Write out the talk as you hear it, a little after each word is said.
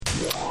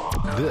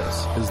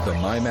This is the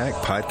MyMac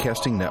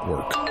Podcasting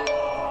Network.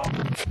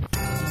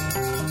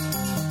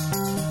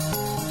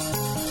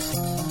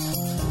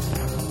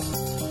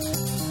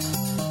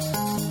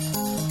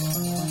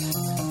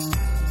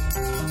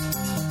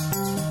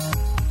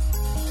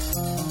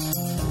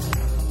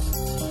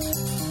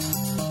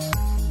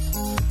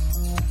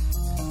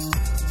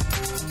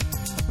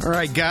 All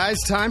right, guys,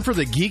 time for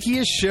the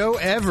geekiest show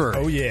ever.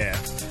 Oh, yeah.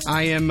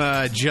 I am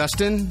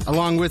Justin.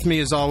 Along with me,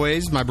 as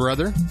always, my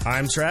brother.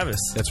 I'm Travis.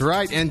 That's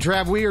right. And,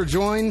 Trav, we are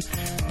joined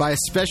by a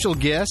special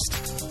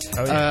guest.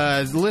 Oh,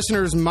 yeah.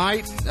 Listeners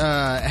might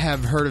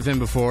have heard of him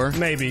before.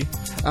 Maybe.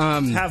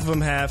 Half of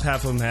them have,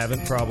 half of them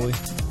haven't, probably.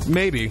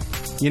 Maybe.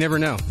 You never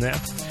know. Yeah.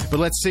 But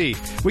let's see.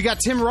 We got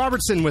Tim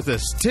Robertson with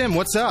us. Tim,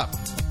 what's up?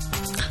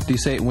 Do you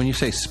say, when you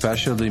say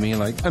special, do you mean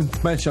like, I'm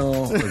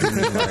special? Or do you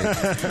mean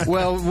like...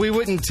 Well, we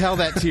wouldn't tell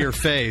that to your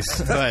face,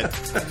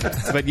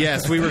 but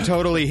yes, we were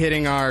totally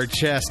hitting our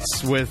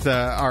chests with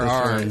our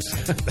arms.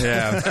 Right.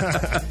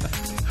 Yeah.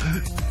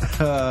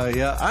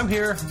 Yeah, I'm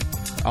here.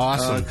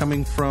 Awesome.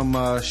 Coming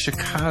from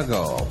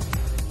Chicago.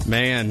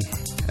 Man,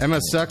 that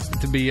must suck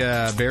to be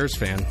a Bears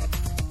fan.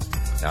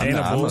 I'm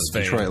a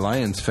Detroit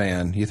Lions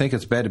fan. You think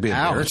it's bad to be a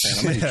Bears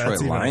fan? I'm a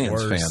Detroit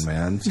Lions fan,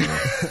 man. So.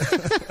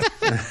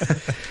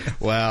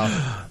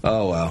 Wow.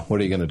 Oh, well.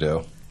 What are you going to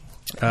do?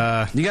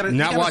 You got to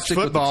not watch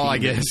football, I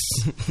guess.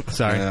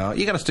 Sorry.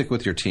 You got to stick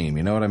with your team.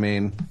 You know what I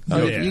mean?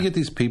 Oh, You get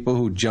these people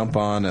who jump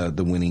on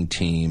the winning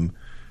team.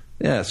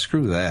 Yeah,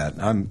 screw that.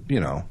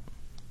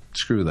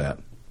 Screw that.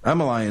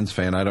 I'm a Lions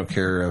fan. I don't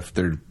care if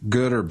they're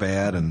good or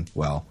bad. And,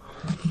 well,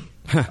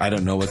 I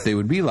don't know what they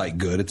would be like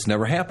good. It's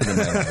never happened in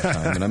my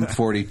lifetime. And I'm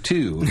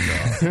 42.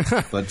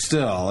 So. But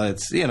still,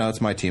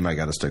 it's my team. I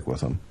got to stick with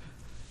them.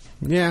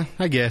 Yeah,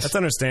 I guess that's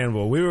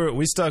understandable.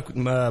 We stuck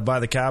by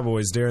the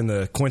Cowboys during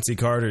the Quincy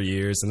Carter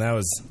years, and that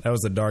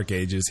was the dark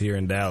ages here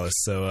in Dallas.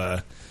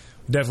 So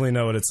definitely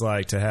know what it's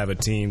like to have a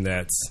team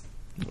that's.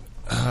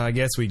 I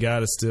guess we got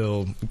to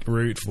still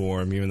root for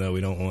them, even though we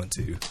don't want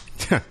to.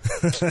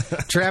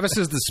 Travis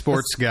is the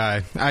sports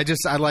guy. I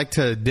like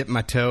to dip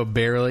my toe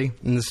barely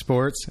in the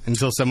sports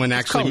until someone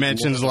actually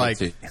mentions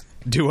loyalty.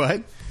 Do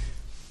what?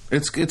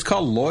 It's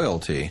called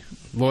loyalty.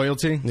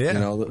 Loyalty?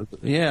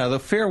 Yeah. The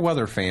fair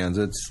weather fans.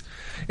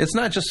 It's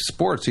not just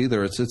sports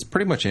either. It's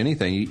pretty much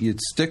anything. You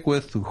stick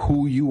with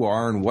who you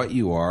are and what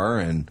you are,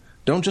 and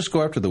don't just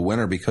go after the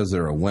winner because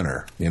they're a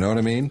winner. You know what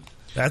I mean?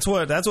 That's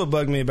what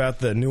bugged me about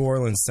the New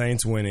Orleans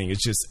Saints winning.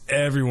 It's just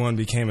everyone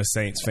became a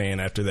Saints fan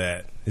after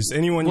that. It's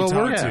anyone you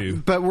talk to.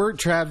 But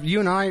Trav, you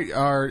and I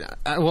are.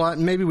 Well,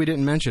 maybe we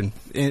didn't mention.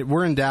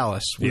 We're in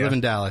Dallas. We live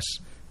in Dallas.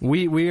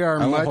 We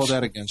are. I won't hold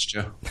that against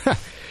you.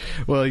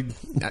 Well,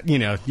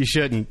 you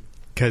shouldn't.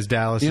 Because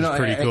Dallas is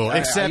pretty cool.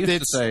 Except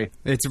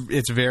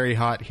it's very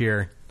hot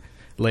here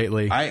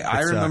lately.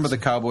 I remember the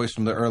Cowboys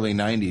from the early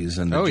 90s.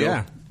 And the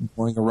joke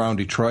going around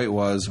Detroit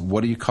was,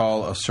 what do you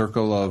call a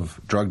circle of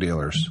drug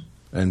dealers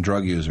and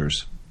drug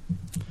users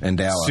in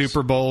Dallas?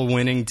 Super Bowl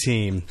winning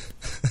team.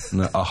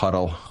 A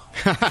huddle.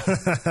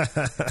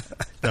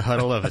 The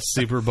huddle of a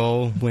Super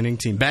Bowl winning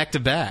team. Back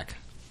to back.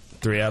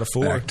 3 out of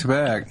 4. Back to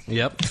back.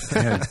 Yep.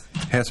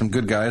 had some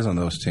good guys on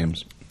those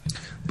teams.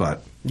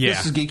 But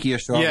this is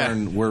geeky-ish over,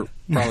 and we're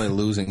probably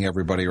losing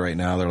everybody right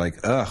now. They're like,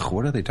 ugh,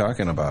 what are they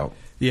talking about?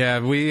 Yeah,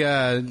 me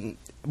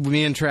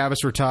and Travis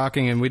were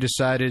talking, and we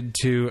decided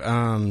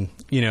to,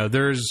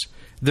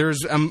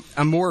 there's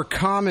a more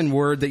common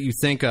word that you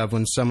think of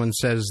when someone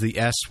says the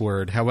S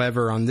word.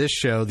 However, on this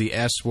show, the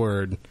S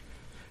word,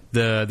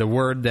 the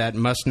word that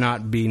must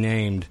not be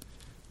named,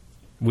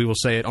 we will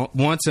say it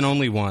once and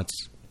only once.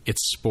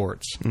 It's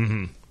sports.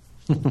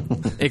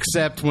 Mm-hmm.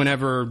 Except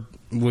whenever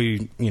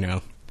we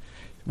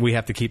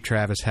have to keep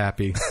Travis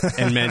happy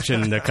and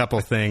mention a couple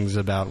things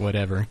about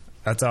whatever.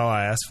 That's all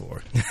I asked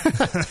for.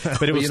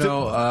 But it was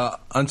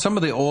on some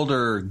of the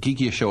older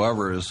geekiest show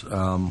evers,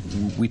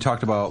 we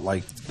talked about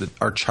like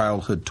our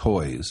childhood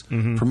toys.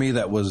 Mm-hmm. For me,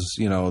 that was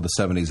the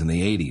 70s and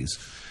the 80s.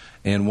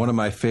 And one of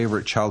my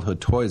favorite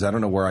childhood toys, I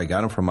don't know where I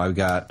got them from.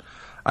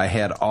 I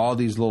had all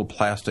these little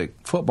plastic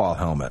football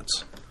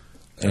helmets.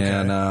 Okay.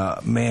 And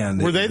man,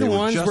 were they the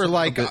ones where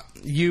like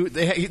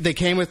they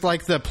came with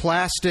like the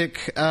plastic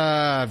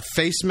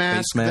face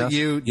mask that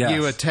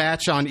you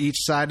attach on each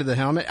side of the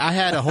helmet? I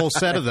had a whole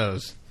set of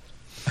those.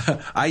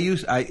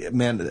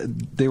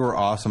 They were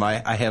awesome.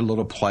 I had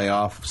little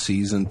playoff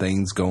season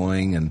things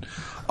going, and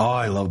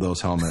I love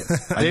those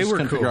helmets. I just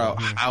couldn't figure out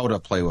how to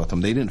play with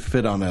them. They didn't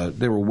fit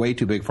they were way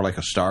too big for like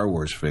a Star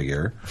Wars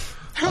figure.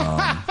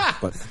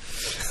 But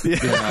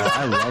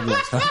I love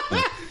those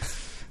helmets.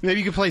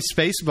 Maybe you could play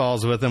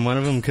Spaceballs with them. One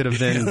of them could have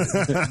been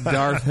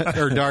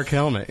Dark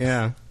Helmet.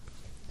 Yeah.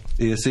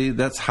 You see,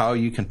 that's how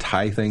you can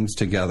tie things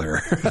together.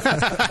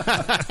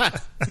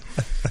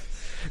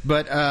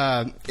 But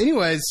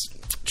anyways,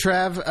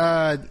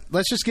 Trav,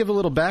 let's just give a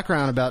little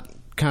background about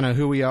kind of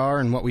who we are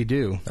and what we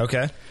do.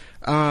 Okay.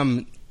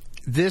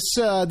 This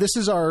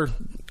is our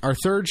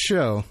third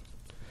show.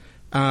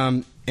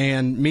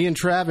 And me and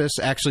Travis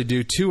actually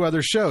do 2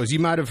 other shows. You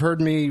might have heard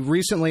me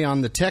recently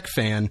on the Tech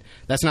Fan.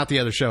 That's not the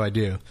other show I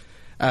do.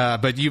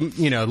 But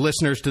you know,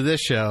 listeners to this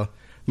show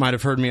might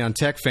have heard me on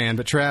Tech Fan.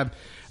 But Trav,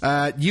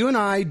 you and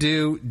I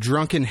do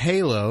Drunken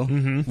Halo,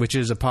 which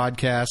is a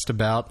podcast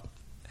about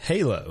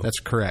Halo. That's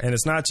correct. And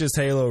it's not just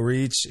Halo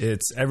Reach,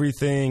 it's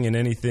everything and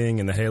anything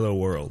in the Halo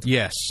world.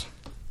 Yes.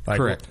 Like,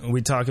 correct.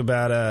 We talk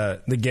about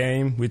the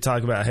game. We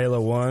talk about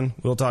Halo 1.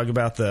 We'll talk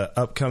about the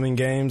upcoming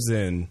games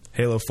in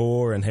Halo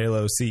 4 and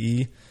Halo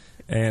CE.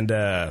 And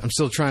I'm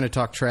still trying to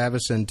talk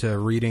Travis into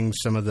reading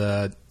some of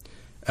the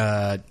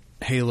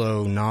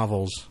Halo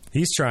novels.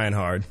 He's trying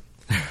hard.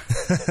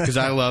 Because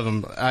I love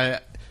them.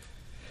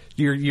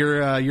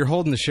 You're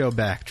holding the show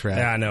back, Trav.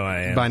 Yeah, I know I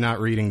am. By not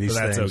reading these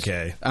But that's things.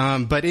 okay.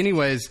 But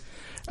anyways,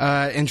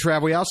 and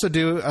Trav, we also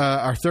do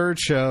our third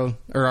show,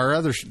 or our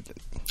other...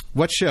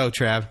 what show,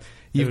 Trav?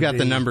 You've got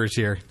the numbers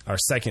here. Our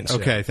second show.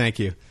 Okay, thank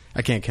you.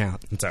 I can't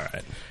count. It's all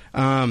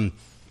right.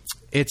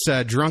 It's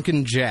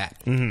Drunken Jat.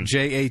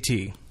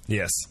 J-A-T.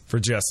 Yes, for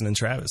Justin and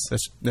Travis.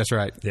 That's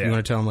right. Yeah. You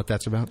want to tell them what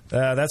that's about?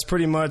 That's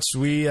pretty much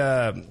we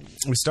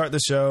start the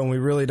show and we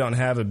really don't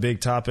have a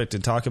big topic to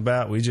talk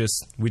about.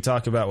 We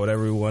talk about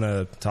whatever we want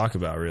to talk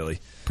about, really.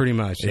 Pretty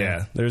much.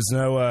 Yeah. There's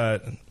no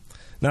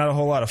not a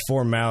whole lot of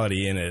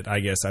formality in it, I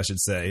guess I should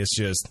say. It's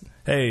just,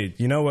 hey,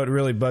 you know what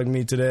really bugged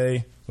me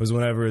today was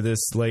whenever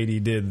this lady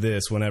did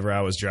this whenever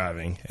I was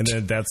driving, and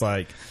then that's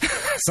like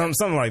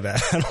something like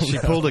that. I don't She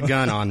know. pulled a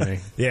gun on me.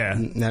 Yeah,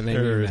 That made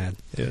me mad.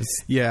 It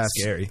was Yeah.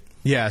 scary.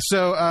 Yeah,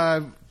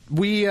 so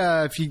we,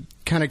 if you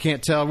kind of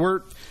can't tell,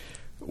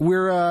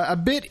 we're a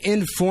bit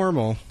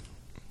informal,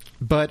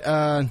 but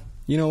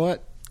you know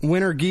what?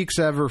 When are geeks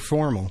ever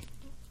formal?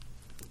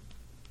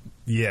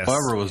 Yes.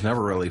 However, it was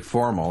never really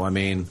formal. I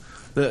mean,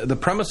 the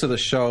premise of the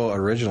show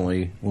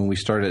originally, when we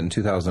started in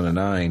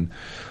 2009,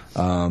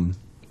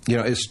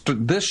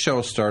 this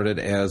show started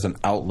as an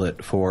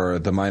outlet for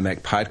the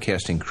MyMac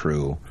podcasting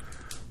crew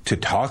to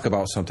talk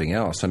about something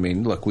else. I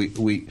mean, look,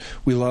 we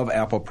love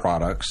Apple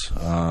products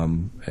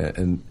and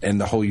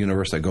the whole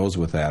universe that goes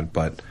with that,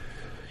 but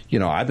you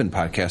know, I've been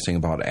podcasting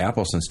about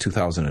Apple since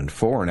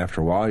 2004, and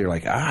after a while, you're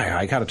like,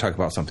 I got to talk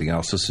about something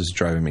else. This is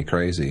driving me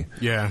crazy.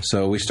 Yeah.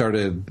 So we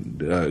started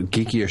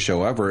Geekiest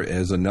Show Ever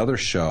as another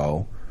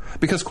show,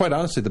 because quite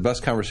honestly, the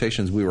best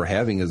conversations we were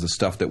having is the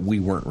stuff that we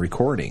weren't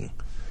recording.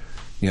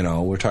 You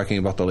know, we're talking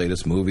about the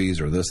latest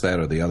movies or this, that,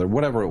 or the other,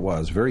 whatever it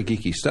was, very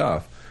geeky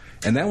stuff.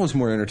 And that was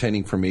more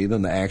entertaining for me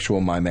than the actual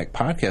MyMac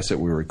podcast that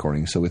we were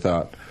recording. So we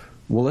thought,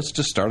 well, let's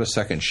just start a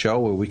second show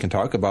where we can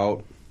talk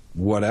about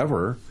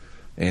whatever.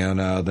 And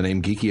the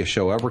name Geekiest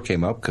Show Ever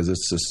came up because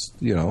it's just,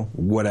 you know,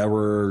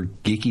 whatever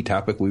geeky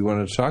topic we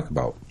wanted to talk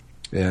about.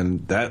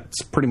 And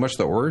that's pretty much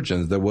the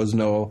origins. There was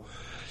no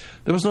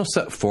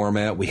set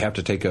format. We have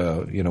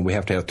to we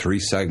have to have 3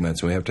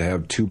 segments. And we have to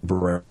have 2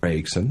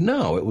 breaks. And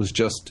no, it was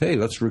just, hey,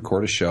 let's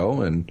record a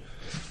show. And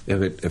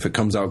if it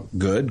comes out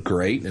good,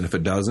 great. And if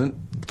it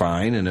doesn't,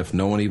 fine. And if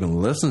no one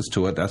even listens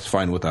to it, that's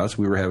fine with us.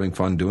 We were having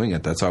fun doing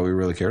it. That's all we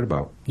really cared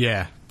about.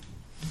 Yeah.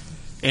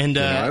 And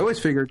I always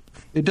figured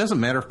it doesn't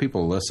matter if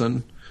people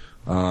listen.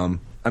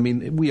 I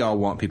mean, we all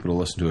want people to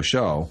listen to a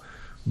show.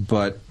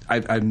 But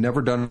I've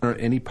never done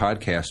any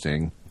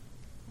podcasting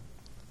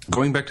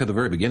going back to the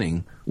very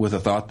beginning with a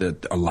thought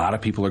that a lot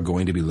of people are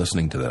going to be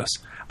listening to this.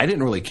 I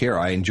didn't really care.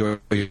 I enjoy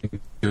doing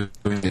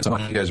it. Some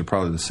of you guys are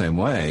probably the same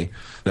way,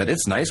 that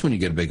it's nice when you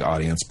get a big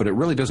audience, but it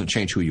really doesn't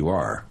change who you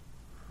are.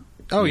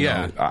 oh, You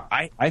yeah. know,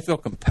 I feel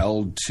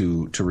compelled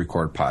to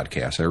record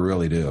podcasts. I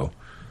really do.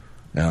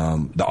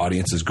 The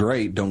audience is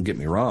great, don't get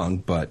me wrong,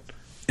 but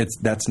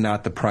that's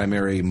not the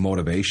primary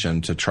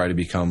motivation to try to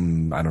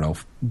become, I don't know,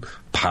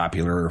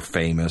 popular or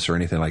famous or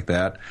anything like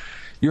that.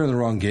 You're in the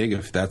wrong gig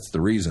if that's the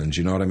reasons.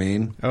 You know what I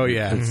mean? Oh,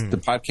 yeah. The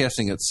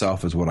podcasting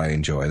itself is what I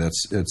enjoy.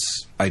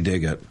 I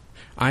dig it.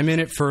 I'm in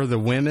it for the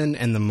women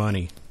and the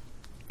money.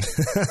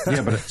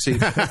 Yeah, but see,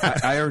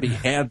 I already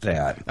had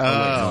that. Oh, wait,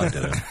 no, I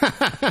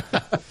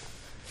didn't.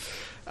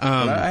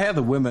 But I have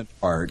the women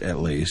part, at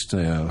least.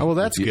 You know, Oh, well,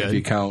 that's if good. If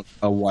you count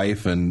a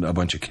wife and a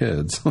bunch of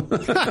kids.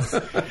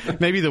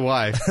 Maybe the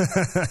wife.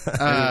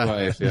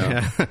 Wife,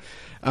 yeah.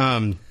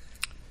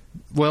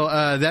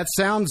 Well, that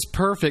sounds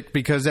perfect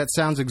because that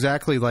sounds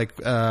exactly like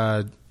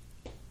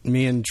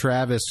me and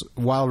Travis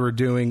while we're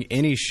doing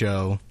any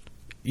show,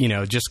 you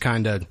know, just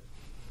kind of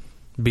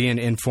being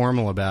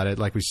informal about it,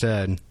 like we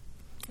said.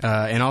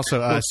 And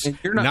also us and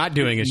you're not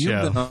doing a you've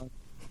show. been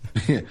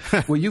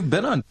on- well, you've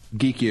been on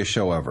Geekiest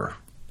Show Ever.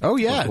 Oh,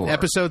 yeah, before.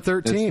 episode It's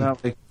 13.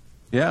 not like-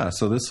 yeah,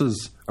 so this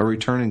is a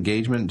return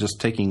engagement just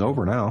taking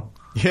over now.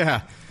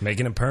 Yeah.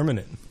 Making it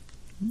permanent.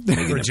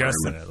 For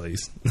Justin, at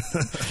least.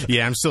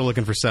 Yeah, I'm still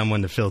looking for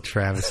someone to fill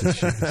Travis's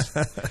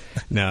shoes.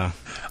 No.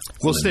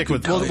 We'll stick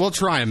with, we'll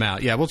try him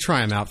out. Yeah, we'll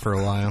try him out for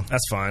a while.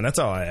 That's fine. That's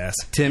all I ask.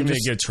 Tim, Give me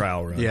just- a good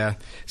trial run. Yeah.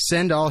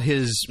 Send all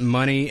his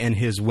money and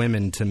his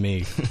women to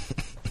me.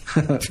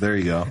 There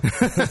you go.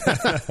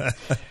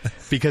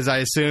 Because I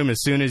assume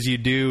as soon as you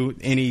do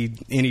any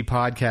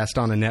podcast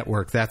on a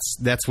network,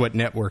 that's what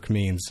network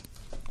means.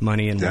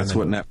 Money and That's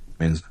women. what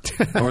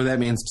that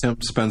means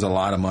Tim spends a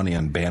lot of money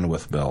on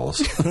bandwidth bills.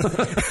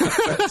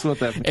 That's what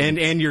that means.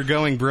 And you're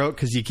going broke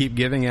because you keep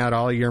giving out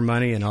all your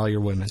money and all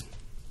your women.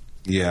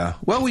 Yeah.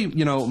 Well,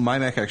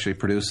 MyMac actually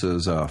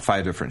produces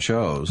 5 different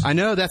shows. I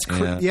know that's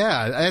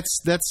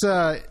that's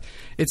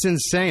it's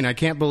insane. I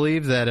can't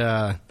believe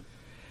that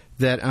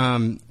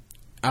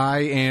I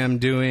am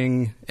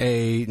doing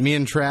me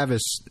and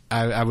Travis,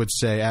 I would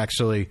say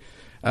actually,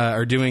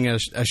 are doing a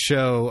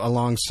show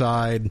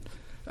alongside,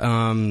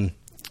 the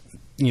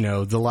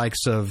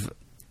likes of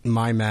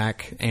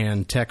MyMac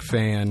and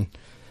TechFan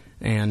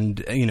and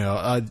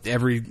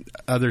every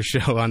other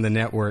show on the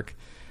network.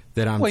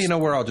 That I'm. Well,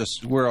 we're all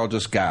just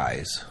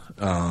guys.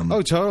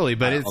 Totally.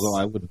 But although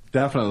I would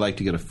definitely like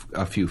to get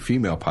a few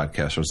female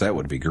podcasters, that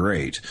would be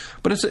great.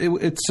 But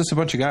it's just a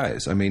bunch of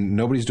guys. I mean,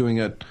 nobody's doing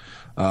it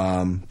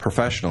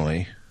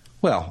professionally.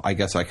 Well, I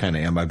guess I kind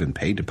of am. I've been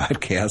paid to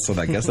podcast, so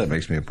I guess that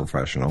makes me a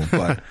professional.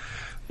 But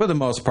for the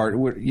most part, I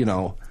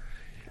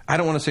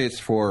don't want to say it's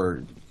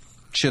for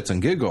shits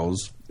and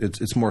giggles.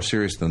 It's more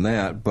serious than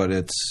that.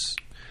 But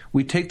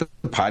we take the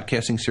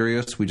podcasting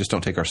serious. We just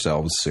don't take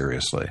ourselves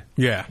seriously.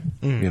 Yeah.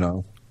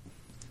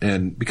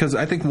 And because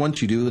I think once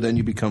you do, then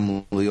you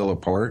become Leo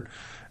Laporte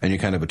and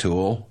you're kind of a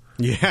tool.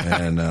 Yeah.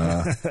 And,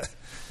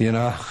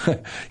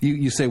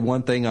 you say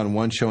one thing on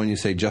one show and you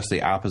say just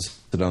the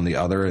opposite on the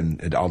other. And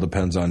it all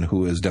depends on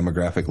who is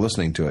demographic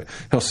listening to it.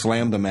 He'll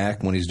slam the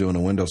Mac when he's doing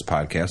a Windows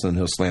podcast, and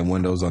he'll slam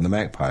Windows on the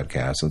Mac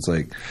podcast. It's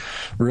like,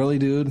 really,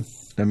 dude?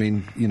 I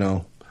mean,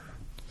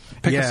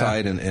 pick a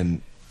side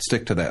and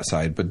stick to that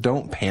side, but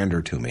don't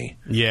pander to me.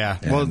 Yeah.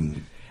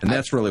 And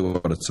that's really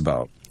what it's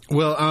about.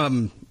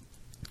 Well,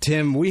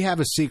 Tim, we have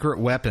a secret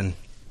weapon.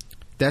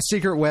 That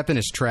secret weapon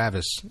is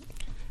Travis.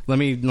 Let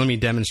me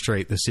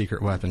demonstrate the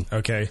secret weapon.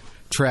 Okay.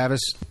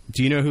 Travis,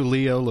 do you know who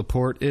Leo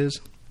Laporte is?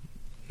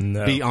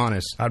 No. Be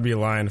honest. I'd be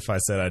lying if I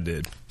said I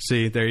did.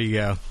 See, there you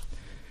go.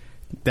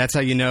 That's how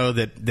you know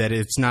that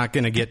it's not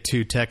going to get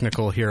too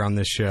technical here on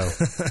this show.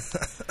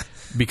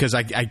 Because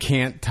I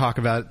can't talk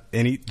about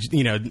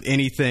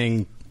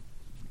anything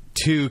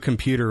too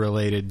computer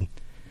related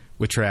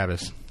with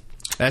Travis.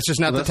 That's just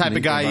not the type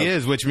of guy he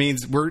is, which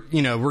means we're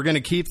going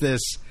to keep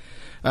this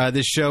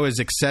show as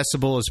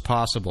accessible as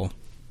possible.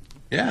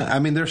 Yeah, I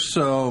mean, there's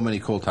so many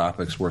cool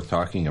topics worth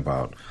talking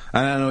about.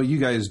 And I know you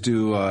guys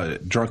do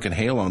Drunken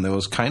Halo, and there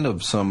was kind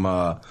of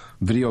some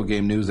video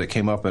game news that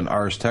came up in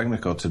Ars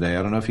Technica today.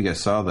 I don't know if you guys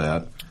saw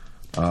that.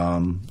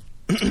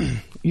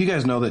 You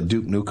guys know that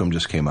Duke Nukem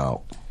just came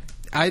out.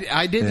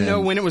 I didn't know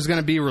when it was going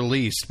to be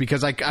released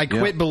because I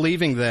quit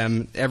believing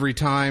them every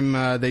time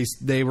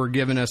they were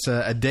giving us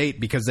a date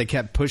because they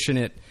kept pushing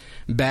it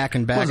back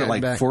and back. Was it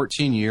like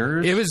 14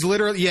 years? It was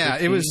literally,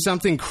 15? It was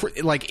something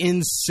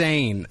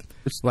insane.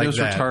 It was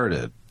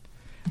retarded.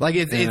 Like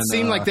it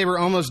seemed like they were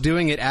almost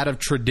doing it out of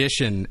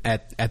tradition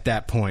at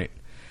that point.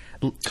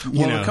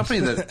 The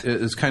company that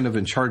is kind of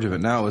in charge of it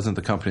now isn't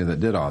the company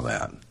that did all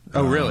that.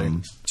 Oh, really?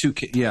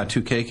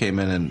 2K came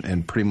in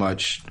and pretty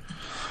much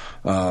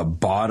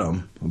bought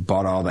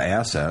all the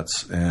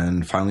assets,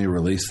 and finally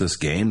released this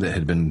game that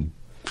had been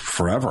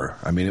forever.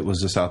 I mean, it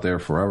was just out there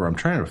forever. I'm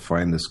trying to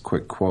find this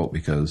quick quote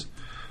because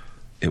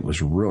it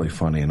was really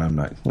funny, and I'm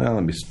not. Well,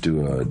 let me just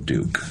do a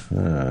Duke.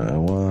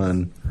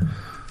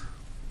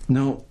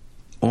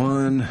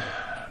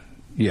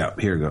 Yeah,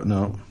 here we go.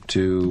 No,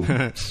 2.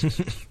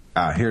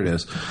 Here it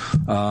is.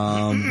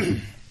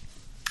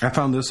 I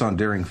found this on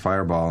Daring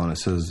Fireball, and it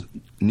says,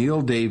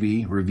 Neil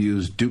Davey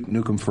reviews Duke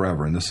Nukem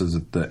Forever, and this is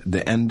at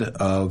the end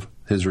of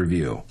his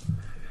review.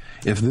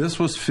 If this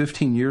was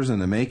 15 years in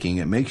the making,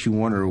 it makes you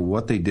wonder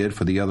what they did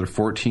for the other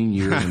 14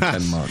 years and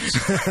 10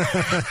 months.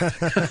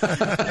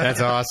 That's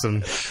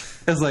awesome.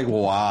 It's like,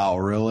 wow,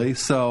 really?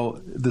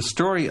 So the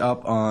story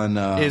up on...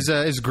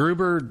 Is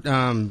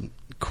Gruber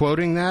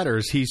quoting that, or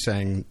is he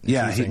saying...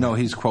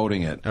 he's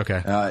quoting it.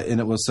 Okay.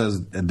 And it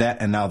says,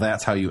 and now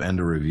that's how you end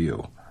a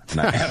review. And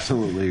I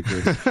absolutely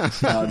agree.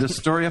 This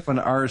story up on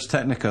Ars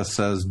Technica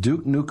says,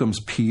 Duke Nukem's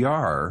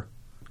PR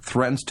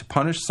threatens to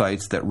punish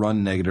sites that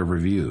run negative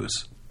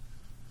reviews.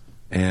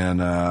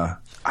 And I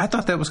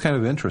thought that was kind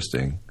of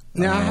interesting.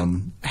 Now,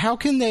 how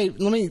can they...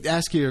 Let me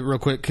ask you real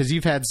quick, because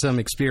you've had some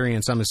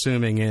experience, I'm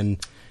assuming, in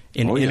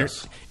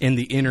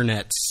the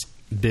internet's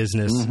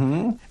business.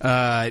 Mm-hmm.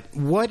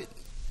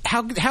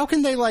 How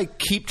can they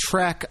keep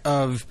track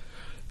of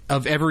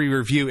every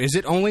review? Is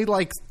it only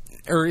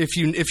or if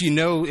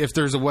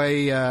there's a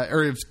way,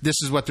 or if this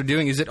is what they're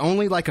doing, is it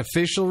only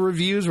official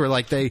reviews where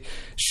they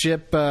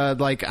ship I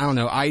don't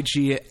know,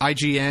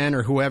 IGN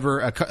or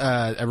whoever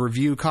a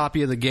review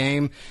copy of the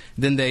game,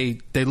 then they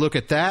look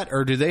at that,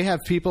 or do they have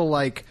people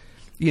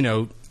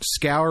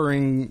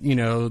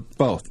scouring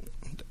both?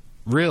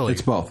 Really,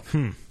 it's both.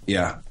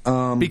 Yeah,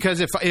 because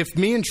if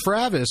me and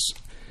Travis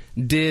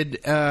wrote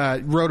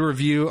a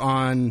review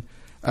on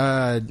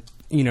either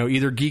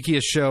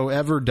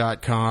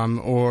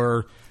geekiestshowever.com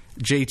or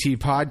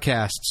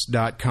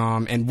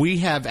jtpodcasts.com, and we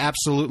have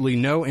absolutely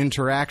no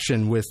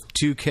interaction with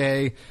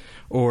 2K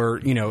or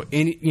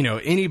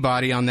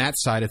anybody on that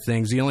side of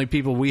things. The only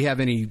people we have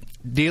any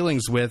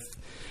dealings with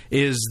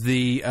is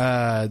the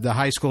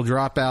high school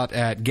dropout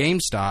at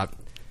GameStop,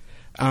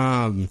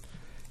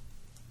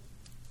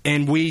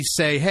 and we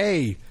say,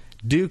 "Hey,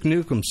 Duke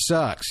Nukem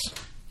sucks,"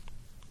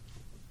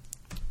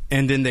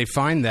 and then they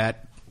find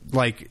that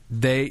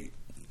they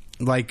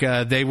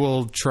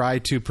will try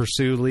to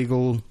pursue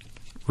legal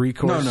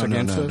recourse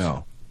against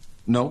us?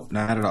 No,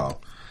 not at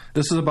all.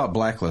 This is about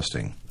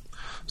blacklisting.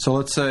 So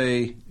let's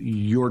say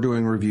you're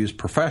doing reviews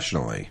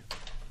professionally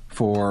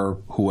for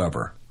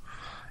whoever,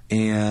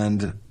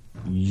 and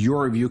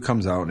your review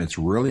comes out and it's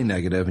really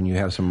negative and you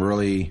have some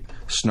really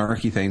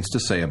snarky things to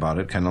say about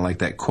it, kind of like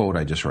that quote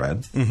I just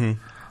read.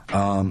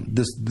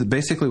 Mm-hmm.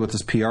 Basically what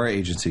this PR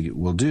agency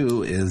will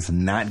do is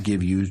not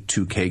give you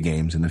 2K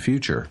games in the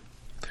future.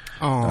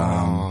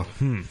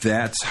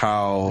 That's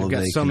how they've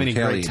got so many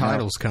great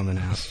titles coming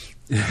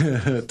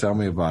out. Tell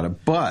me about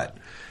it. But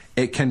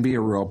it can be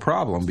a real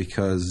problem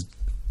because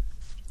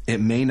it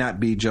may not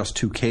be just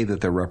 2K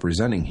that they're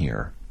representing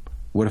here.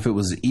 What if it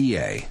was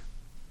EA?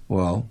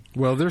 Well,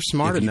 they're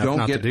smart enough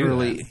not to do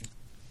that.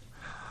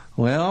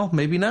 Well,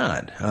 maybe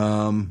not.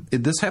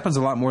 This happens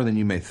a lot more than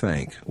you may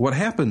think. What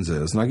happens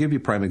is, and I'll give you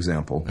a prime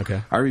example.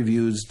 Okay. I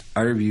reviewed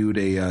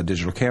a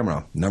digital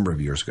camera a number of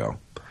years ago,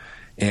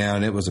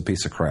 and it was a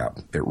piece of crap.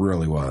 It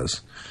really was.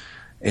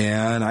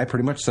 And I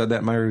pretty much said that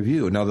in my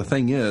review. Now, the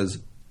thing is,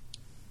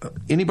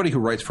 anybody who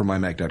writes for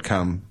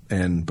MyMac.com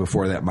and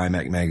before that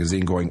MyMac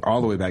Magazine going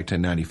all the way back to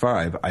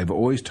 95, I've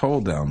always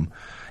told them,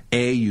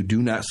 A, you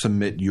do not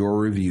submit your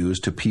reviews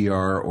to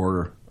PR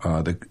or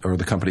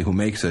the company who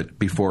makes it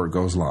before it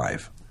goes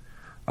live.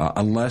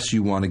 Unless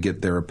you want to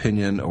get their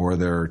opinion or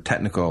their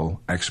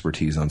technical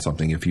expertise on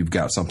something. If you've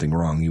got something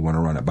wrong, you want to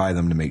run it by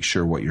them to make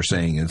sure what you're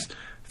saying is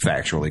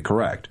factually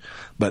correct.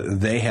 But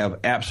they have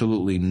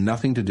absolutely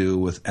nothing to do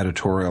with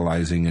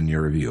editorializing in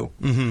your review.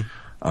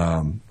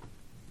 Mm-hmm.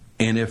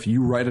 And if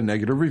you write a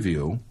negative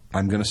review,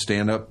 I'm going to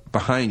stand up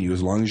behind you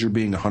as long as you're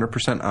being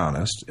 100%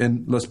 honest.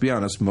 And let's be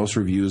honest, most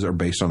reviews are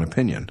based on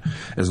opinion.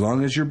 As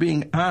long as you're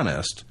being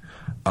honest,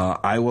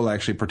 I will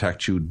actually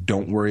protect you.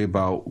 Don't worry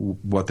about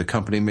what the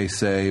company may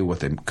say, what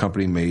the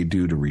company may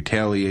do to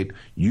retaliate.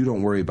 You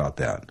don't worry about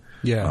that.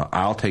 Yeah,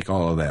 I'll take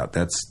all of that.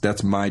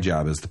 That's my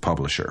job as the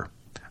publisher.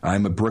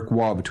 I'm a brick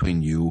wall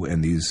between you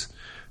and these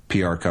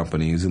PR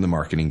companies and the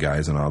marketing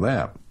guys and all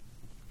that.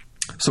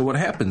 So what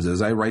happens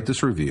is I write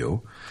this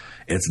review.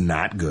 It's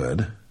not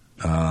good.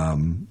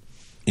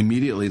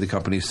 Immediately the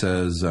company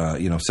says,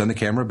 send the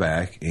camera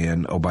back,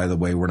 and, oh, by the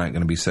way, we're not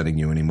going to be sending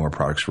you any more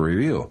products for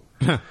review.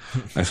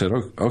 I said,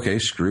 okay,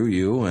 screw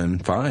you,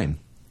 and fine.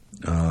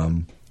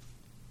 And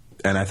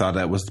I thought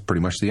that was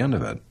pretty much the end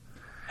of it.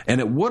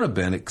 And it would have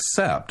been,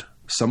 except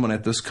someone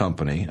at this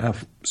company,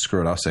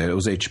 screw it, I'll say it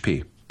was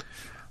HP.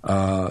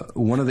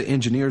 One of the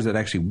engineers that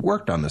actually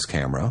worked on this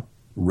camera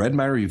read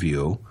my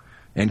review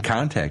and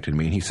contacted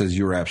me, and he says,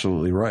 you're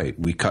absolutely right.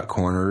 We cut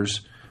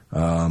corners.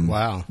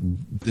 Wow.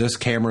 This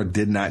camera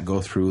did not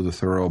go through the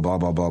thorough blah,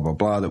 blah, blah, blah,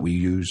 blah that we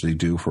usually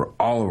do for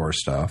all of our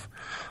stuff.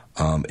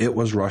 It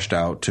was rushed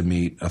out to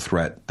meet a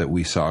threat that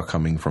we saw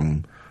coming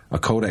from a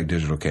Kodak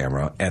digital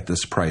camera at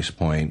this price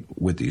point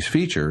with these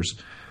features.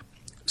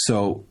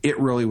 So it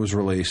really was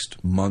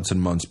released months and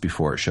months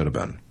before it should have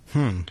been.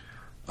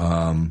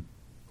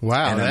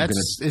 Wow,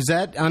 is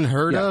that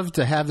unheard of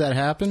to have that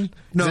happen?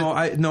 No,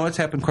 it's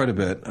happened quite a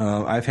bit.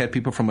 I've had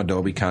people from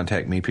Adobe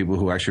contact me, people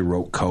who actually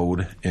wrote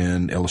code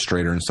in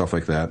Illustrator and stuff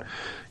like that.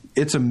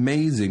 It's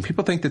amazing.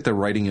 People think that they're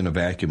writing in a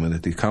vacuum and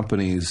that the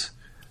companies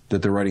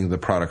that they're writing the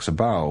products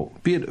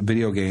about, be it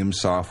video games,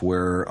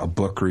 software, a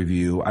book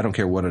review, I don't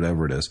care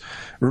whatever it is.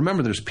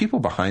 Remember, there's people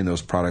behind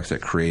those products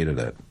that created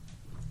it.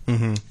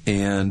 Mm-hmm.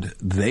 And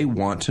they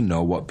want to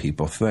know what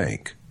people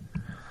think.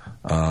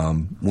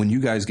 When you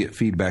guys get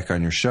feedback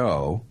on your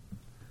show,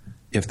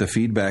 if the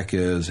feedback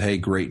is, hey,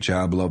 great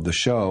job, love the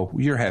show,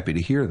 you're happy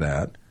to hear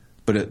that.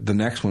 But the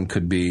next one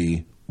could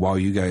be, wow,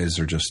 you guys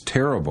are just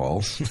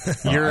terrible.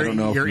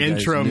 Your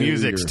intro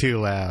music's too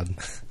loud.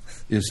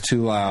 It's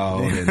too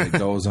loud, and it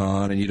goes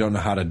on, and you don't know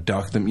how to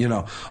duck them.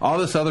 All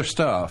this other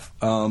stuff,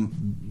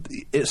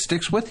 it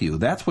sticks with you.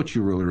 That's what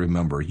you really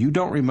remember. You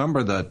don't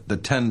remember the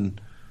 10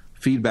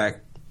 feedback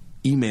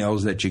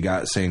emails that you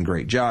got saying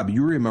great job.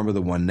 You remember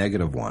the one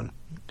negative one.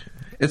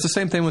 It's the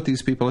same thing with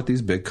these people at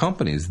these big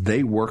companies.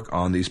 They work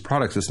on these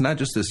products. It's not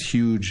just this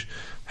huge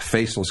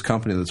faceless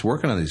company that's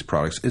working on these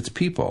products. It's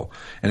people.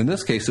 And in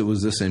this case, it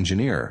was this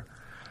engineer.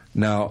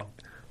 Now,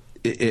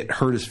 it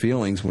hurt his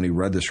feelings when he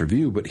read this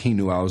review, but he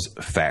knew I was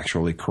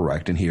factually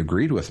correct, and he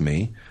agreed with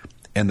me.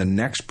 And the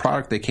next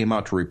product they came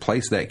out to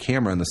replace that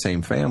camera in the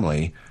same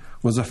family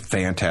was a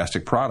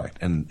fantastic product.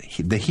 And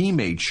he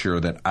made sure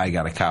that I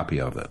got a copy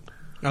of it.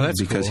 Oh,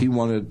 that's because cool. He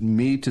wanted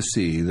me to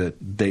see that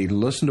they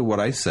listened to what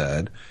I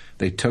said,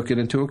 they took it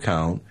into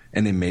account,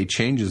 and they made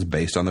changes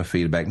based on the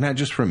feedback, not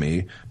just from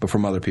me, but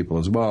from other people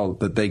as well,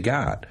 that they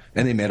got.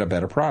 And they made a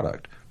better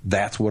product.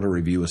 That's what a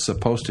review is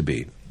supposed to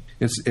be.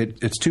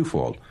 It's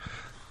twofold.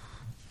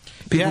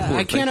 People who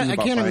are thinking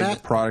about buying a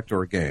product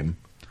or a game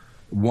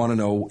want to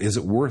know, is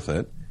it worth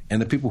it? And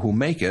the people who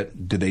make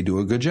it, did they do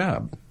a good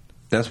job?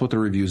 That's what the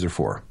reviews are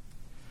for.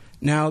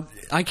 Now,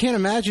 I can't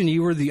imagine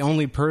you were the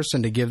only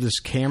person to give this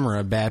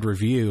camera a bad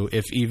review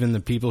if even the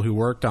people who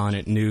worked on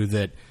it knew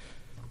that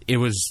it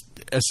was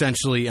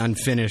essentially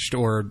unfinished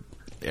or,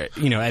 at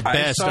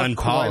best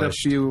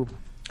unpolished.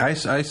 I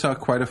saw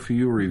quite a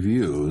few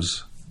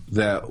reviews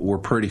that were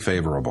pretty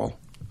favorable.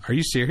 Are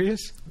you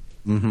serious?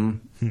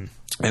 Mm-hmm.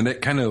 And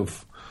it kind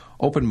of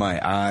opened my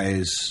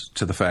eyes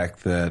to the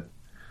fact that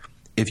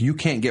if you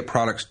can't get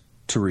products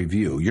to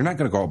review, you're not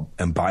going to go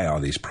and buy all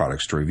these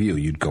products to review.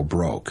 You'd go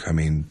broke. I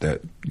mean,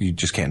 that you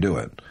just can't do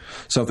it.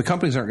 So if the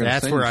companies aren't going to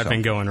send you something... That's where I've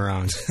been going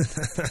wrong.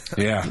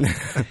 Yeah.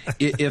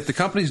 If the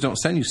companies don't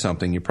send you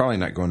something, you're probably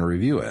not going to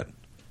review it.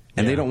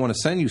 And they don't want to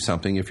send you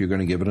something if you're going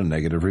to give it a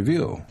negative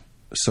review.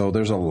 So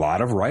there's a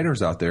lot of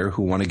writers out there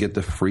who want to get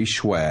the free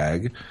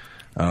swag.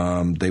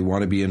 They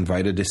want to be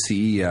invited to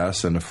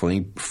CES and a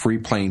free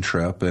plane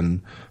trip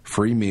and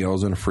free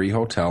meals and a free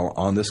hotel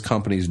on this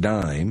company's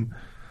dime.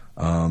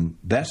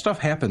 That stuff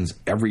happens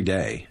every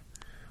day.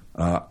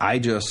 I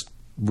just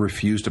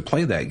refuse to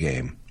play that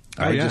game.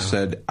 Just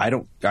said I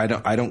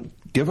don't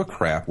give a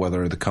crap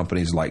whether the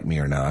companies like me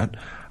or not.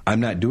 I'm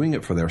not doing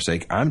it for their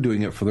sake. I'm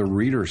doing it for the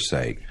reader's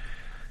sake.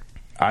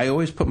 I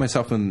always put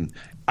myself in.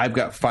 I've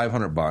got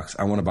 $500.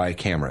 I want to buy a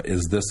camera.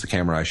 Is this the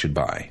camera I should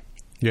buy?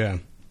 Yeah.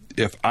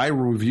 If I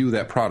review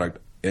that product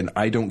and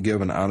I don't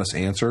give an honest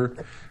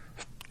answer,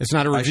 it's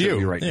not a review. I shouldn't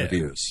be writing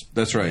reviews.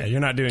 That's right. Yeah, you're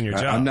not doing your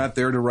job. I'm not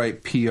there to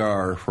write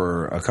PR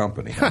for a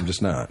company. I'm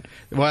just not.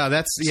 Wow,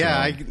 that's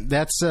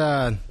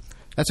a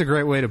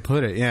great way to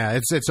put it. Yeah,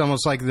 it's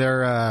almost like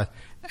they're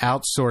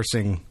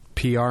outsourcing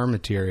PR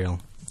material.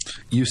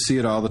 You see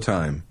it all the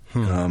time.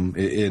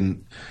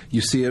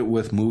 You see it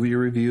with movie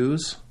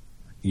reviews.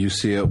 You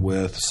see it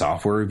with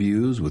software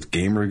reviews, with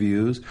game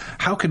reviews.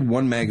 How could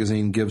one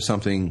magazine give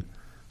something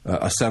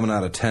a 7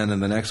 out of 10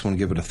 and the next one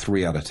give it a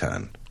 3 out of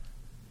 10?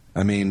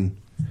 I mean,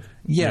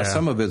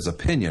 some of it's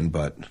opinion,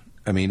 but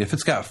I mean, if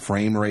it's got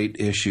frame rate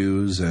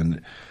issues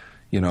and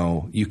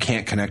you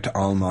can't connect to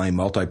online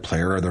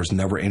multiplayer, or there's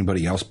never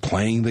anybody else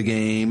playing the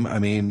game. I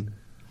mean,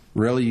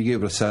 really, you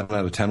give it a 7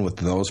 out of 10 with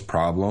those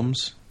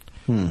problems?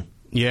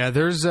 Yeah,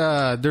 there's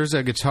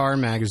a guitar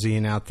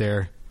magazine out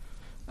there,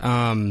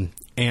 and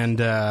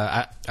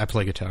I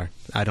play guitar.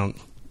 I don't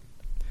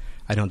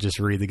just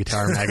read the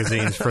guitar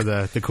magazines for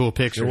the cool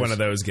pictures. You're one of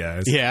those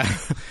guys. Yeah.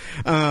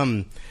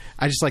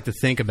 I just like to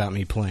think about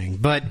me playing.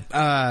 But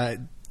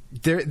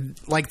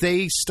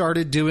they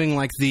started doing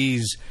like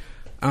these.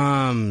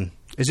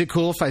 Is it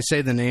cool if I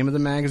say the name of the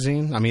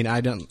magazine? I mean,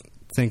 I don't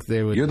think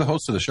they would. You're the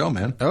host of the show,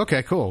 man.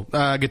 Okay, cool.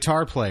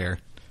 Guitar Player.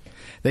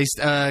 You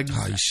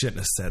shouldn't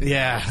have said that.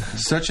 Yeah.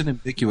 Such an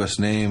ambiguous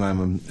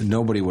name.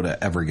 Nobody would have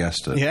ever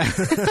guessed it. Yeah.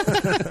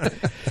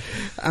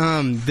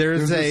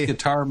 There's this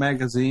guitar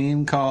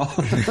magazine called.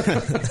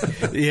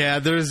 Yeah,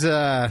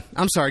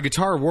 I'm sorry,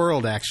 Guitar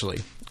World,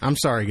 actually. I'm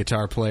sorry,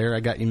 Guitar Player.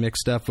 I got you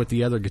mixed up with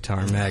the other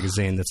guitar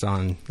magazine that's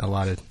on a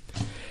lot of...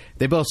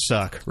 They both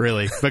suck,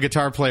 really. But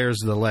Guitar Player is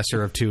the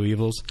lesser of two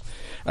evils.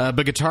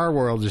 But Guitar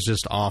World is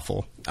just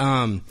awful.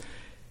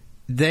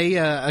 They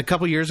a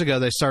couple years ago,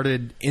 they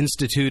started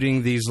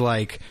instituting these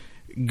like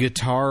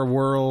Guitar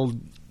World,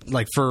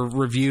 like for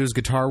reviews,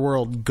 Guitar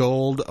World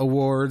Gold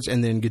Awards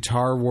and then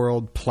Guitar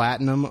World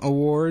Platinum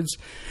Awards.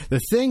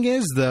 The thing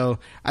is, though,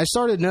 I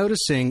started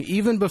noticing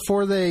even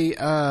before they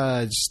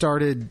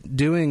started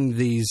doing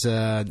these,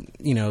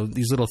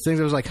 these little things,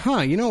 I was like,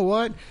 you know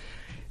what?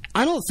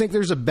 I don't think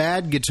there's a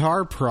bad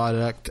guitar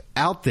product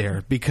out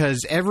there,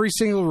 because every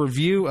single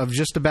review of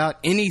just about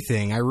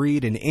anything I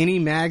read in any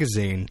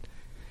magazine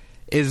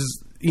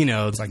is,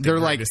 it's like they're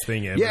like,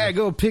 thing ever. Yeah,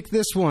 go pick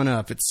this one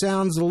up. It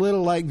sounds a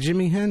little like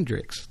Jimi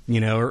Hendrix,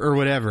 or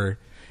whatever.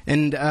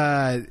 And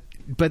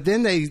but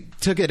then they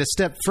took it a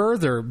step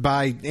further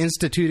by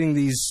instituting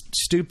these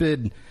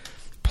stupid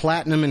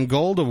platinum and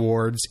gold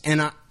awards.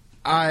 And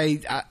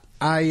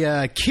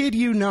I kid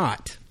you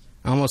not.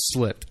 I almost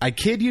slipped. I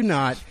kid you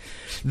not.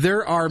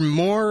 There are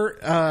more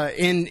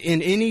in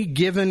any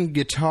given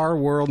Guitar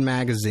World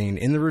magazine,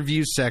 in the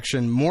review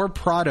section, more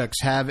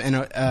products have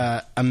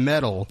a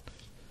medal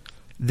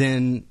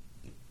than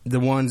the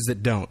ones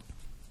that don't.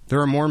 There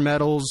are more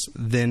medals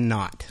than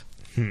not.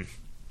 Interesting.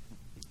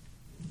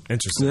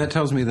 So that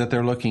tells me that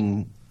they're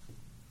looking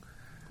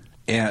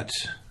at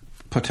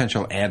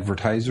potential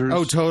advertisers.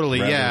 Oh, totally.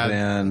 Yeah.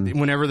 Than,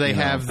 whenever they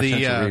have the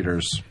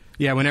readers.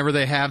 Yeah, whenever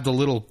they have the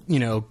little,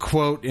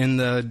 quote in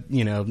the,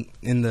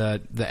 in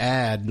the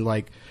ad,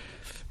 like,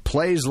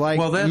 plays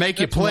like, make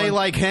you play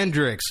like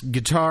Hendrix,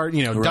 guitar,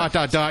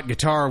 right. ...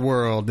 Guitar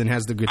World, and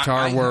has the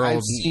Guitar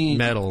World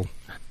medal.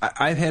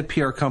 I've had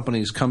PR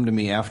companies come to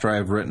me after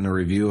I've written a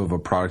review of a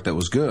product that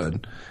was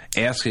good,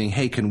 asking,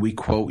 hey, can we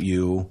quote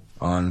you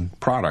on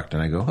product?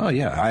 And I go, oh,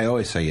 yeah. I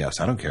always say yes.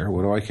 I don't care.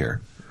 What do I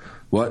care?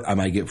 What? I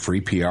might get free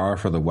PR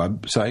for the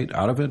website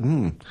out of it?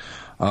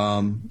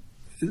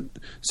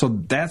 So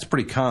that's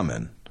pretty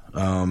common.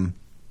 And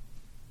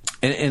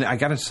I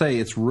got to say,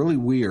 it's really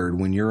weird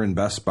when you're in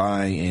Best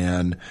Buy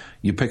and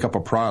you pick up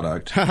a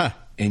product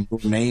and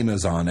your name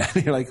is on it.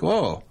 You're like,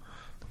 whoa,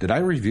 did I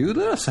review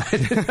this? I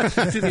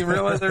didn't even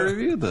realize I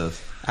reviewed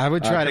this. I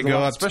would try to go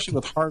up, especially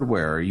with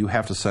hardware. You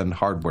have to send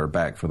hardware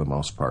back for the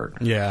most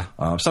part. Yeah.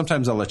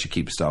 Sometimes they'll let you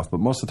keep stuff, but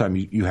most of the time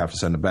you have to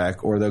send it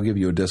back, or they'll give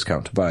you a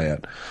discount to buy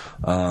it.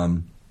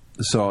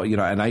 So,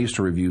 and I used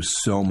to review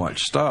so much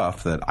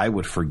stuff that I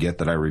would forget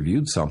that I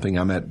reviewed something.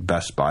 I'm at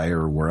Best Buy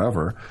or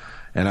wherever,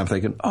 and I'm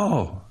thinking,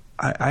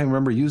 I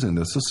remember using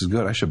this. This is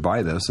good. I should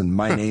buy this. And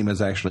my name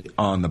is actually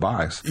on the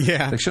box.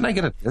 Yeah. Like, shouldn't I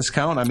get a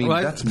discount? I mean,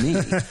 that's me.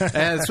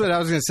 That's what I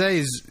was going to say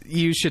is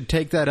you should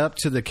take that up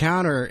to the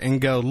counter and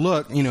go,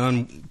 look,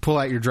 and pull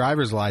out your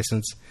driver's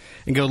license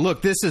and go,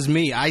 look, this is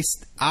me.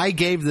 I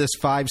gave this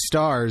 5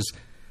 stars.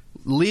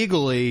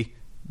 Legally,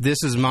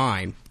 this is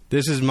mine.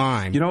 This is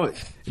mine.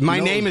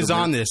 My name is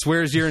on this.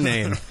 Where's your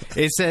name?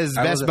 It says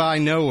Best Buy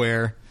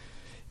nowhere.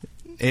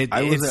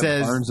 It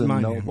says Barnes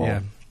and Noble.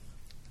 Yeah.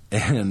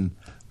 And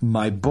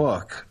my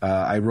book,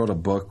 I wrote a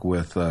book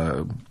with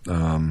some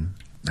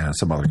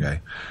other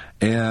guy,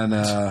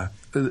 and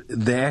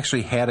they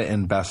actually had it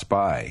in Best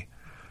Buy.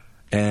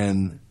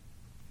 And,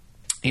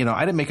 I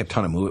didn't make a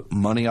ton of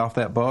money off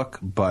that book,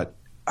 but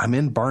I'm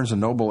in Barnes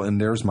and Noble,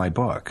 and there's my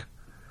book.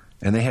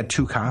 And they had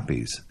 2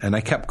 copies. And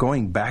I kept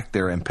going back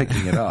there and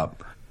picking it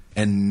up,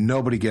 and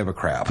nobody gave a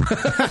crap.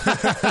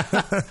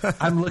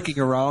 I'm looking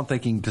around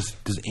thinking, does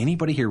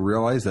anybody here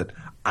realize that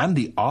I'm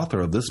the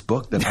author of this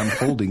book that I'm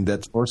holding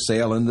that's for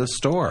sale in this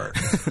store?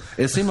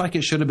 It seemed like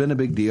it should have been a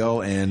big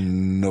deal,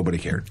 and nobody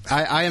cared.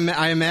 I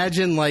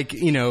imagine,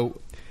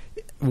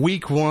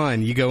 week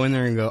 1, you go in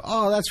there and go,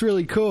 oh, that's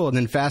really cool. And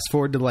then fast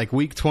forward to,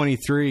 week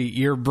 23,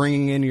 you're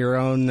bringing in your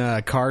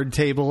own card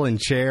table and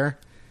chair.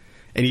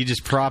 And you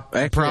just prop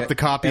the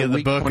copy of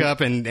the book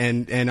up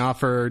and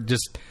offer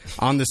just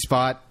on the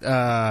spot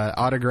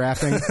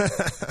autographing.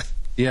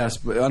 Yes,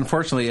 but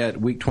unfortunately at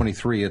week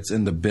 23 it's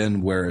in the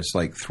bin where it's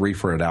 3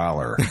 for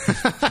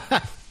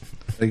 $1.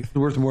 It's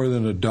worth more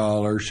than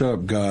 $1. Shut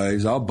up,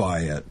 guys. I'll buy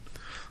it.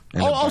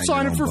 I'll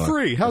sign it for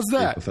free. How's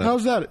that?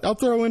 How's that? I'll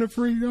throw in a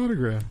free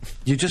autograph.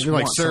 You're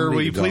like, sir,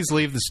 will you please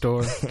leave the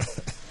store?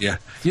 Yeah.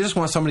 You just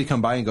want somebody to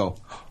come by and go,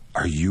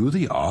 are you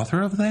the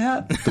author of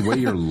that? The way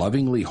you're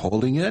lovingly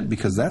holding it?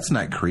 Because that's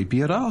not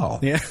creepy at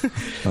all. Yeah.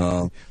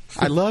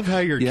 I love how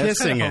you're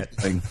kissing it.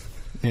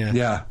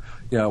 Yeah.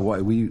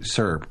 Yeah.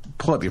 Sir,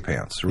 pull up your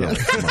pants. Really.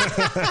 Come on.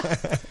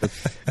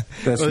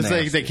 That's it's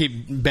like they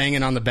keep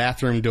banging on the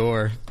bathroom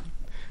door.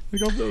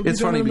 It's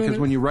funny because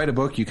when you write a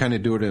book, you kind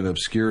of do it in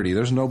obscurity.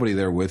 There's nobody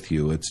there with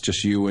you. It's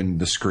just you and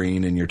the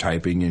screen, and you're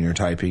typing,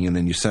 and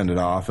then you send it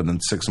off, and then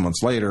 6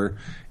 months later,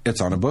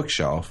 it's on a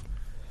bookshelf,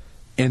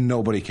 and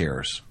nobody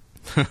cares.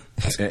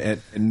 At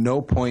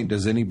no point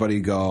does anybody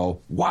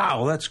go,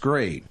 wow, that's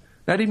great.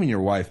 Not even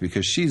your wife,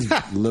 because she's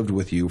lived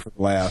with you for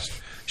the last...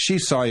 She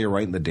saw you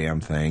writing the damn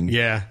thing.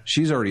 Yeah.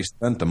 She's already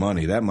spent the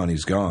money. That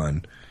money's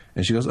gone.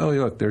 And she goes, oh,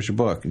 look, there's your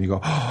book. And you go,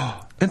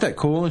 oh, isn't that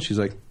cool? And she's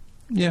like,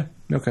 yeah,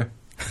 okay.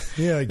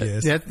 Yeah, I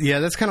guess. Yeah,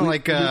 that's kind of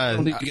like... we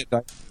don't need to get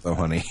diapers, though,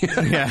 honey.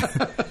 Yeah.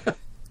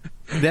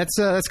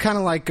 That's kind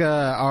of like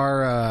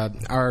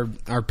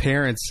our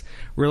parents.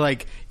 We're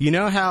like,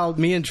 how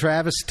me and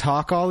Travis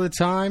talk all the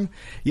time?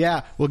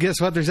 Yeah. Well,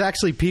 guess what? There's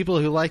actually people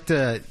who like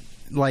to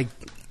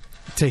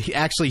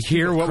actually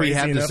hear what we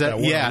have to say.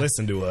 Yeah,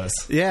 listen to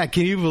us. Yeah.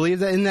 Can you believe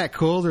that? Isn't that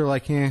cool? They're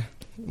like,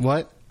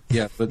 what?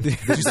 Yeah, but did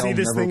you see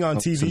this thing on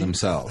TV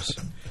themselves?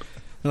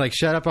 They're like,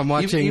 shut up! I'm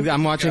watching.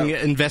 I'm watching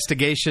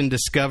Investigation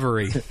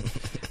Discovery.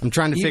 I'm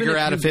trying to figure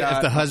out if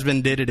the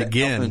husband did it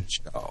again.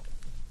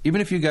 Even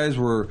if you guys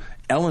were,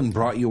 Ellen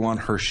brought you on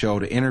her show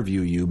to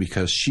interview you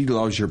because she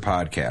loves your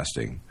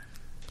podcasting,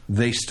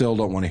 they still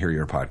don't want to hear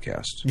your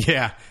podcast.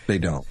 Yeah. They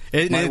don't.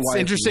 It's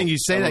interesting you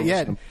say that,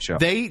 yet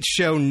they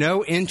show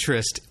no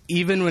interest,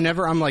 even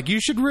whenever I'm like, you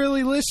should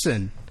really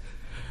listen.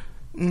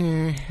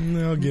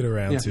 They'll get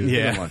around to it.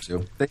 They don't want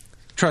to.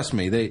 Trust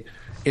me,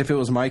 if it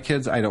was my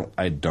kids, I don't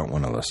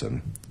want to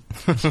listen.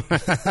 Well,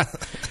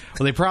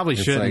 they probably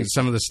shouldn't.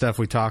 Some of the stuff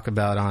we talk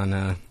about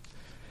on...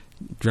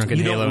 Drunken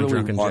Halo and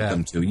Drunken want Jeff.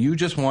 Them to. You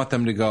just want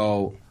them to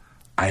go,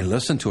 I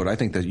listened to it. I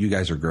think that you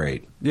guys are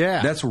great.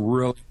 Yeah. That's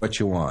really what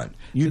you want.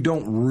 You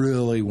don't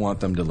really want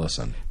them to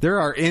listen. There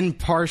are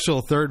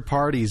impartial third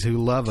parties who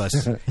love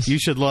us. You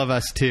should love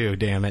us too,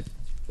 damn it.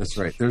 That's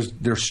right.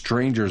 There's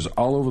strangers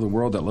all over the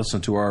world that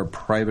listen to our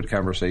private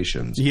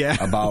conversations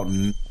about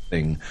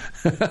nothing.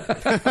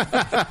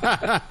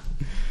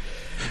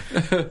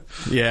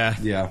 Yeah.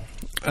 Yeah.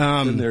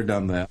 Been there,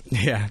 done that.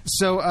 Yeah.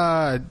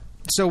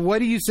 So what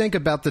do you think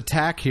about the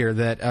tack here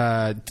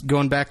that,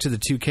 going back to the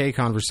 2K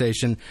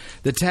conversation,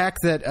 the tack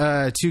that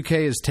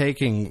 2K is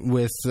taking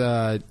with...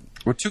 Well,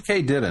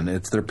 2K didn't.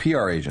 It's their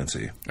PR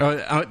agency.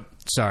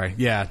 Sorry,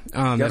 yeah. You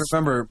got to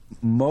remember,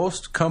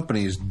 most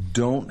companies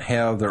don't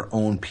have their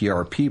own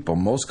PR people.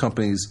 Most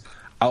companies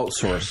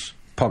outsource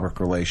public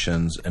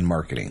relations and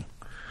marketing.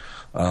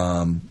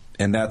 And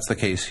that's the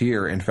case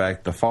here. In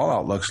fact, the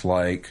Fallout looks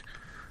like...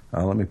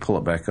 let me pull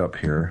it back up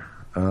here.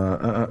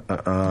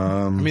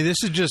 I mean,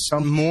 this is just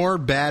more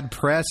bad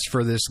press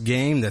for this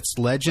game that's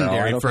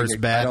legendary for its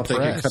bad press. I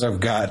don't think it could have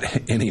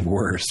got any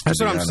worse.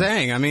 That's what I'm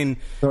saying. I mean,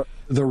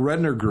 The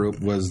Redner Group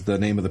was the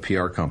name of the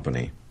PR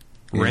company.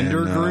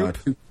 Render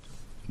Group?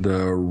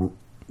 The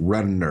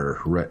Redner,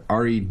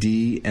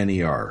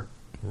 Redner.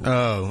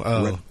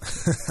 Oh.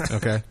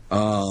 Okay.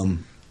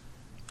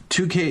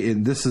 2K,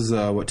 and this is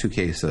what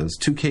 2K says.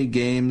 2K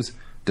Games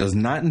does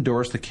not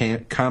endorse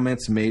the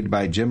comments made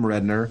by Jim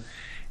Redner,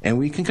 and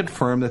we can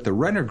confirm that the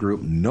Redner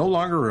Group no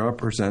longer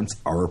represents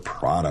our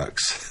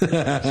products.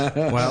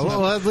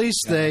 well, at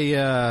least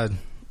they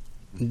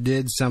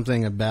did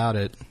something about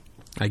it,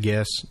 I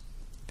guess.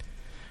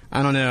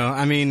 I don't know.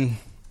 I mean,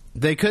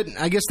 they couldn't.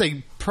 I guess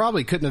they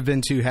probably couldn't have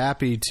been too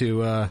happy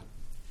to.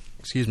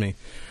 Excuse me.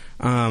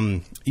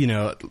 You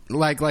know,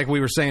 like we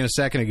were saying a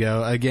second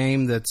ago, a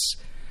game that's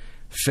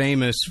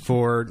famous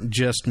for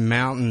just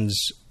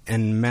mountains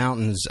and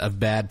mountains of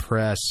bad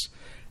press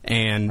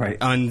and right.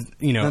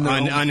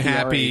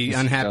 unhappy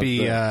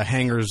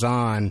hangers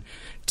on,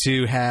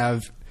 to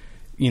have,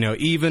 you know,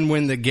 even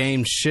when the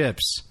game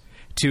ships,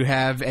 to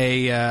have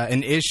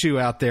an issue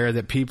out there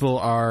that people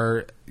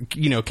are,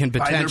 you know, can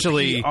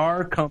potentially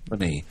our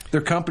company,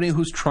 their company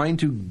who's trying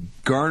to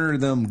garner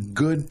them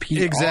good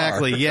PR.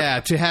 Exactly, yeah.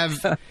 To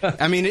have,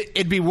 I mean,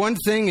 it'd be one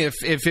thing if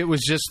it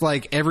was just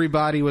like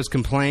everybody was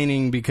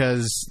complaining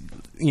because,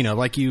 you know,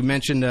 like you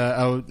mentioned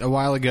a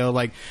while ago,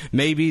 like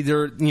maybe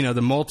the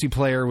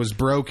multiplayer was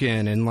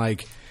broken and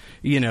like,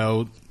 you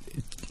know,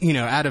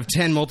 out of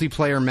 10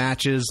 multiplayer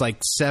matches, like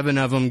 7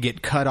 of them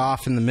get cut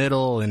off in the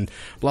middle and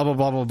blah, blah,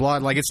 blah, blah, blah.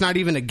 Like, it's not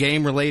even a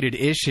game-related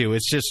issue.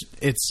 It's just,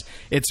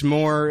 it's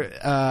more,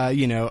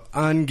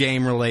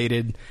 ungame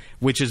related,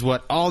 which is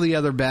what all the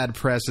other bad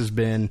press has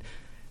been.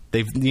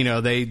 They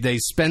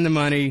spend the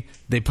money,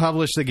 they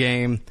publish the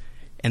game,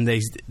 and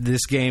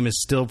this game is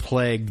still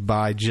plagued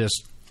by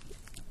just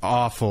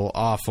awful,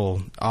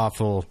 awful,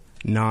 awful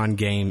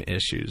non-game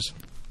issues.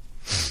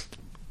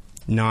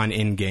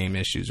 Non-in-game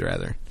issues,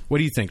 rather. What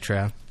do you think,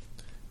 Trav?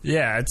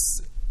 Yeah,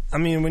 I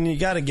mean, when you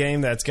got a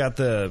game that's got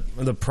the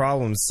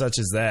problems such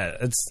as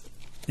that,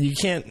 you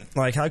can't,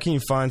 like, how can you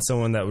find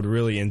someone that would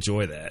really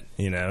enjoy that?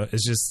 You know,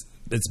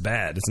 it's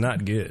bad. It's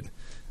not good.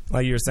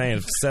 Like you were saying,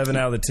 if 7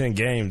 out of the 10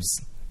 games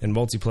in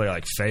multiplayer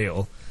like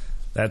fail,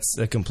 that's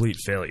a complete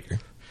failure.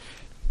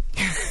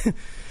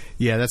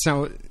 Yeah, that's not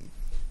what,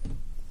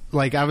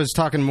 like, I was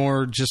talking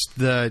more just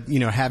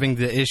having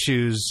the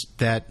issues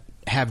that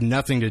have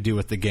nothing to do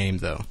with the game,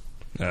 though.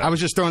 Oh. I was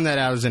just throwing that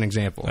out as an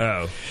example.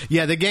 Oh.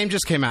 Yeah, the game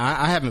just came out.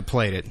 I haven't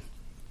played it.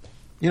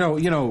 You know,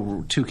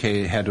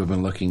 2K had to have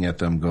been looking at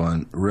them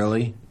going,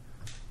 really?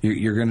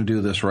 You're going to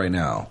do this right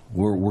now?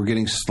 We're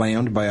getting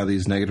slammed by all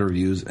these negative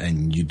reviews,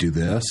 and you do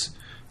this?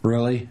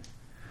 Really?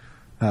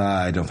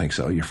 I don't think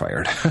so. You're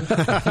fired.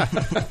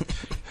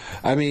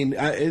 I mean,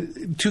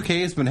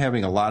 2K has been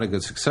having a lot of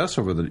good success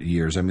over the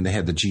years. I mean, they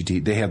have the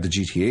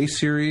GTA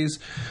series,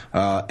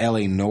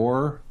 L.A.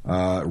 Noire,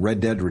 Red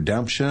Dead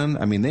Redemption.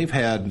 I mean, they've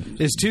had...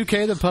 Is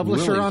 2K the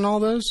publisher on all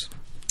those?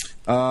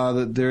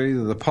 They're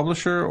either the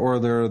publisher or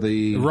they're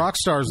the...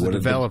 Rockstar's the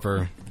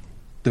developer.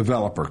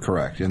 Developer,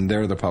 correct. And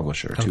they're the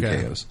publisher, okay.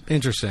 2K is.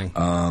 Interesting.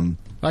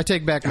 I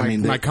take back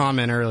my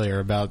comment earlier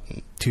about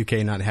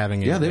 2K not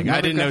having anything.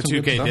 I didn't know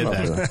 2K did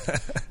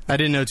that. I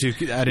didn't know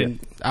 2K. I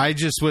didn't. I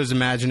just was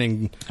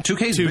imagining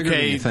 2K's bigger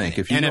than you think.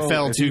 If you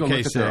NFL 2K6.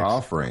 Look at their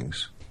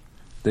offerings,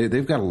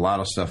 they've got a lot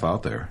of stuff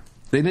out there.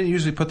 They didn't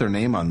usually put their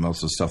name on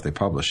most of the stuff they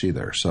publish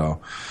either. So,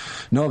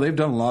 no, they've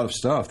done a lot of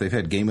stuff. They've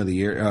had Game of the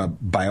Year,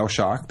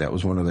 BioShock. That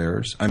was one of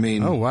theirs. I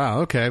mean, oh wow,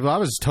 okay. Well, I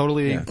was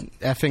totally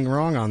effing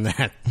wrong on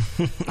that.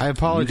 I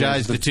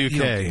apologize to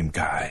 2K game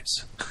guys.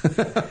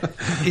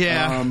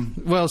 Yeah,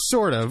 well,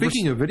 sort of.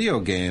 Speaking of video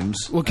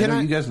games, well, I know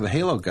you guys are the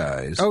Halo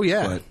guys. Oh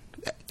yeah.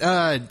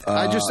 But,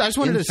 I just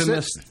wanted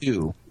Infamous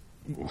 2.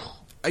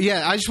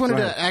 Yeah, I just wanted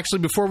to actually,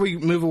 before we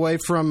move away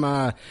from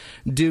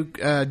Duke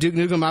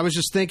Nukem, I was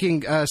just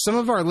thinking some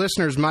of our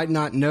listeners might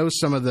not know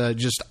some of the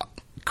just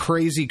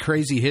crazy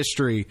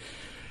history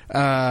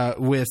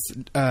with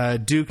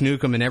Duke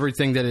Nukem and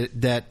everything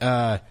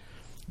that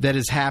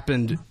has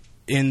happened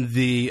in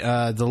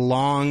the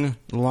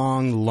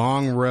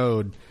long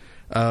road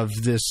of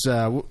this.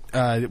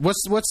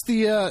 What's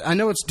the? I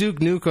know it's Duke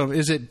Nukem.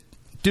 Is it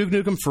Duke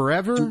Nukem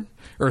Forever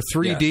or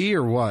 3D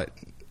or what?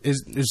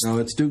 No,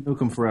 it's Duke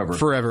Nukem Forever.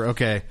 Forever,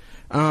 okay.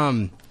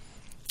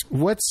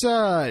 What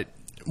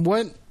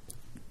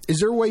is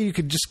there a way you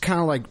could just kind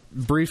of like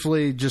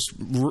briefly just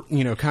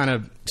kind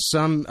of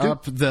sum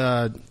up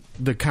the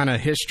kind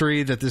of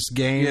history that this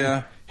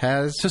game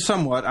has? To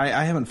somewhat.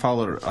 I haven't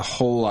followed it a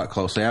whole lot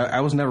closely. I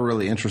was never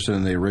really interested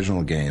in the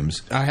original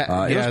games. It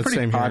was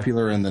pretty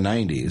popular in the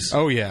 90s.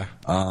 Oh, yeah.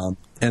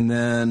 And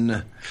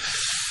then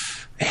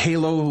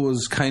Halo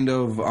was kind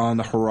of on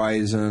the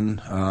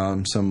horizon.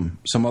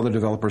 Some other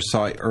developers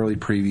saw early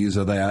previews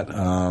of that.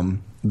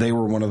 They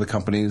were one of the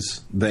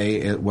companies.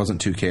 It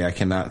wasn't 2K. I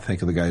cannot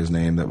think of the guy's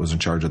name that was in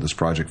charge of this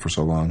project for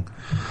so long.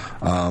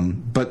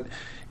 But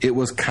it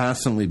was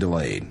constantly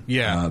delayed.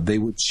 Yeah. They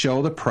would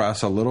show the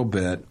press a little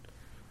bit,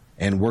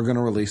 and we're going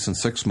to release in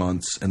 6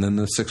 months. And then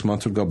the 6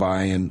 months would go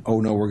by, and,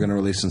 oh, no, we're going to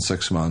release in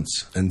 6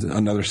 months. And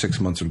another 6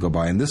 months would go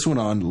by. And this went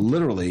on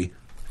literally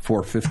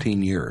for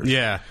 15 years.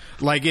 Yeah.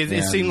 Like,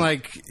 it seemed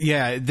like,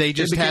 they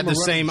just had the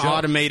same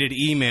automated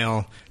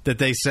email that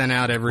they sent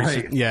out every...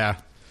 Right. Yeah.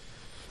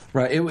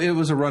 Right. It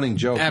was a running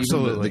joke.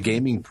 Absolutely. Even the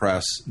gaming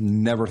press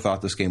never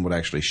thought this game would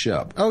actually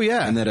ship. Oh,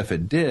 yeah. And that if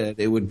it did,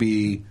 it would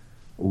be,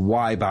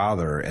 why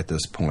bother at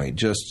this point?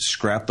 Just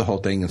scrap the whole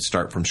thing and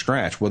start from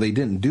scratch. Well, they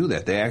didn't do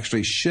that. They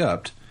actually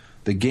shipped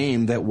the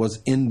game that was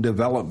in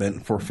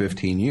development for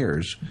 15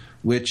 years,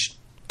 which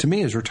to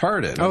me is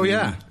retarded. Oh,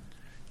 yeah.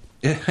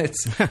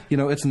 It's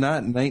it's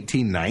not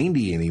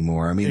 1990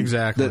 anymore. I mean,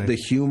 exactly. The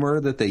humor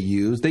that they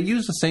use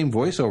the same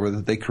voiceover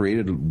that they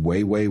created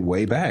way, way,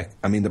 way back.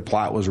 I mean, the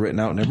plot was written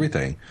out and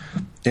everything.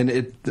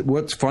 And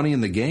what's funny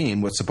in the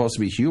game, what's supposed to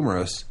be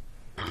humorous,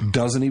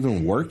 doesn't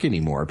even work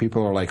anymore.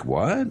 People are like,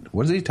 "What?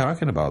 What is he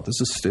talking about?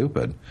 This is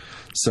stupid."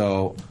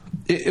 So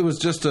it was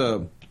just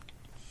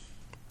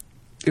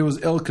it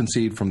was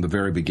ill-conceived from the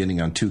very beginning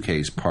on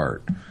 2K's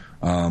part.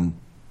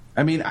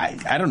 I mean,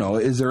 I don't know.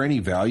 Is there any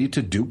value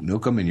to Duke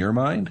Nukem in your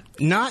mind?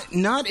 Not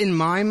in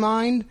my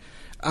mind,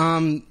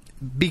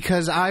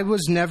 because I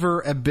was never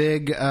a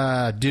big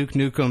Duke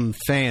Nukem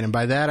fan, and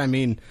by that I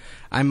mean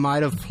I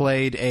might have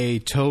played a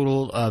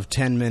total of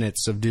 10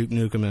 minutes of Duke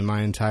Nukem in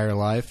my entire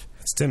life.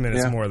 It's 10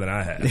 minutes more than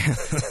I had.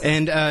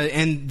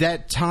 and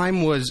that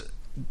time was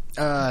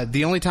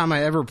the only time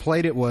I ever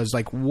played it was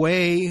like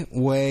way,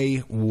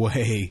 way,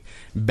 way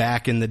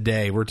back in the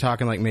day. We're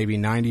talking like maybe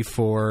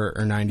 94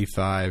 or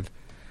 95.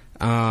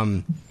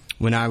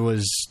 When I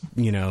was,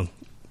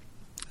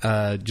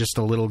 just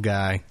a little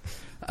guy.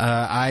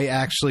 I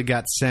actually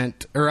got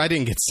sent, or I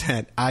didn't get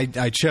sent.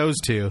 I chose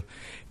to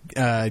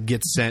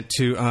get sent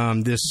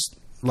to this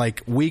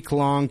like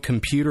week-long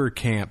computer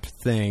camp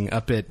thing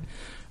up at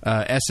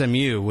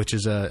SMU, which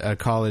is a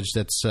college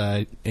that's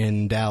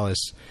in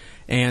Dallas.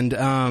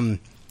 And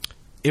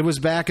it was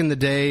back in the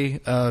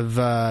day of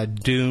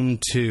Doom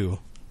 2,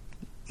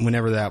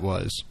 whenever that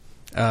was.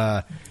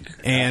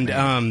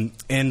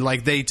 And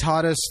like they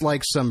taught us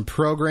like some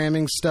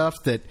programming stuff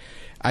that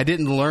I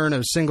didn't learn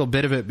a single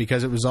bit of it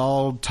because it was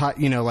all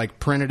like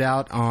printed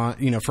out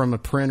on from a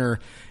printer,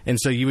 and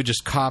so you would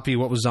just copy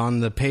what was on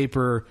the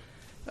paper,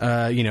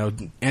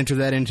 enter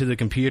that into the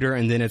computer,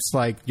 and then it's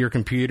like your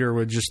computer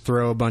would just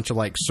throw a bunch of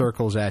like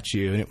circles at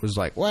you, and it was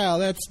like, wow,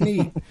 that's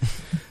neat.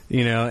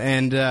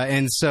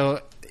 And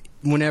so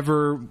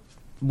whenever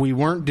we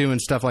weren't doing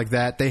stuff like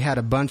that, they had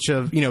a bunch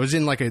of, it was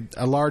in like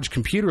a large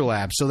computer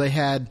lab. So they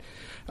had,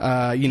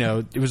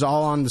 it was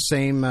all on the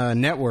same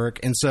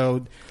network. And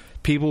so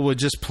people would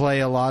just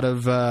play a lot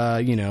of,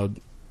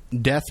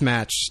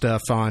 deathmatch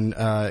stuff on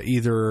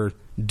either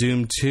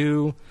Doom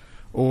 2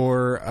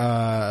 or,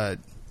 a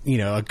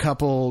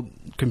couple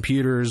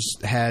computers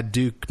had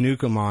Duke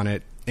Nukem on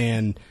it.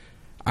 And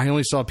I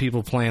only saw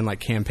people playing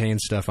like campaign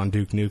stuff on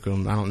Duke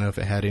Nukem. I don't know if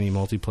it had any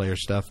multiplayer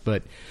stuff,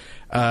 but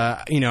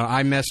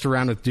I messed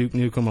around with Duke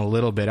Nukem a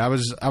little bit. I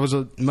was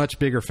a much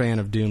bigger fan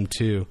of Doom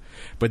 2,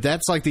 but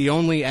that's like the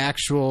only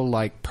actual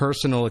like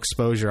personal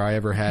exposure I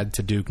ever had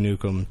to Duke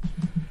Nukem,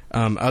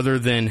 other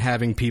than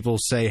having people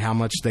say how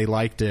much they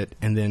liked it,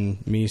 and then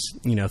me,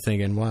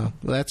 thinking, wow,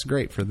 well, that's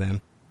great for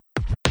them.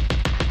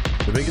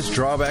 The biggest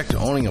drawback to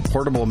owning a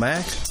portable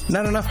Mac?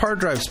 Not enough hard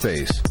drive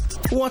space.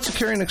 Who wants to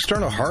carry an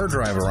external hard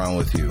drive around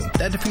with you?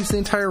 That defeats the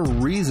entire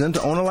reason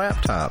to own a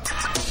laptop.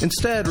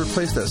 Instead,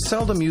 replace that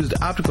seldom used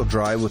optical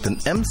drive with an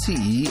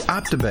MCE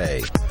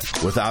OptiBay.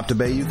 With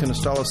OptiBay, you can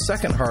install a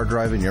second hard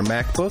drive in your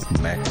MacBook,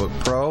 MacBook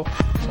Pro,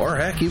 or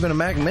heck, even a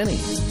Mac Mini.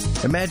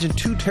 Imagine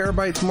 2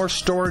 terabytes more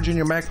storage in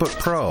your MacBook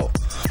Pro,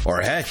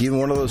 or heck, even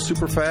one of those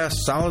super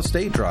fast solid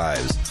state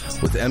drives.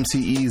 With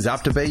MCE's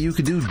OptiBay, you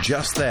could do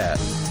just that.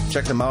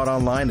 Check them out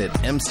online at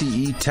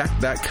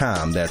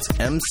mcetech.com. That's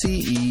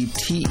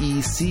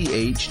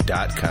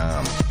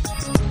mcetech.com.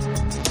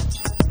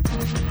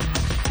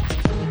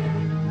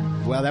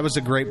 Well, that was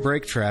a great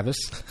break, Travis.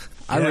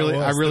 I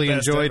Yeah, really the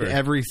best enjoyed ever.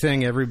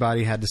 everything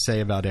everybody had to say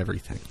about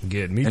everything.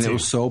 Good, me And too. it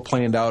was so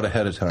planned out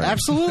ahead of time.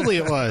 Absolutely,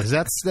 it was.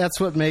 That's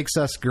what makes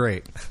us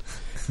great.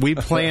 We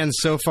plan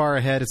so far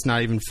ahead, it's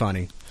not even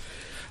funny.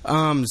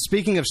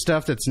 Speaking of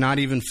stuff that's not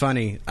even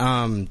funny,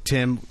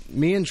 Tim,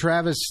 me and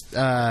Travis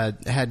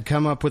had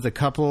come up with a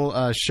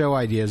couple show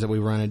ideas that we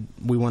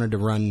wanted to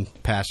run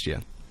past you.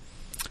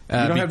 You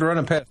don't have to run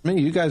them past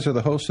me. You guys are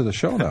the host of the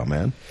show now,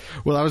 man.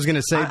 Well, I was going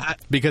to say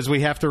because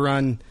we have to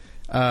run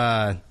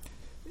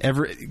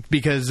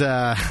because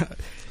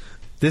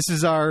this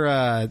is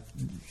our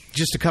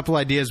just a couple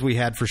ideas we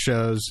had for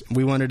shows.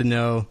 We wanted to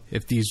know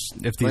if these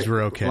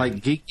were okay. Like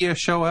geekiest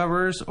show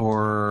evers,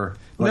 or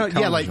like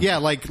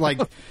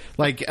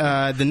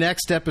the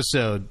next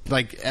episode.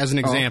 Like as an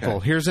example,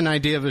 okay. Here's an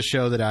idea of a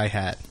show that I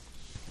had,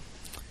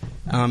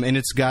 and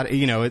it's got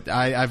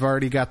I've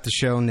already got the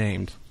show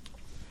named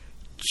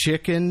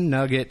Chicken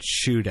Nugget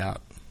Shootout.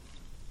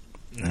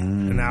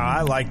 Now,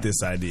 I like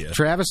this idea.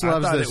 Travis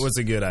loves I thought this. it was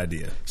a good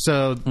idea.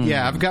 So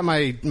yeah, I've got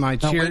my Now,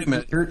 cheer. wait a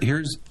minute.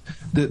 Here's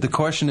the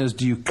question: is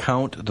do you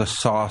count the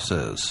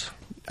sauces?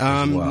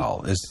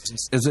 well.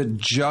 Is it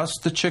just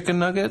the chicken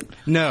nugget?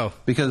 No.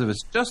 Because if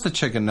it's just the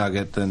chicken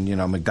nugget, then,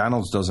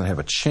 McDonald's doesn't have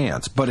a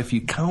chance. But if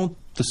you count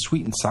the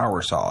sweet and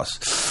sour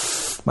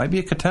sauce, might be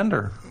a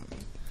contender.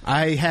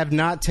 I have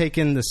not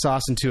taken the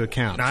sauce into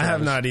account. I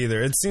have not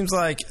either. It seems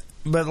like,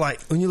 but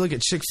like when you look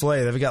at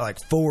Chick-fil-A, they've got like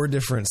 4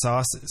 different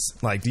sauces.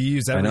 Like, do you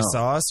use every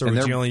sauce, or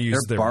would you only use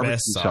their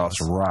best sauce?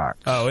 Rocks.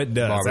 Oh, it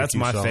does. Barbecue That's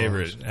my sauce.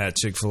 favorite at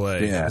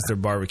Chick-fil-A. Yeah. Is their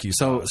barbecue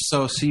sauce.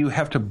 So you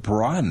have to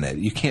broaden it.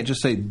 You can't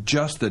just say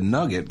just the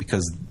nugget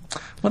because,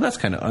 well, that's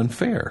kind of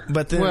unfair.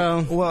 But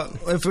then, Well-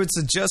 if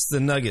it's just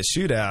the nugget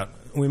shootout,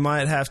 we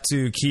might have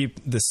to keep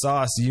the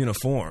sauce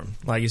uniform.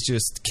 Like, it's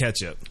just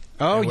ketchup.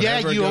 Oh, And yeah,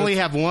 whatever you goes- only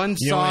have one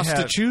you only sauce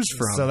to have- choose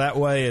from. So that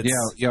way it's...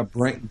 Yeah.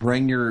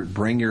 Bring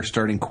your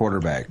starting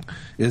quarterback.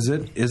 Is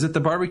it the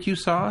barbecue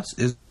sauce?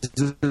 Is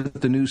it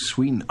the new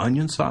sweet and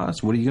onion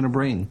sauce? What are you going to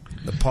bring?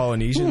 the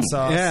Polynesian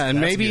sauce. Yeah, and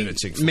That's good maybe at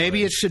Chick-fil-A.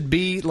 maybe it should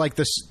be like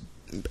this.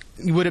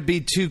 Would it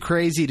be too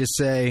crazy to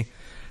say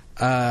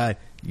the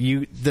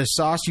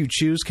sauce you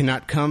choose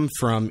cannot come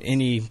from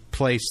any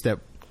place that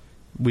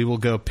we will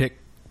go pick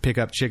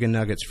up chicken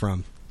nuggets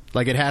from?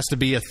 Like, it has to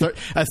be a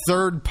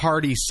third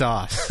party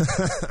sauce.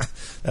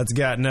 That's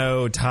got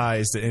no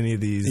ties to any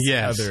of these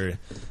Yes. other.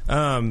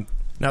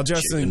 Now, Chicken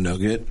Justin,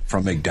 nugget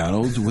from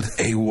McDonald's with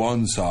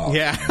A1 sauce.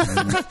 Yeah.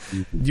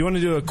 do you want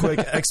to do a quick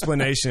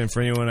explanation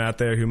for anyone out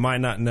there who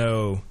might not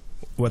know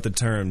what the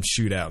term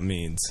shootout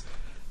means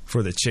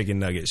for the chicken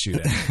nugget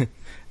shootout?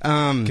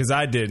 Because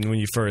I didn't when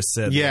you first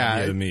said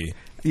that to me.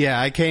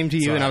 Yeah, I came to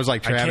you So and I was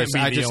like, I can't Travis, be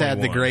I the just only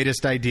had the one.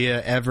 greatest idea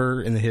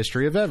ever in the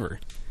history of ever.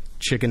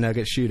 Chicken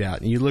nugget shootout.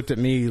 And you looked at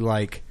me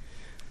like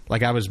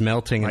I was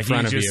melting in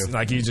front of you.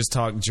 Like you just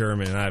talk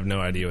German, and I have no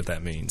idea what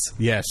that means.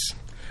 Yes.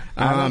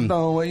 I don't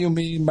know what you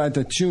mean by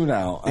the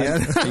shootout.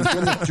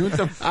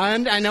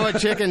 I know what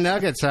chicken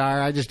nuggets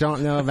are. I just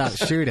don't know about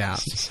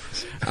shootouts.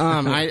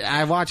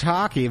 I watch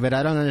hockey, but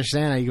I don't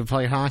understand how you can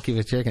play hockey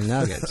with chicken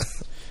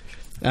nuggets.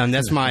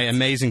 That's my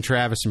amazing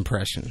Travis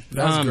impression.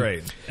 That was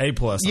great. A+.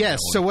 on Yes.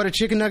 that So one. what a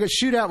chicken nugget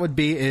shootout would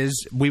be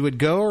is we would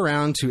go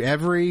around to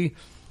every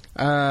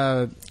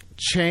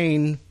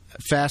chain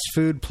fast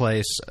food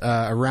place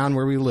around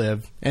where we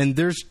live, and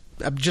there's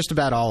just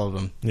about all of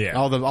them. Yeah.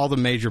 All the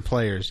major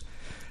players,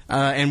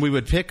 and we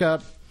would pick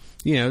up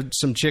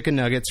some chicken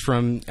nuggets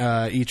from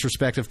each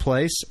respective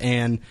place,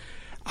 and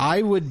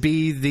I would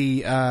be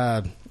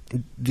the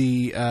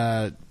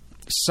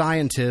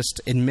scientist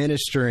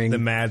administering the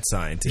mad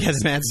scientist. Yeah, the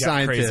mad Got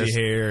scientist. Crazy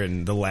hair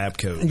and the lab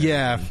coat.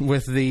 Yeah,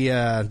 with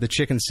the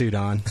chicken suit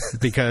on,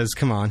 because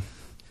come on,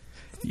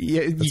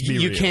 you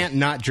real. can't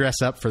not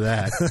dress up for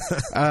that.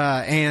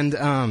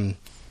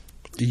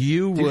 You Do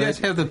you would. guys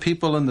have the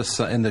people in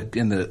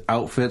the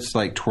outfits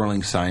like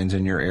twirling signs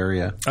in your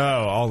area? Oh,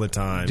 all the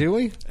time. Do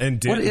we? And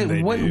didn't they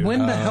do? When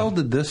the hell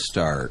did this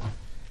start?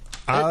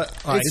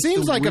 It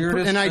seems the like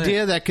weirdest an thing.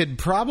 idea that could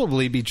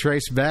probably be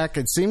traced back.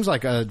 It seems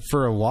like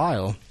for a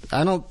while.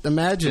 I don't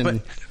imagine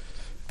But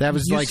that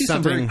was You like see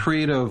some very something.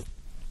 creative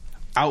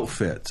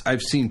outfits.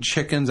 I've seen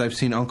chickens. I've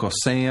seen Uncle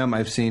Sam.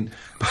 I've seen.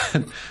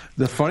 But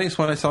the funniest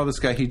one I saw, this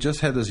guy, he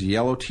just had this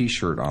yellow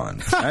T-shirt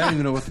on. I don't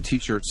even know what the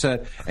T-shirt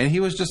said, and he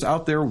was just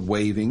out there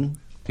waving.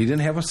 He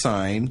didn't have a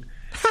sign.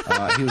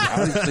 He was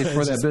obviously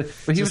for that bit,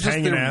 but he was just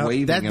hanging there out.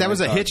 waving. that and was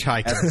I a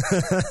thought,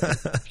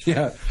 hitchhiker.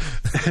 Yeah,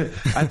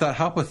 I thought,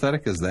 how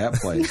pathetic is that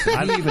place?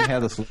 I didn't even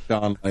have this look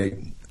on like.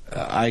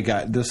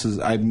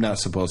 I'm not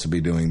supposed to be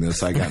doing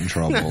this. I got in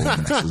trouble.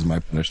 And this is my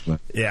punishment.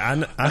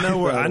 Yeah, I know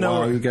where I know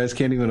Wow, you guys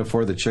can't even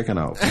afford the chicken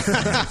out.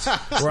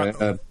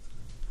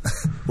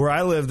 where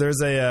I live.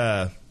 There's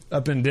a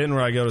up in Denton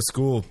where I go to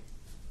school.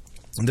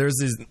 There's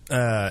these.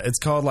 It's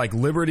called like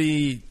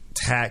Liberty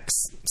Tax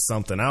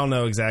something. I don't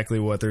know exactly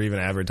what they're even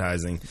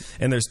advertising.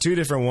 And there's 2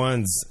 different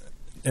ones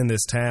in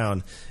this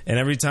town, and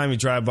every time you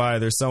drive by,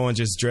 there's someone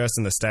just dressed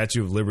in the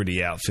Statue of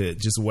Liberty outfit,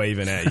 just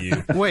waving at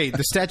you. Wait,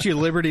 the Statue of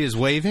Liberty is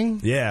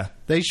waving? Yeah.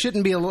 They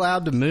shouldn't be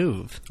allowed to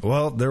move.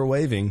 Well, they're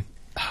waving.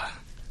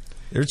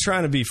 They're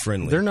trying to be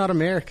friendly. They're not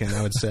American,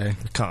 I would say.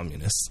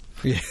 communists.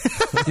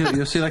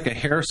 You'll see like a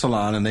hair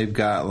salon, and they've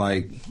got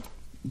like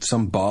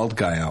some bald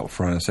guy out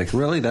front. It's like,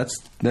 really, that's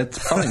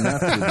probably not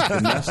the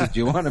message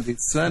you want to be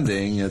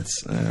sending.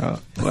 It's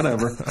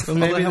whatever. Well,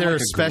 maybe Well, they have, they're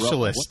like, a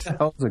specialist. What the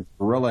hell does a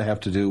gorilla have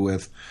to do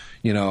with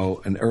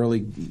an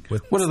early?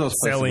 With what are those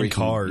places selling where you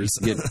can cars.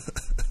 get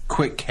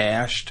quick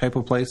cash type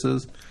of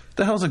places? What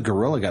the hell's a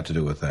gorilla got to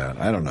do with that?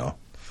 I don't know.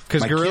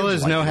 Because My kids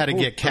gorillas like know it. how to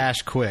get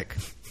cash quick.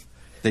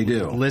 They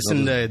do.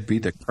 Listen They'll to- just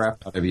beat the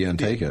crap out of you and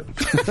take it.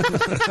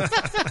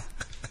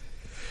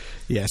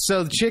 Yeah,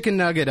 so the chicken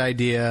nugget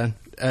idea,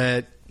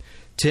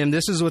 Tim,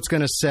 this is what's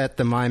going to set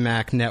the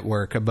MyMac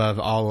network above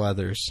all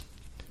others.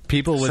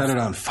 People would Set it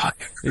on fire.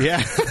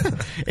 yeah,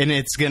 and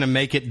it's going to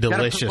make it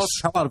delicious.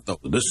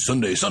 This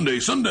Sunday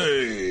on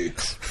the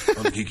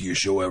geekiest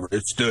show ever.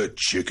 It's the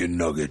Chicken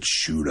Nugget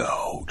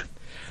Shootout.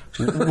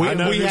 I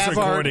know we who's have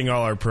our- recording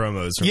all our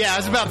promos. From Yeah, I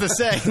was about to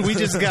say we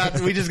just got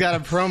a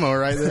promo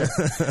right there.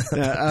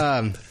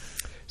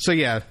 So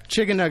yeah,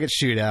 chicken nugget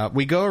shootout.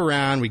 We go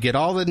around, we get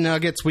all the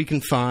nuggets we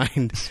can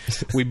find,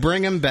 we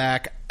bring them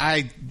back.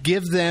 I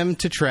give them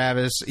to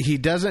Travis. He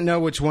doesn't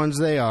know which ones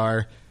they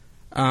are,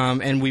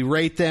 and we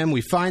rate them.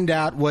 We find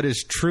out what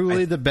is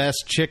truly the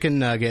best chicken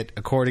nugget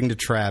according to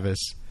Travis.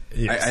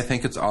 Yes. I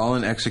think it's all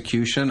in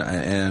execution,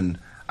 and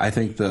I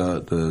think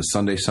the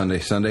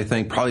Sunday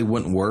thing probably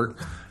wouldn't work.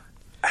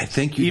 I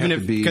think you Even have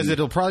if, to be because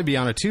it'll probably be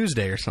on a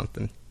Tuesday or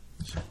something.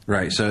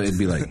 right. So it'd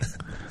be like,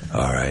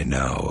 all right,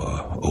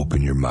 now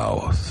open your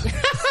mouth.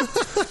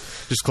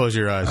 Just close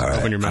your eyes,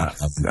 open your mouth.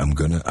 I'm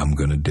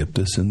gonna dip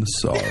this in the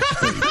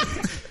sauce, baby.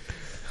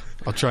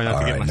 I'll try not All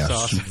to get right, my now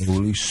sauce.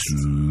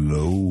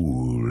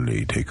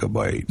 slowly take a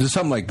bite. Just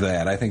something like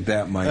that. I think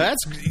that might.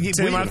 That's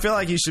Tim, I feel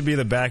like you should be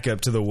the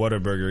backup to the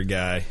Whataburger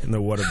guy in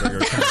the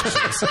Whataburger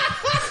commercials.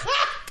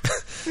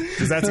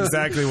 Because that's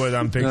exactly what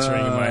I'm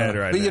picturing in my head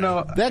right but now. you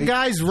know, that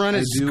guy's run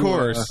his do,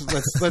 course.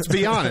 Let's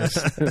be honest,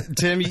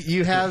 Tim.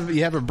 You have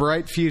a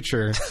bright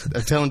future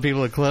of telling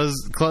people to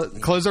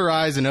close their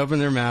eyes and open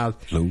their mouth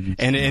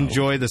and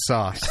enjoy the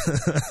sauce.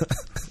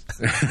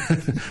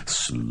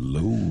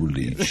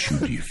 Slowly,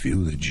 should you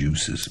feel the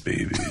juices,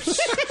 babies?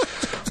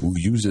 Ooh,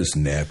 use this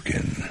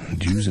napkin.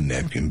 Use a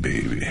napkin,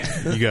 baby.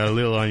 You got a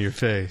little on your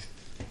face.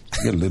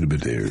 You got a little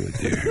bit there, right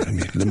there.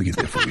 Let me get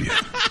that for you.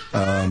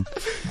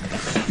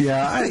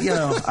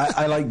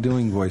 I like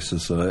doing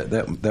voices, so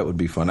that would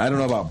be fun. I don't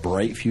know about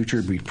bright future;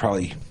 it'd be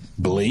probably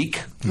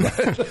bleak,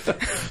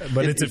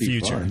 but it's a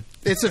future. fun.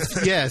 It's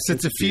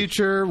a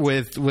future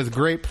with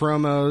great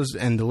promos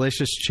and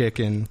delicious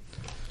chicken.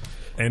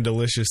 And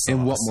delicious sauce.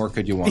 And what more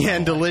could you want? Yeah,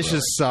 and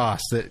delicious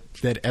sauce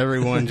that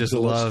everyone just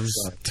loves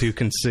to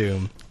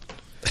consume.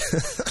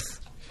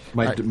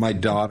 My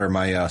daughter,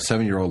 my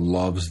 7-year-old,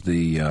 loves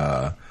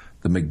the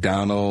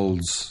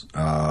McDonald's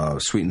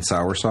sweet and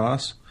sour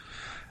sauce.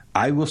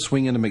 I will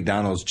swing into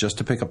McDonald's just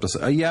to pick up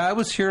the. I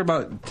was here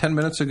about 10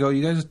 minutes ago.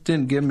 You guys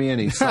didn't give me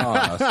any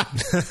sauce.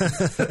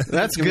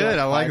 That's good.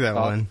 I like that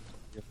one.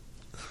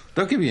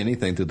 They'll give you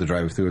anything through the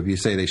drive-thru if you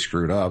say they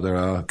screwed up.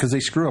 Because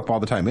they screw up all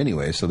the time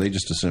anyway, so they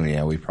just assume,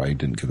 we probably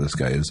didn't give this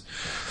guy his.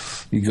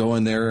 You go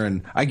in there,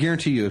 and I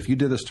guarantee you, if you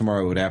did this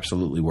tomorrow, it would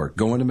absolutely work.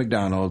 Go into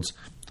McDonald's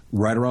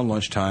right around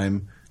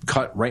lunchtime,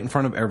 cut right in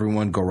front of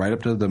everyone, go right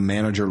up to the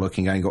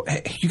manager-looking guy and go,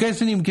 hey, you guys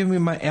didn't even give me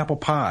my apple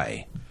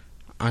pie.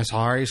 I'm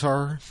sorry,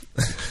 sir.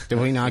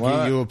 Did we not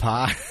give you a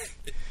pie?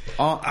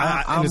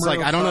 And it's like,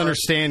 I don't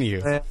understand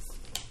you.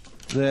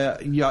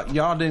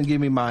 Y'all didn't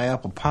give me my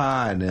apple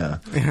pie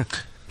now.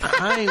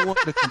 I ain't want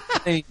to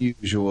complain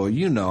usual.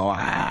 You know,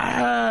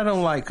 I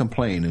don't like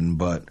complaining,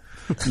 but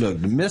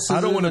look, the missus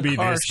I don't in want to the be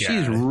car, this guy.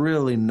 she's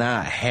really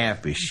not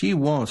happy. She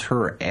wants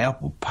her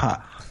apple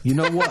pie. You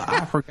know what?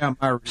 I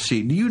forgot my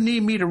receipt. Do you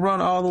need me to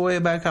run all the way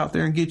back out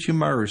there and get you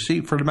my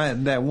receipt for that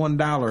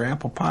 $1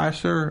 apple pie,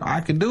 sir?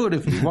 I can do it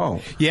if you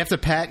want. You have to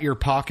pat your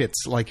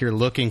pockets like you're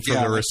looking for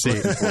the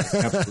receipt.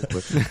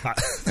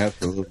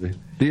 Absolutely.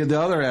 The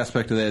other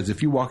aspect of that is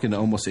if you walk into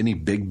almost any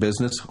big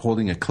business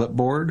holding a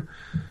clipboard,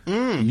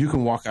 you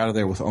can walk out of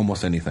there with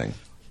almost anything.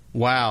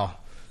 Wow.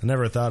 I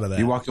never thought of that.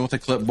 You walk in with a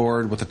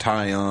clipboard with a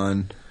tie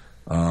on.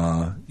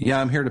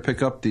 I'm here to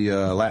pick up the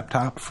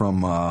laptop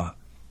from.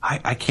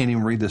 I can't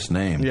even read this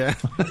name. Yeah.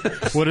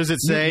 What does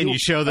it say? And you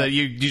show that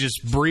you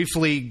just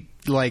briefly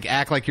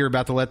act like you're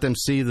about to let them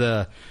see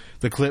the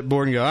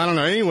clipboard and go, I don't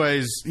know.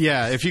 Anyways,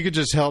 yeah, if you could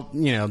just help,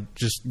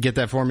 just get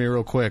that for me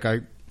real quick.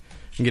 I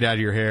can get out of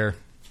your hair.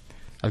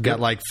 I've got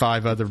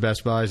 5 other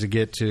Best Buys to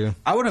get to.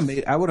 I would have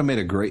made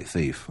a great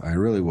thief. I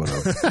really would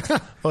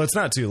have. Well, it's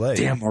not too late.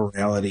 Damn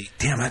morality.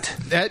 Damn it.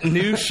 That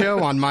new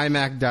show on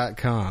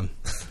mymac.com.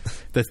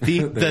 The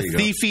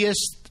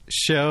thiefiest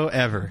show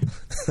ever.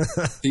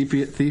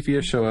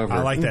 Thiefiest show ever.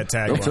 I like that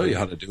tagline. They'll tell you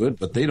how to do it,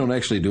 but they don't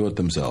actually do it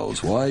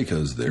themselves. Why?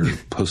 Because they're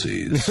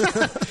pussies.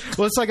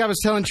 Well, it's like I was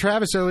telling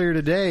Travis earlier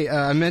today.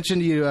 I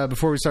mentioned to you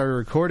before we started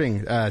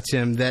recording,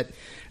 Tim, that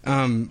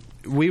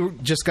we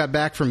just got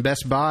back from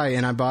Best Buy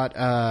and I bought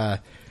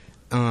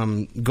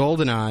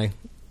GoldenEye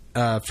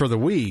for the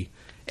Wii.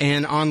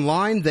 And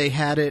online they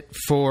had it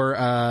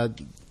for.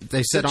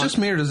 They said Is it just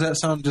me, or does that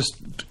sound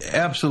just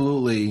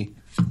absolutely?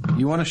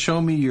 You want to show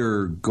me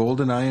your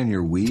GoldenEye on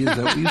your Wii? Is that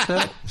what you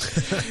said?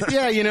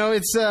 Yeah,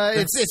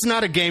 it's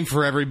not a game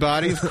for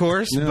everybody, of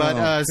course,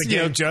 but It's a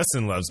game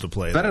Justin loves to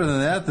play. Better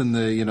than that, than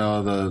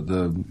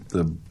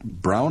the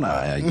Brown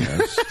Eye, I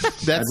guess.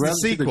 That's I'd the rather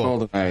see sequel.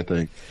 The GoldenEye, I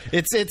think.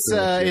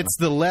 It's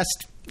the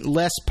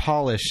less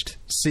polished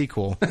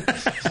sequel.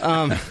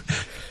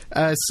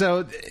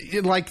 So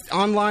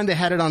online they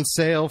had it on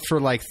sale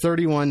for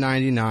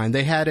 $31.99.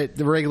 They had it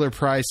the regular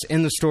price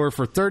in the store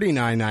for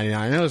 $39.99.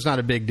 I know it's not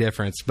a big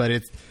difference, but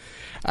it's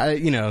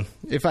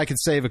if I could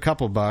save a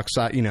couple bucks,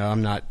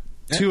 I'm not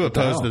too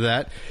opposed to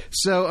that.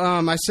 So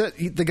I said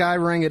the guy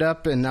rang it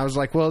up and I was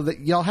like, well,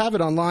 y'all have it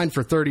online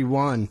for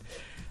 $31.99.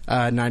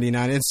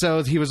 And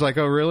so he was like,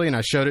 oh really? And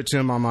I showed it to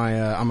him on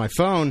my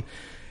phone.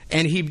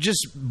 And he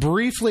just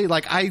briefly,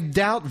 like, I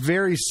doubt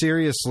very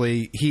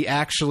seriously he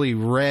actually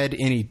read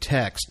any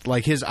text.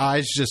 Like, his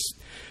eyes just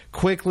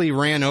quickly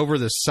ran over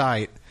the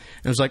site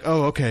and was like,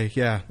 oh, okay,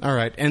 yeah, all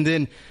right. And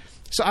then,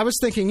 so I was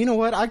thinking, you know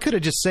what? I could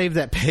have just saved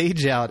that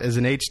page out as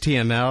an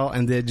HTML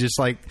and then just,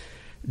 like,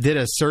 did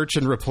a search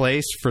and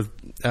replace for,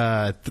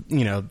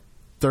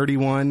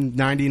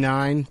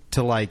 $31.99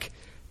 to, like,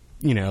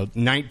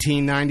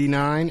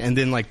 $19.99, and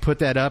then, like, put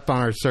that up on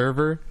our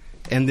server.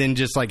 And then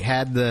just like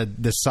had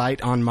the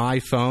site on my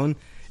phone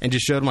and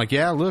just showed them like,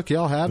 yeah, look,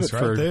 y'all have It's it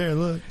right for there.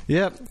 Look,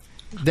 Yep.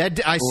 That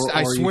I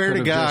swear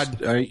to God,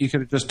 you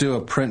could just do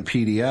a print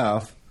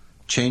PDF,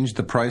 change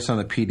the price on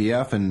the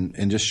PDF,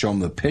 and just show him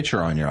the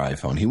picture on your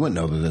iPhone. He wouldn't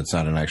know that it's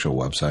not an actual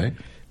website.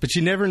 but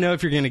you never know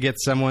if you're going to get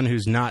someone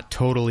who's not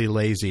totally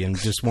lazy and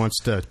just wants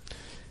to,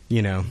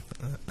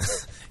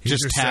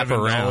 just tap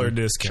around.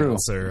 Discount,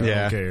 sir. I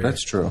Yeah. don't care.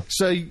 That's true.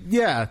 So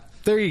yeah,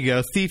 there you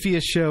go,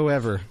 thiefiest show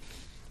ever.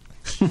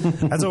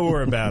 That's what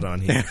we're about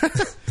on here.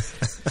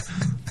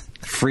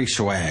 Free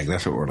swag.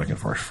 That's what we're looking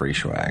for. Free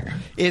swag.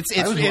 It's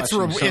I was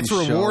watching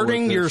some show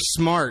rewarding with your this-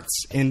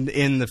 smarts in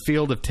the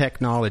field of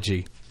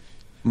technology.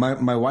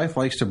 My wife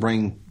likes to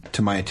bring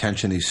to my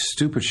attention these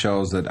stupid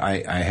shows that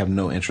I have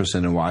no interest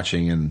in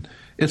watching, and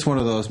it's one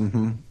of those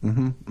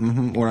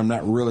where I'm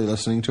not really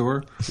listening to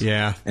her.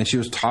 Yeah. And she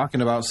was talking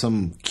about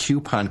some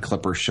coupon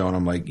clipper show, and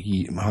I'm like,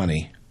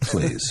 honey,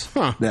 please.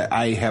 That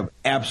I have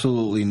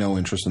absolutely no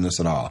interest in this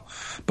at all.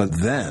 But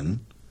then,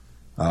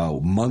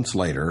 months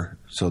later,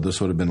 so this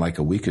would have been like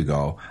a week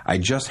ago, I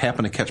just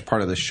happened to catch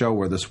part of the show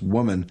where this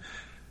woman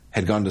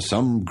had gone to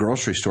some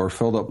grocery store,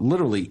 filled up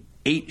literally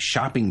 8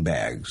 shopping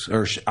bags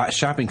or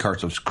shopping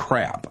carts of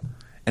crap,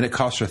 and it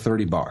cost her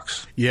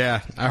 $30.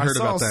 Yeah, I heard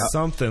saw about that.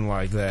 something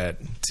like that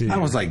too. I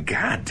was like,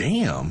 God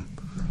damn.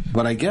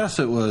 But I guess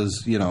it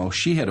was,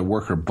 she had to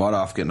work her butt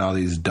off getting all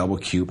these double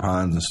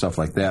coupons and stuff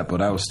like that.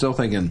 But I was still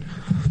thinking,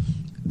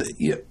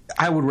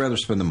 I would rather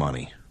spend the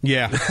money.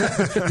 Yeah.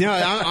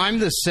 I'm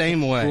the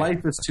same way.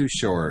 Life is too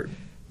short.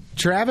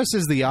 Travis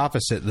is the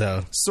opposite,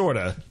 though.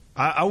 Sorta.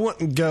 I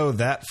wouldn't go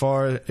that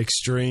far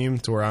extreme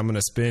to where I'm going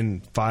to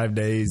spend 5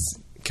 days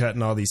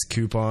cutting all these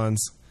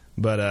coupons,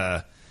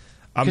 but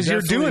Because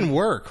you're doing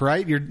work,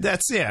 right?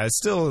 It's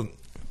still.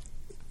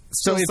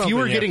 So if you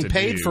were getting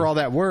paid for all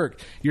that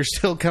work, you're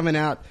still coming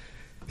out,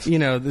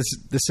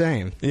 the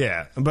same.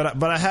 Yeah,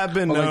 but I have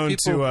been Well, known like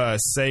people- to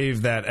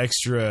save that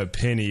extra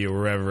penny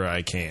wherever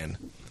I can.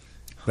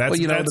 That's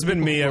the been people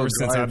me who ever will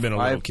since drive I've been a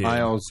little 5 kid.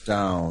 miles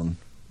down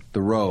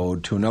the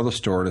road to another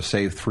store to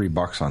save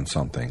 $3 on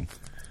something.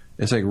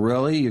 It's like,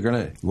 really? You're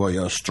gonna? Well,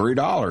 yeah, it's $3.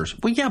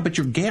 Well, yeah, but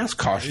your gas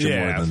costs you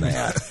Yeah. more than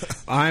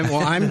that.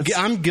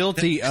 I'm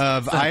guilty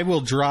of. I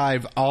will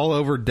drive all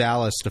over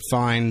Dallas to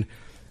find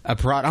a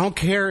product. I don't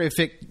care if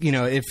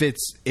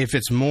if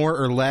it's more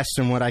or less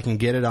than what I can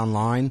get it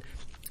online.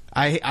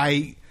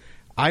 I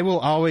will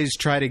always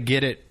try to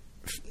get it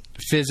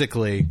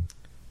physically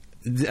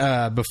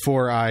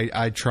before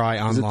I try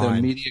online. Is it the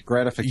immediate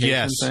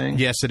gratification thing?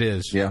 Yes, it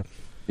is. Yeah.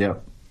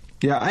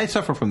 I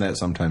suffer from that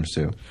sometimes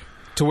too.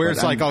 To where But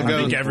it's like I'm- I'll I go.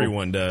 think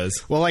everyone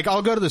does. Well, like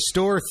I'll go to the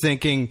store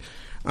thinking,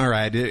 all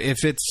right,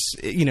 if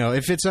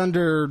it's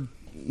under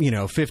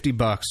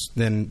 $50,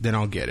 then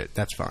I'll get it.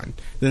 That's fine.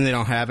 Then they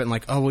don't have it. And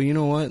like, oh well, you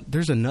know what?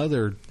 There's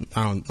another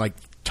like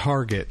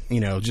Target,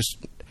 just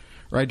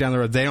right down the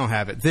road. They don't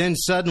have it. Then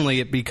suddenly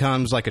it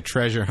becomes like a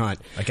treasure hunt.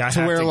 Like, I to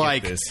have where to get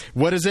like this.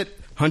 what is it?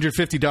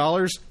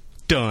 $150?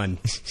 Done.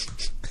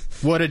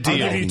 What a I'll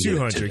deal! give you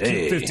 200.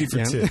 Keep 50 for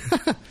Yeah.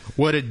 2.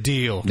 What a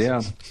deal!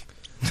 Yeah.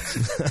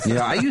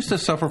 Yeah, I used to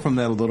suffer from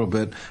that a little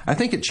bit. I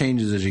think it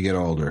changes as you get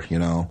older,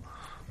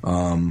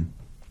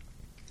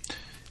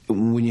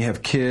 when you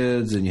have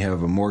kids and you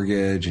have a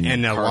mortgage and,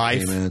 And a car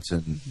life. payments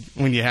and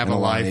When you have and a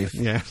life,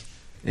 yeah.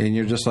 and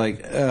you're just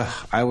like,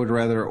 I would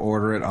rather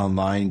order it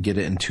online, get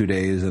it in 2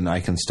 days, and I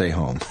can stay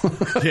home.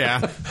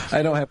 Yeah.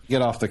 I don't have to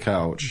get off the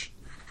couch,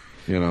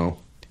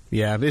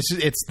 Yeah,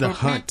 it's the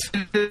hunt.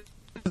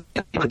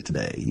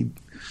 today.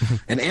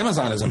 And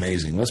Amazon is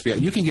amazing.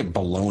 You can get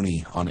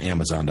bologna on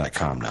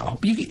Amazon.com now.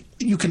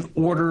 You can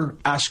order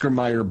Oscar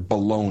Mayer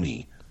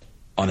bologna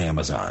on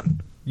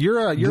Amazon.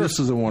 This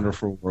is a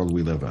wonderful world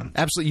we live in.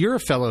 Absolutely. You're a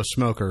fellow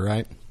smoker,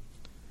 right?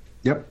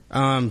 Yep.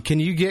 Can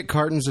you get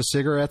cartons of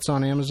cigarettes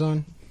on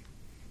Amazon?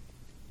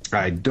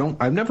 I've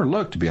never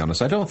looked, to be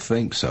honest. I don't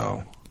think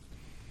so.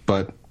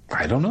 But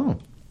I don't know.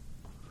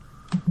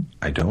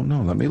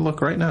 Let me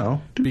look right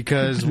now.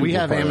 Because we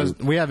have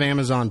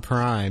Amazon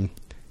Prime,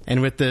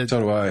 and with the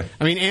So do I.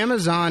 I mean,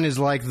 Amazon is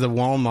like the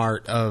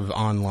Walmart of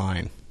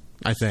online,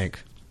 I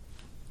think,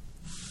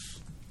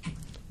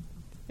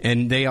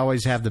 and they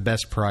always have the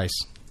best price.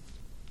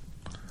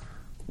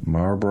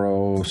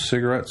 Marlboro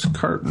cigarettes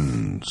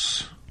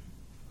cartons.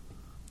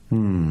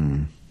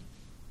 You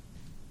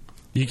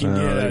can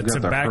get they've got the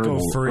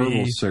tobacco-free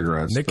herbal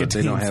cigarettes, but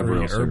they don't have nicotine-free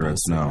real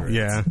cigarettes. No.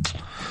 Yeah,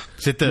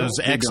 is it those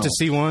No, they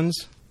ecstasy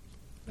ones?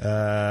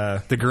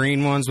 The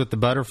green ones with the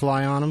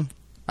butterfly on them?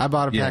 I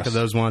bought a pack Yes. of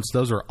those once.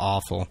 Those were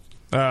awful.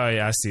 Oh,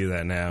 yeah, I see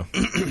that now.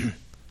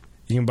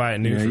 You can buy it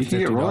new. Yeah, for you can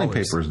get $50. rolling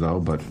papers though,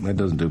 but that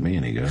doesn't do me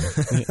any good.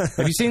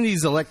 Have you seen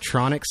these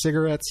electronic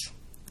cigarettes?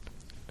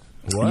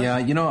 What?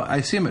 Yeah,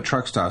 I see them at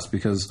truck stops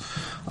because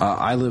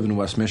I live in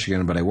West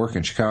Michigan, but I work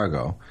in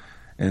Chicago.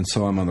 And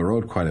so I'm on the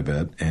road quite a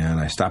bit, and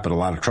I stop at a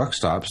lot of truck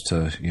stops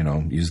to,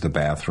 use the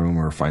bathroom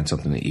or find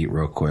something to eat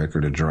real quick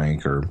or to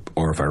drink or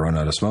if I run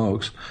out of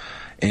smokes.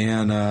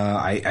 And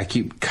I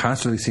keep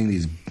constantly seeing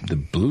the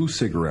blue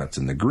cigarettes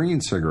and the green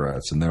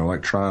cigarettes, and they're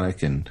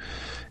electronic, and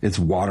it's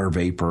water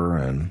vapor.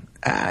 And,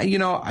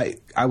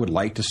 I would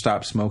like to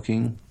stop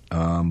smoking,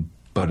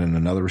 but in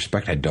another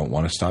respect, I don't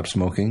want to stop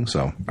smoking,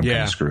 so I'm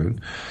kind of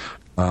screwed.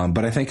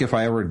 But I think if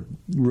I ever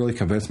really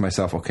convince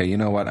myself, okay, you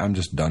know what, I'm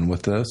just done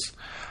with this,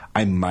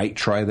 I might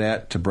try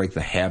that to break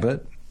the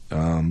habit.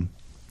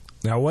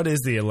 Now, what is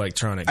the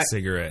electronic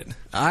cigarette?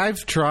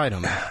 I've tried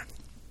them.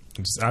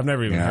 I've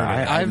never even heard of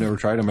it. I've never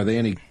tried them. Are they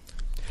any?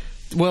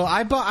 Well,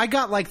 I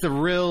got like the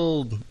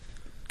real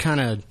kind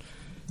of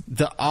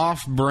the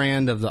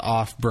off-brand of the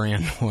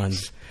off-brand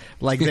ones.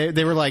 Like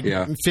they were like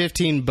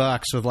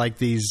 $15 with like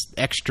these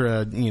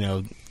extra,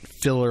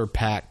 filler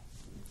pack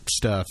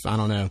stuff. I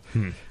don't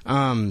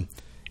know.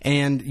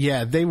 And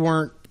yeah, they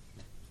were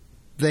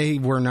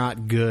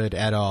not good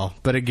at all.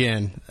 But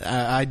again,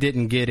 I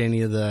didn't get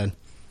any of the,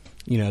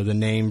 the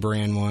name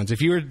brand ones.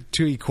 If you were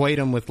to equate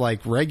them with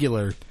like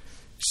regular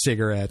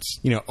cigarettes,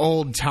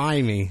 old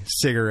timey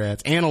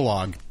cigarettes,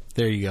 analog.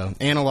 There you go,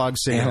 analog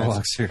cigarettes.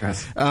 Analog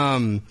cigarettes.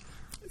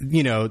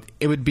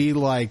 It would be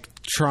like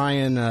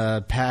trying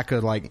a pack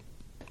of like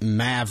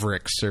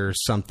Mavericks or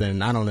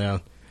something. I don't know.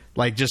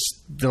 Like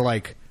they're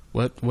like,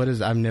 what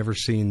is? I've never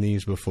seen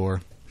these before.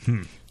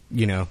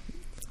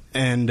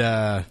 And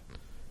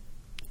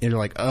you're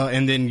like, oh,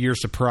 and then you're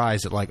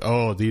surprised at like,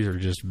 oh, these are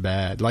just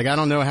bad. Like, I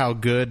don't know how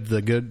good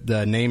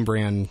the name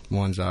brand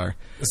ones are,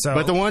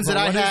 but the ones that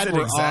I had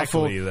were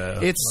awful. Though?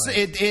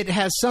 It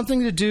has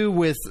something to do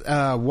with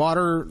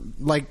water,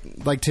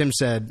 like Tim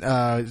said,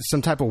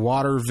 some type of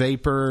water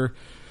vapor.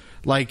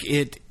 Like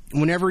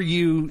whenever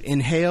you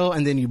inhale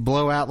and then you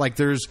blow out, like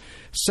there's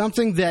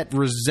something that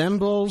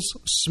resembles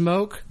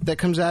smoke that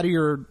comes out of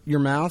your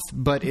mouth,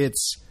 but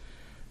it's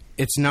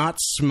not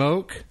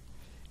smoke.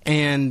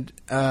 And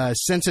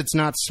since it's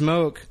not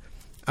smoke,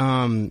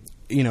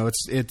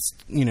 it's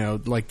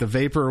like the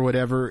vapor or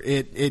whatever.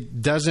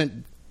 It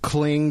doesn't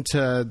cling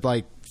to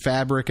like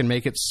fabric and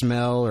make it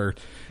smell, or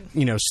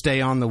stay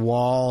on the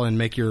wall and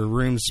make your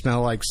room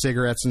smell like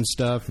cigarettes and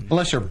stuff.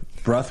 Unless your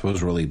breath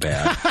was really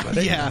bad. But,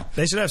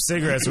 they should have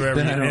cigarettes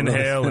wherever you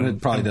inhale and it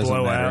probably doesn't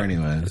blow matter out.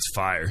 anyway. It's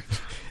fire.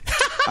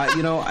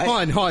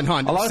 Hold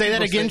on. Say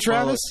that again,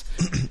 Travis.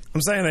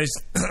 I'm saying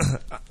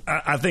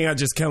I think I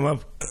just come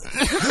up.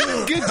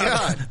 Good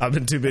job. I've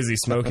been too busy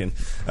smoking.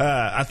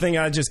 I think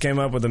I just came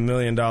up with $1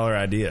 million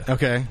idea.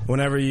 Okay.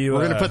 Whenever we're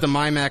going to put the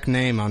MyMac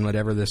name on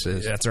whatever this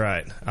is. That's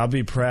right. I'll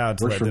be proud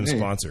to let them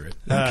sponsor it.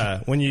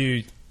 Okay. When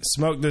you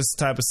smoke this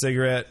type of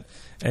cigarette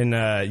and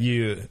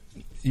you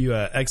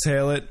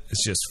exhale it,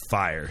 it's just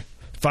fire.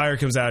 Fire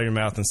comes out of your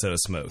mouth instead of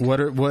smoke.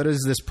 What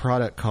is this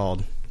product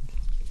called?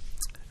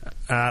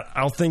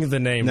 I'll think of the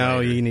name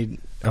later. You need...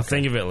 Okay. I'll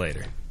think of it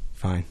later.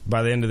 Fine.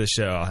 By the end of the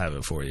show, I'll have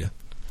it for you.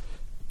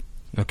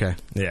 Okay.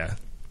 Yeah.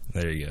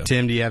 There you go.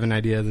 Tim, do you have an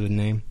idea of the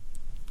name?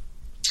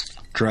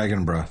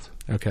 Dragon breath.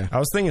 Okay. I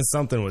was thinking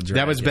something with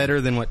dragon. That was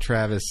better than what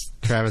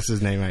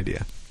Travis's name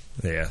idea.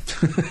 Yeah.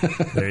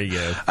 There you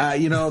go.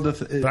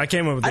 But I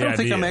came up with the idea. I don't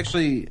think I'm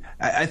actually...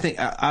 I think,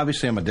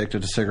 obviously, I'm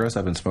addicted to cigarettes.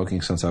 I've been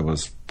smoking since I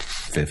was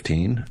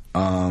 15.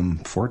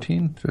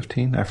 14?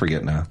 15? I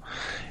forget now.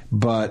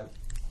 But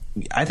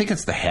I think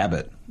it's the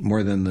habit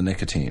more than the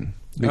nicotine.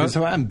 Because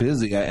if I'm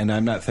busy and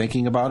I'm not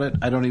thinking about it,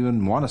 I don't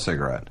even want a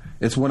cigarette.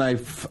 It's when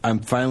I'm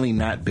finally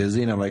not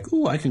busy and I'm like,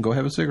 ooh, I can go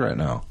have a cigarette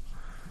now.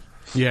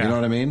 Yeah. You know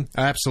what I mean?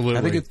 Absolutely.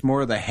 I think it's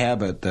more the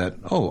habit that,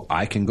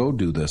 I can go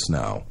do this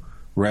now,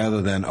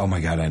 rather than, oh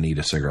my God, I need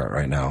a cigarette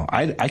right now.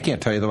 I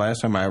can't tell you the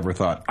last time I ever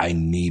thought, I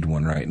need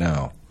one right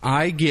now.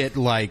 I get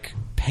like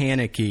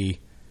panicky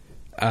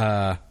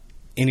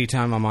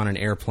anytime I'm on an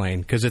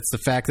airplane, because it's the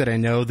fact that I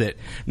know that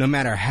no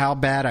matter how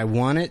bad I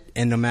want it,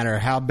 and no matter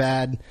how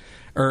bad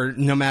or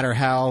no matter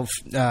how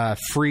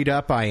freed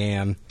up I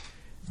am,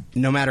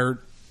 no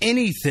matter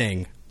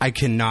anything, I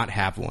cannot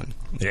have one.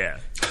 Yeah.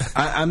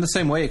 I'm the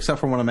same way, except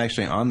for when I'm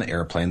actually on the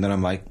airplane. Then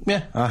I'm like,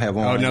 yeah, I'll have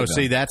one. Oh no!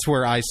 See, that's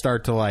where I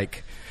start to I'm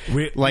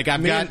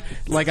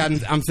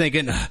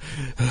thinking,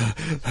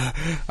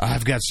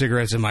 I've got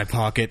cigarettes in my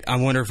pocket. I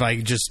wonder if I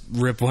could just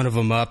rip one of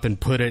them up and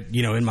put it,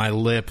 in my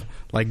lip,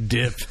 like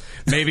dip.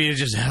 Maybe it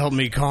just helped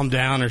me calm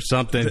down or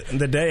something.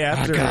 The day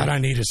after, God, I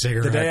need a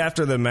cigarette. The day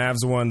after the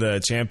Mavs won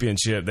the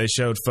championship, they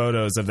showed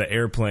photos of the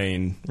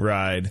airplane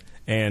ride,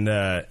 and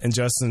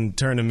Justin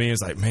turned to me and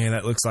was like, "Man,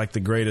 that looks like the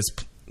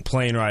greatest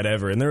plane ride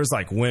ever. And there was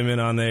like women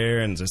on there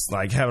and just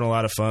like having a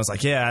lot of fun. It's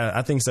like, yeah,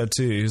 I think so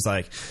too. He was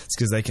like, it's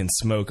because they can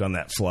smoke on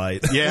that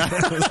flight. Yeah,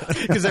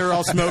 because they were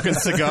all smoking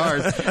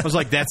cigars. I was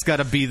like, that's got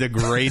to be the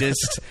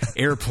greatest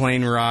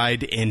airplane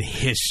ride in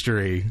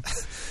history.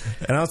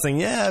 And I was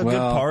thinking, yeah, good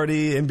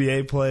party,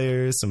 NBA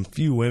players, some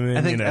few women.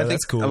 I think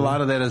that's cool. A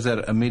lot of that is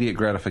that immediate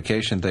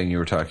gratification thing you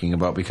were talking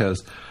about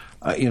because,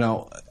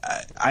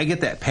 I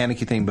get that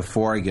panicky thing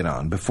before I get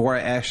on. Before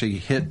I actually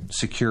hit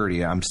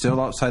security, I'm still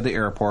outside the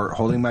airport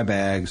holding my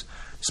bags,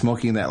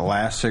 smoking that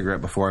last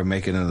cigarette before I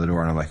make it into the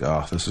door, and I'm like,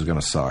 oh, this is going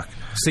to suck.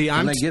 See,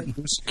 when I get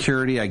through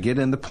security, I get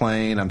in the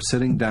plane, I'm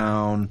sitting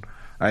down,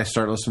 I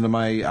start listening to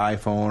my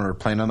iPhone or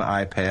playing on the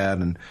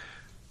iPad, and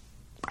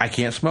I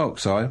can't smoke.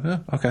 So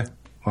okay.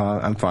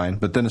 I'm fine.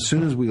 But then as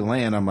soon as we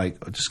land, I'm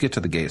like, just get to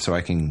the gate so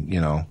I can,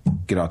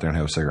 get out there and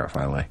have a cigarette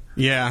finally.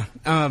 Yeah.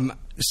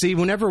 See,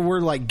 whenever we're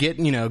like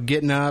getting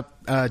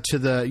up to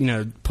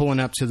the, pulling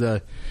up to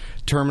the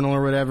terminal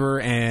or whatever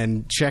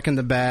and checking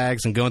the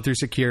bags and going through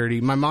security,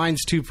 my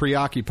mind's too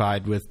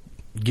preoccupied with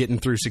getting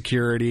through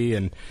security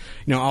and,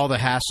 all the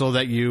hassle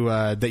that you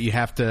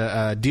have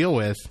to deal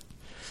with.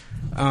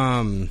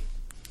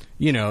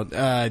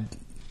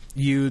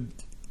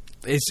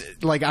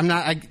 It's like I'm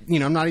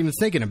not even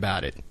thinking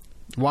about it.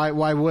 Why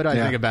would I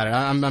think about it?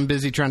 I'm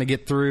busy trying to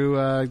get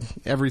through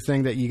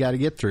everything that you got to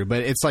get through.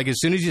 But it's like as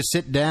soon as you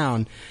sit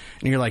down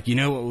and you're like,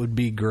 what would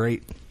be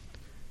great?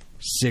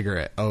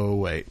 Cigarette. Oh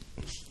wait,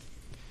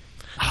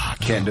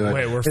 can't do it.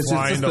 Wait, we're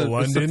flying to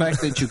London. It's the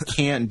fact that you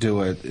can't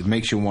do it. It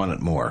makes you want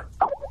it more.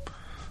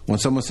 When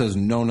someone says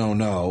no, no,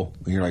 no,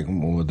 you're like,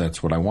 well,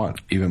 that's what I want.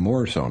 Even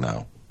more so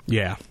now.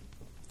 Yeah.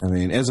 I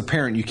mean, as a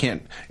parent, you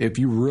can't. If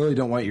you really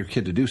don't want your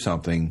kid to do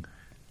something,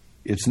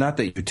 it's not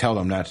that you tell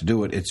them not to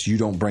do it. It's you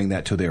don't bring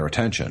that to their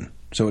attention.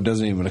 So it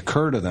doesn't even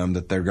occur to them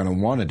that they're going to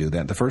want to do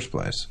that in the first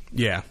place.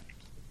 Yeah.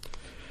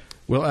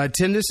 Well,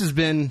 Tim, this has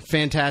been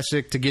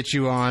fantastic to get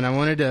you on. I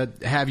wanted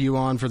to have you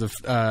on for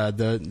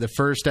the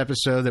first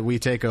episode that we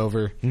take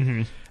over,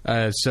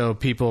 so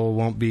people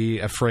won't be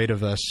afraid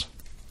of us.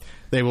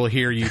 They will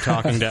hear you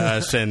talking to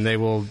us, and they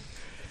will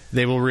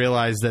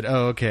realize that,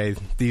 oh, okay,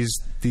 these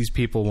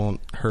people won't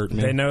hurt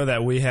me. They know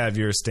that we have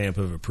your stamp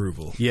of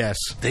approval. Yes.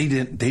 They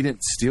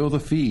didn't steal the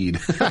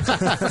feed.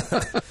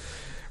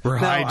 We're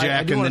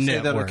hijacking the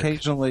network. That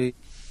occasionally,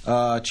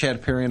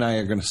 Chad Perry and I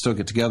are going to still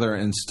get together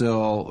and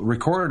still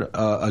record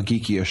a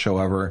Geekiest show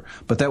ever,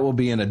 but that will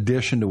be in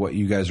addition to what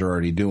you guys are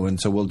already doing.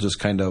 So we'll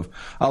just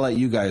I'll let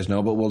you guys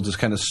know, but we'll just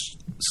kind of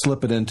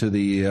slip it into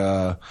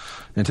the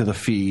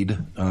feed.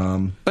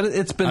 But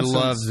it's been I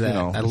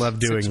love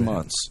doing 6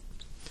 months.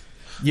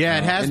 Yeah,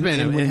 it has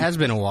been. It has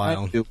been a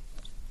while.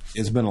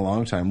 It's been a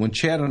long time. When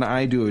Chad and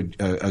I do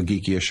a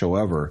Geekiest show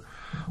ever,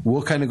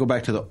 we'll kind of go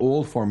back to the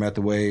old format,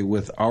 the way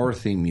with our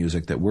theme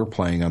music that we're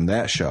playing on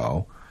that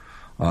show,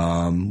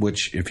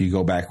 which if you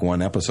go back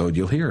one episode,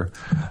 you'll hear.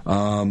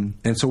 And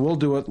so we'll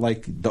do it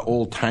like the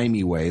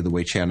old-timey way, the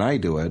way Chad and I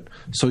do it,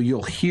 so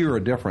you'll hear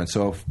a difference.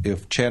 So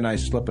if Chad and I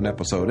slip an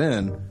episode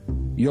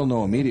in, you'll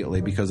know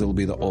immediately because it'll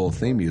be the old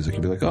theme music.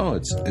 You'll be like, oh,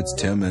 it's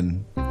Tim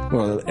and...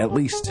 Well, at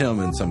least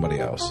Tim and somebody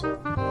else.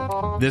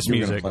 This You're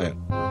music. Play it.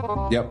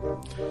 Yep.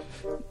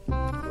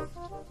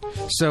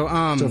 So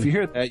if you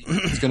hear that,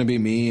 it's going to be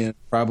me and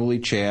probably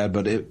Chad,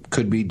 but it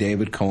could be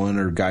David Cohen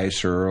or Guy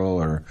Searle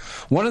or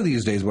one of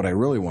these days. What I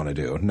really want to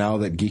do now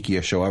that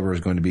Geekiest Show Ever is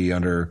going to be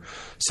under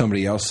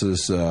somebody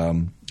else's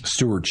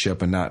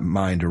stewardship and not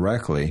mine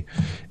directly,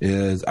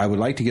 is I would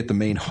like to get the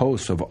main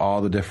hosts of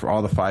all the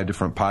 5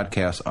 different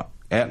podcasts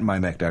at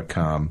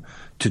mymac.com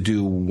to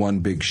do one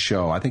big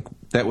show. I think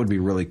that would be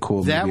really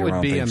cool. That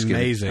would be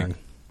amazing.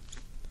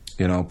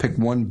 Pick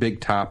one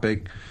big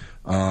topic.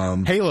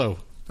 Halo.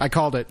 I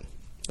called it.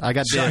 I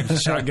got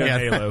digged. Shotgun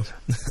Halo.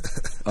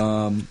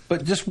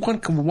 But just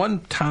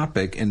one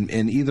topic and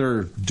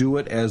either do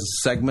it as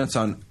segments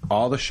on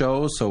all the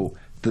shows, so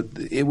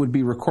it would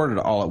be recorded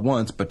all at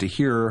once, but to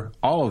hear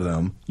all of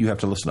them, you have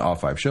to listen to all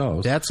 5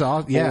 shows. That's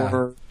all, yeah.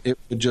 Or it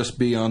would just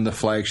be on the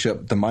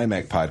flagship, the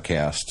MyMac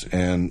podcast,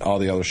 and all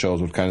the other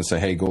shows would kind of say,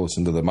 hey, go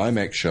listen to the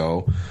MyMac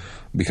show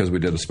because we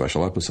did a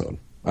special episode.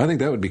 I think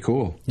that would be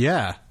cool.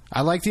 Yeah.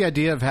 I like the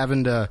idea of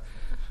having to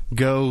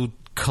go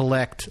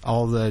collect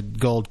all the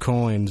gold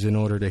coins in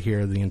order to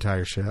hear the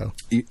entire show.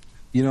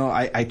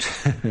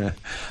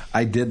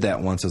 I did that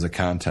once as a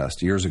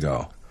contest years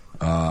ago,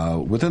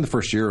 within the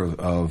first year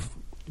of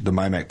the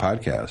MyMac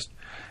podcast,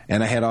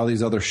 and I had all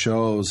these other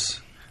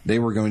shows. They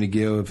were going to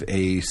give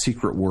a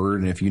secret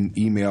word, and if you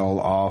email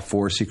all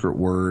 4 secret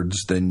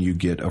words, then you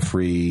get a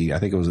free, I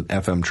think it was an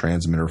FM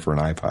transmitter for an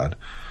iPod.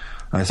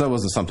 So it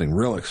wasn't something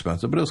real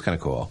expensive, but it was kind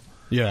of cool.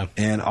 Yeah.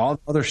 And all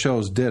the other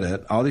shows did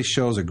it. All these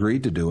shows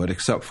agreed to do it,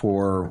 except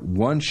for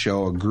one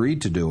show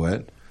agreed to do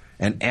it,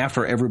 and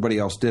after everybody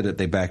else did it,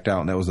 they backed out,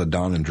 and that was the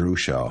Don and Drew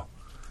show.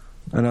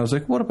 And I was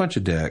like, what a bunch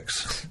of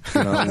dicks.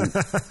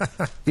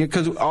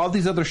 Because all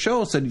these other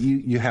shows said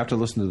you have to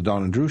listen to the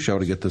Don and Drew show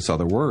to get this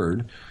other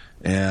word.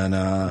 And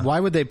why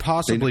would they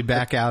possibly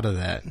back out of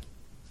that?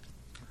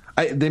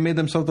 They made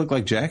themselves look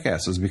like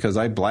jackasses because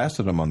I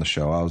blasted them on the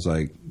show. I was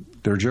like,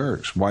 they're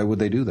jerks. Why would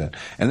they do that?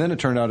 And then it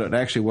turned out it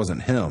actually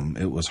wasn't him.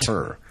 It was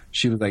her.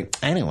 She was like,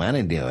 I didn't want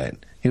to do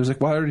it. He was like,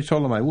 well, I already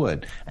told them I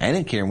would. I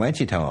didn't care when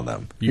you told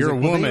them. You're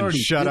like, a woman.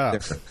 Shut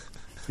up.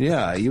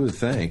 Yeah, you would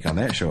think on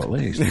that show at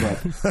least.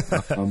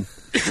 But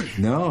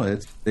no,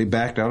 they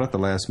backed out at the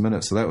last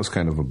minute, so that was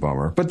kind of a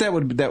bummer. But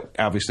that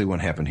obviously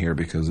wouldn't happen here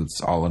because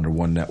it's all under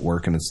one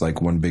network and it's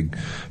like one big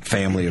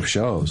family of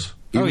shows.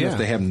 Even if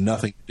they have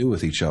nothing to do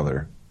with each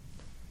other.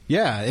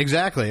 Yeah,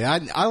 exactly.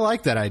 I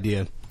like that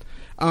idea.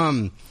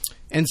 And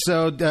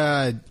so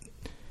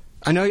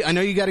I know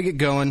you got to get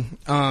going.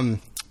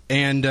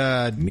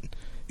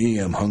 Me,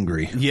 I'm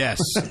hungry. Yes,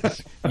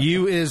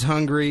 you is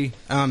hungry.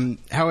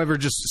 However,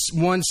 just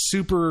one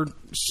super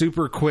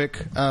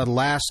quick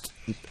last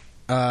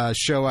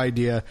show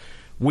idea.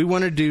 We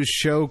want to do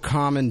show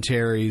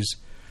commentaries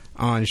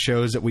on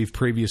shows that we've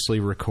previously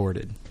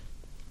recorded.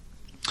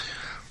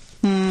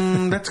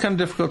 That's kind of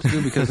difficult to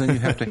do because then you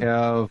have to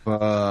have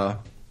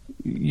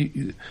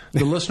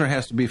the listener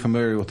has to be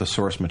familiar with the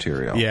source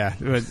material. Yeah,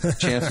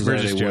 chances are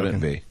they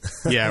wouldn't be.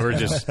 Yeah, we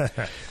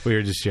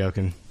were just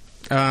joking.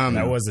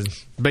 That wasn't.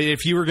 But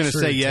if you were going to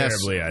say yes,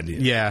 terribly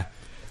idea.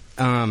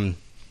 Yeah.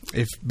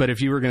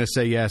 If you were going to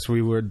say yes,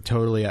 we would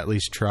totally at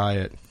least try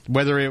it.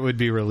 Whether it would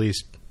be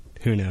released,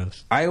 who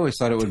knows? I always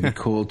thought it would be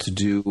cool to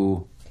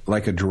do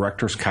like a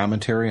director's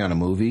commentary on a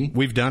movie.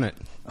 We've done it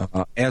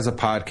as a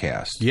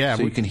podcast. Yeah,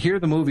 so you can hear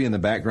the movie in the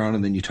background,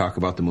 and then you talk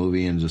about the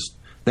movie, and just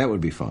that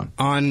would be fun.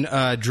 On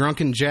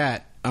Drunken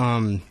Jet,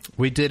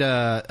 we did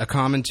a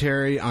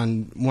commentary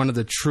on one of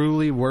the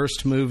truly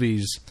worst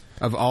movies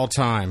of all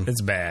time.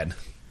 It's bad.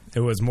 It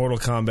was Mortal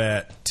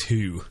Kombat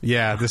 2.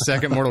 Yeah, the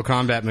second Mortal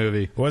Kombat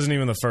movie. It wasn't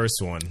even the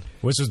first one,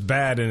 which was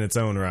bad in its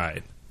own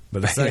right.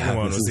 But the second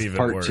one was even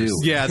part worse. 2.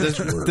 Yeah,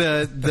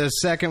 the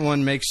second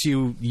one makes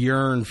you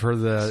yearn for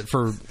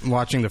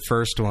watching the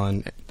first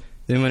one.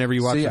 Then whenever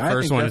you watch the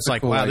first one, it's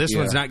like, cool, wow, this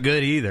one's not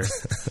good either.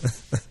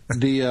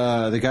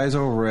 The guys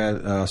over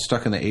at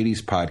Stuck in the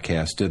 80s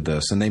podcast did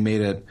this, and they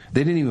made it.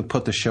 They didn't even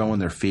put the show in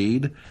their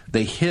feed.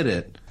 They hid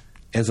it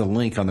as a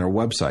link on their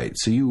website.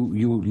 So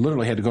you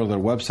literally had to go to their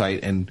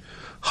website and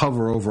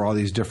hover over all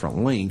these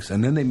different links,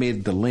 and then they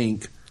made the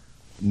link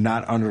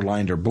not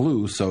underlined or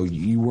blue, so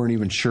you weren't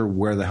even sure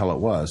where the hell it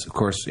was. Of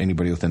course,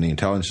 anybody with any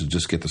intelligence would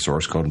just get the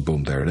source code and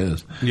boom, there it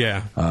is.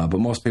 Yeah. But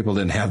most people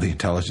didn't have the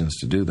intelligence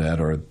to do that,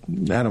 or I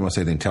don't want to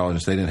say the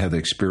intelligence, they didn't have the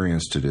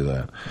experience to do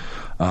that.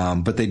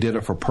 But they did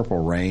it for Purple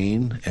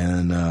Rain,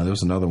 and there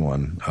was another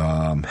one,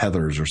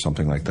 Heathers or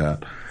something like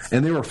that.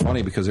 And they were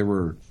funny because they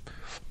were...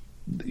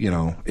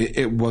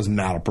 it was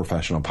not a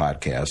professional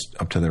podcast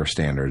up to their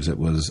standards. It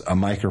was a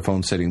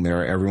microphone sitting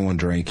there, everyone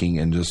drinking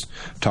and just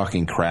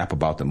talking crap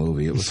about the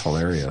movie. It was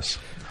hilarious.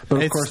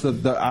 But of course,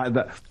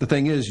 the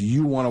thing is,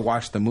 you want to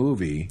watch the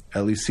movie,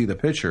 at least see the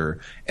picture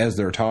as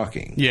they're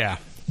talking. Yeah,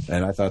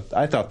 and I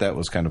thought that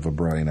was kind of a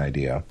brilliant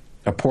idea,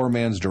 a poor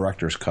man's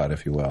director's cut,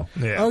 if you will.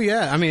 Yeah. Oh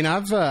yeah, I mean,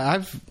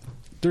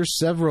 there's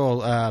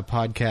several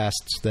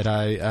podcasts that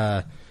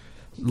I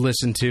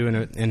listen to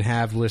and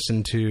have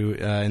listened to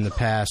in the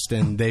past,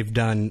 and they've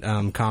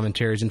done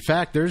commentaries. In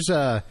fact, there's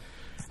I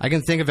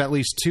can think of at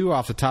least 2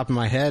 off the top of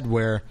my head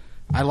where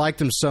I liked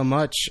them so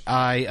much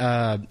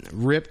I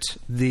ripped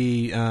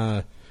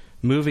the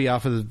movie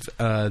off of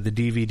the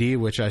DVD,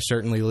 which I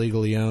certainly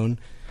legally own,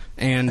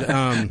 and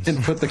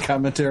put the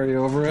commentary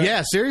over it.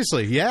 Yeah,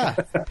 seriously, yeah,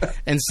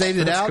 and saved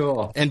it out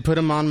cool. And put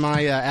them on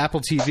my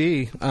Apple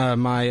TV,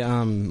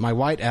 my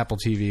white Apple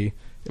TV,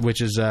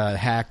 which is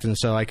hacked, and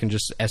so I can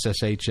just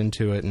SSH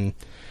into it and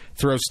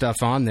throw stuff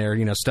on there,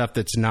 stuff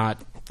that's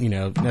not,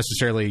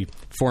 necessarily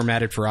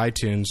formatted for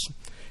iTunes,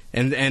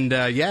 and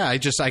yeah,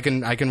 I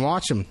can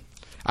watch them.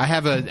 I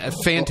have a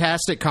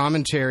fantastic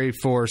commentary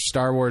for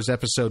Star Wars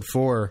Episode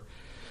 4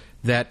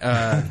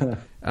 that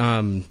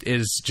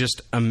is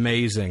just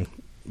amazing.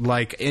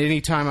 Like,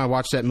 anytime I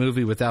watch that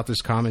movie without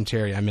this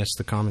commentary, I miss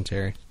the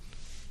commentary.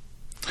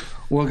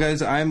 Well,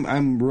 guys,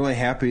 I'm really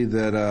happy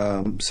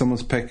that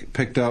someone's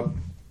picked up,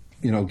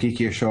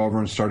 Geeky Show over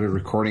and started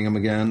recording them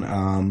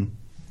again.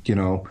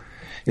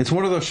 It's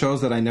one of those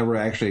shows that I never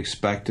actually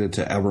expected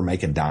to ever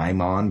make a dime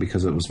on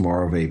because it was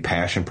more of a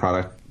passion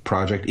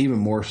project, even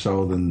more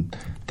so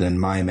than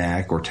My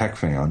Mac or Tech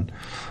Fan.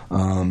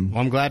 Well,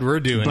 I'm glad we're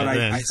doing it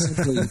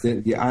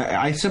then.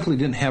 I simply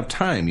didn't have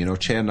time.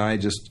 Chad and I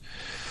just,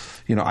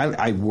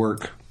 I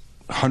work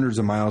hundreds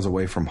of miles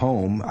away from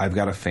home. I've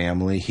got a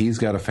family. He's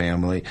got a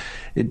family.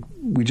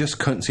 We just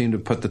couldn't seem to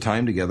put the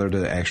time together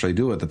to actually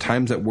do it. The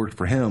times that worked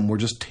for him were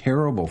just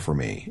terrible for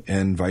me,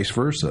 and vice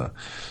versa.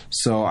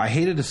 So I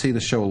hated to see the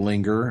show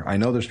linger. I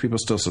know there's people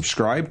still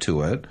subscribe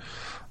to it,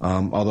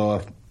 although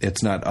if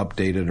it's not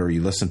updated or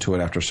you listen to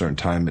it after a certain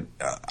time,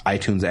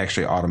 iTunes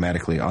actually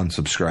automatically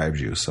unsubscribes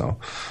you. So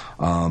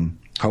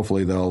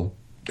hopefully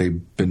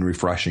they've been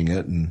refreshing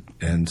it,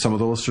 and some of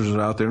the listeners are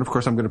out there. And of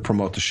course, I'm going to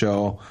promote the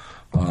show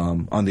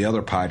on the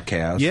other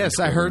podcast. Yes,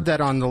 I heard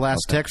that on the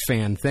last Tech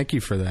Fan. Thank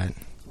you for that.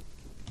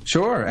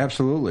 Sure,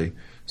 absolutely.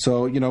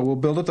 So we'll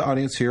build up the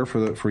audience here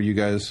for you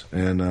guys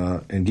and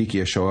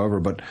Geeky Show over.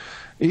 But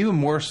even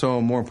more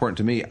important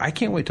to me, I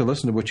can't wait to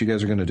listen to what you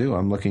guys are going to do.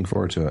 I'm looking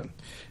forward to it.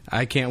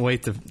 I can't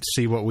wait to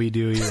see what we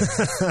do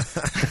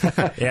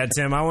either. Yeah,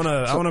 Tim, I want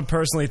to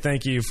personally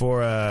thank you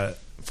for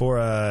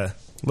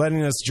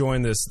letting us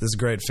join this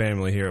great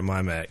family here at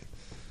MyMac.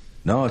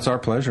 No, it's our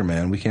pleasure,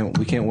 man. We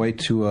can't wait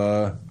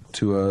to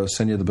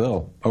send you the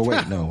bill. Oh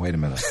wait, no, wait a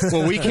minute.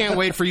 Well, we can't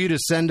wait for you to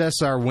send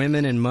us our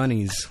women and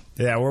monies.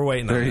 Yeah, we're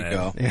waiting There on you that.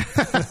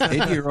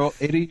 go.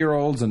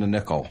 80-year-olds and a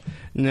nickel.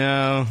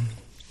 No,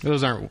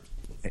 those aren't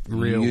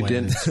real You women.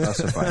 didn't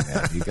specify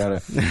that.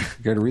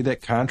 You gotta read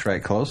that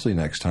contract closely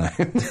next time.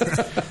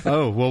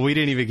 Oh, well, we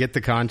didn't even get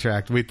the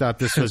contract. We thought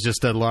this was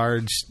just a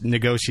large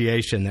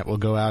negotiation that will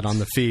go out on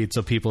the feed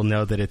so people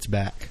know that it's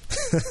back.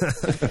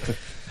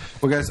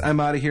 Well, guys, I'm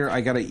out of here.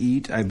 I got to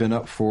eat. I've been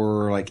up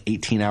for like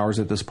 18 hours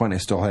at this point. I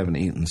still haven't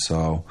eaten,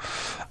 so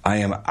I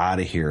am out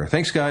of here.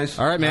 Thanks, guys.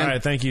 All right, man. All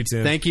right, thank you,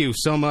 Tim. Thank you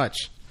so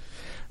much.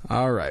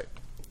 All right.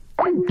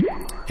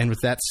 And with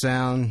that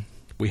sound,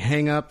 we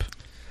hang up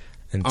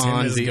And Tim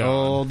on is the gone.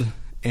 old,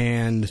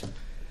 and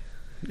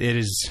it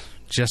is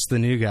just the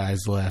new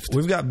guys left.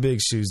 We've got big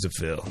shoes to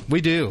fill,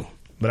 We do.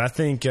 but I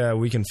think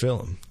we can fill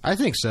them. I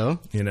think so.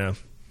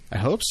 I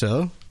hope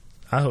so.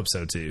 I hope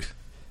so too.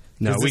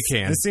 No, 'Cause we this,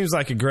 can. This seems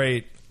like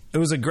it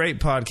was a great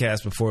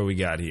podcast before we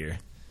got here.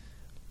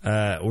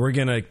 We're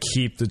gonna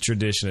keep the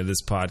tradition of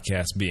this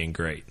podcast being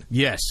great,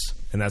 Yes,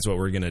 and that's what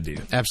we're gonna do.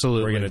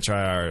 absolutely. We're gonna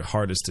try our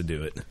hardest to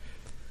do it.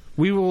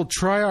 We will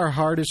try our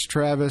hardest,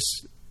 Travis.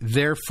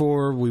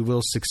 Therefore, we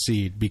will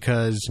succeed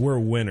because We're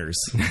winners.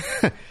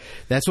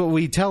 that's what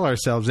we tell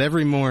ourselves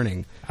every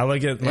morning. I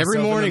look at myself Every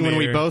in the morning when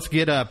we mirror. both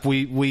get up,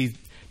 we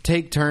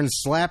take turns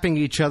slapping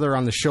each other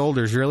on the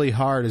shoulders really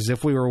hard as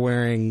if we were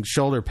wearing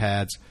shoulder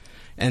pads.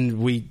 And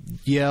we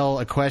yell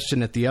a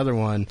question at the other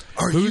one.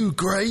 Are you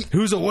great?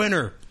 Who's a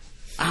winner?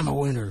 I'm a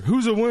winner.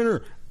 Who's a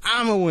winner?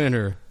 I'm a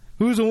winner.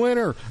 Who's a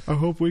winner? I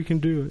hope we can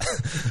do it.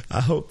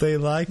 I hope they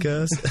like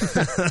us.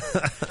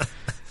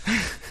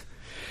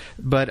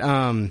 But,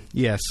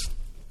 yes.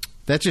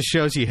 That just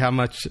shows you how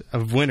much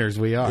of winners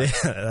we are. Yeah,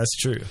 that's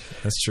true.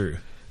 That's true.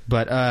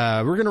 But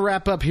we're going to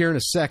wrap up here in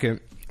a second.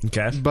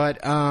 Okay.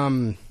 But,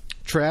 Trav,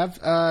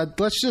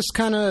 let's just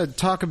kind of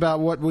talk about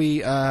what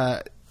we...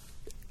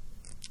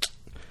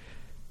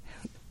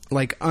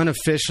 like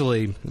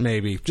unofficially,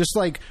 maybe just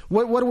like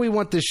what do we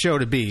want this show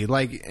to be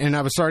like? And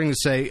I was starting to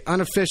say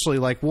unofficially,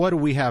 like what do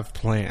we have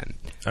planned?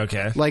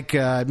 Okay. Like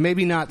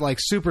maybe not like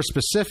super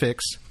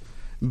specifics,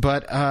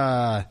 but what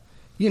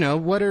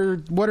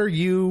are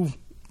you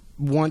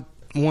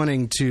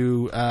wanting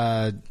to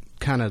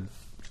kind of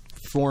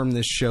form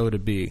this show to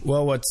be?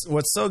 Well,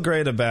 what's so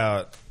great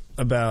about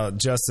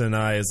Justin and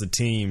I as a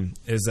team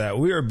is that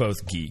we are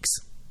both geeks.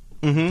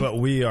 Mm-hmm. But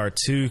we are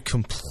two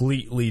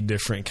completely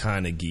different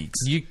kind of geeks.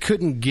 You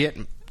couldn't get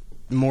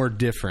more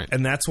different.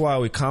 And that's why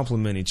we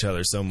complement each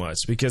other so much.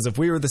 Because if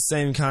we were the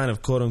same kind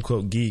of quote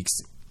unquote geeks,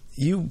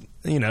 you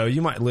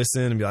might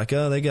listen and be like,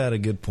 oh, they got a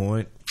good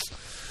point.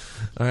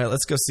 All right,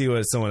 let's go see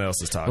what someone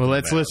else is talking about. Well,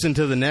 let's listen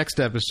to the next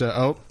episode.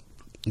 Oh,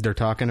 they're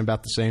talking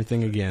about the same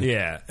thing again.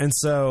 Yeah. And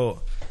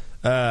so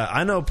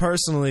I know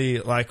personally,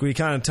 like we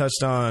kind of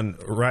touched on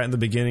right in the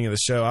beginning of the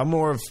show, I'm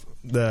more of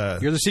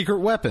You're the secret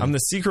weapon. I'm the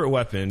secret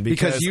weapon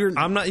because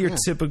I'm not your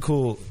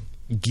typical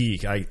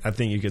geek. I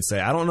think you could say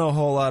I don't know a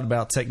whole lot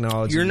about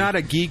technology. You're not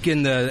a geek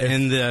in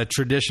the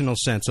traditional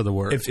sense of the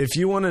word. If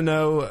you want to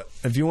know,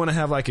 if you want to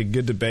have like a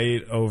good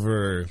debate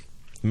over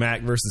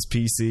Mac versus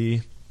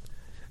PC,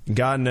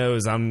 God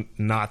knows I'm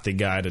not the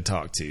guy to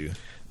talk to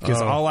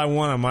because all I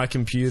want on my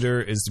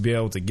computer is to be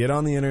able to get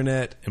on the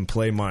internet and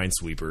play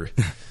Minesweeper,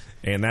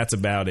 and that's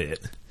about it.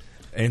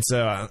 And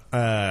so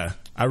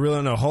I really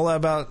don't know a whole lot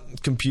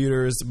about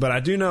computers, but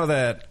I do know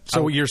that.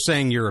 So you're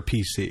saying you're a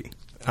PC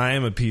I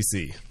am a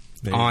PC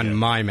on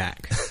my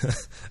Mac.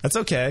 That's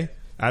okay.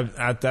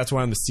 That's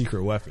why I'm the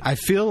secret weapon. I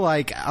feel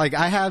like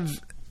I have.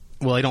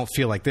 Well, I don't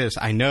feel like this.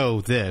 I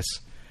know this.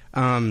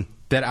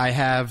 That I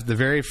have the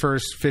very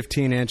first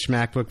 15-inch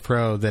MacBook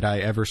Pro that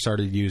I ever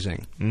started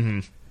using. Mm-hmm.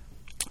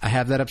 I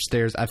have that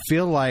upstairs. I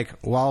feel like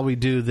while we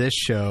do this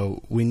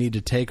show, we need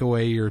to take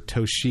away your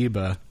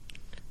Toshiba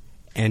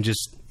and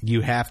just you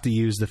have to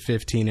use the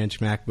 15-inch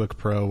MacBook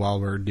Pro while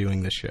we're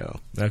doing the show.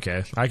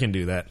 Okay, I can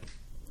do that.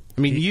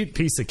 I mean, you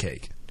Piece of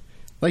cake.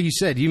 like you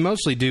said, you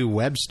mostly do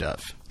web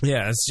stuff.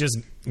 Yeah, it's just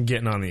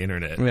getting on the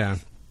internet. Yeah.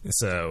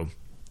 So,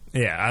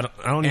 yeah,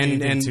 I don't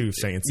need anything too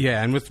fancy.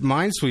 Yeah, and with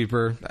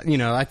Minesweeper,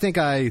 I think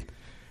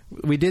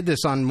we did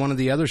this on one of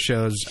the other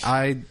shows.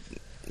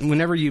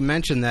 Whenever you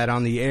mentioned that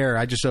on the air,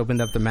 I just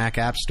opened up the Mac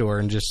App Store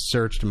and just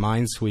searched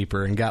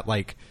Minesweeper and got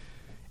like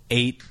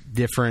 8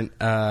 different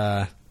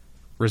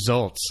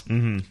results.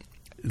 Mm-hmm.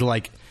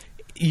 Like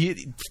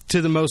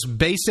to the most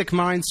basic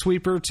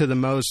Minesweeper to the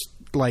most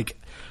like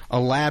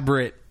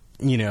elaborate,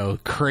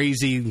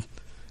 crazy,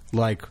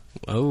 like,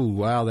 oh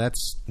wow,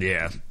 that's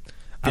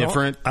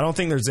different. I don't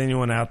think there's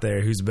anyone out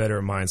there who's better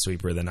at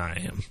Minesweeper than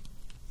I am.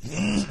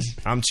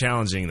 I'm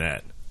challenging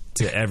that.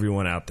 to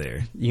everyone out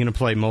there. You gonna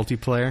play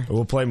multiplayer?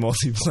 We'll play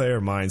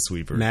multiplayer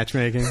Minesweeper.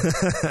 Matchmaking?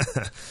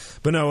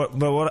 But no,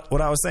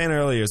 what I was saying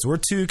earlier is we're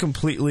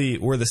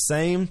the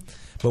same,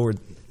 but we're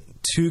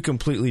two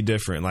completely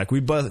different. Like, we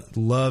both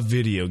love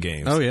video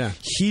games. Oh, yeah.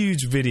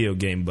 Huge video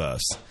game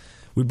buffs.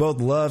 We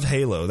both love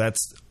Halo. That's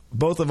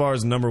both of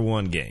ours number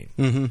one game.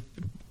 Mm-hmm.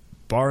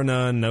 Bar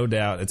none, no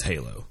doubt, it's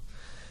Halo.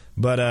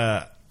 But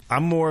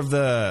I'm more of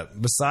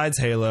besides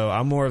Halo,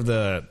 I'm more of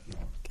the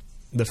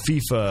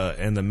FIFA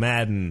and the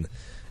Madden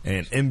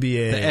and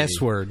NBA. The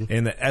S word.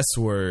 And the S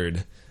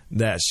word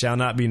that shall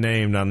not be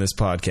named on this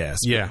podcast.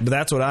 Yeah. But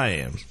that's what I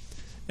am.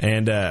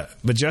 And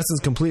but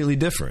Justin's completely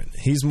different.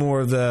 He's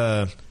more of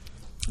the,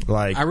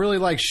 like, I really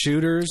like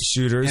shooters.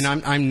 And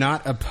I'm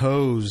not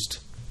opposed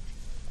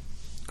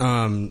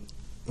to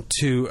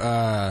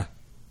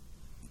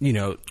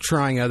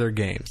trying other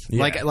games.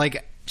 Yeah.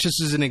 Like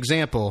just as an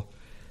example,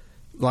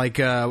 like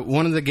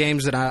one of the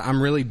games that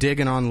I'm really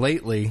digging on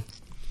lately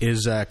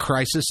is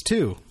Crysis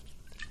 2.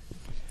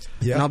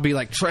 Yeah. And I'll be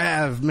like,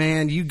 Trav,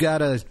 man, you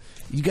gotta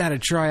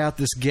try out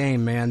this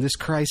game, man. This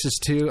Crysis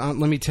 2, let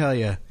me tell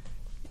you,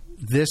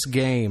 this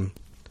game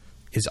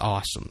is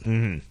awesome.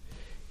 Mm-hmm.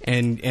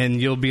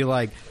 And you'll be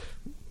like,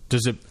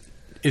 is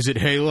it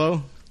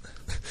Halo?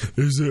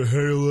 Is it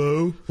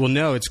Halo? Well,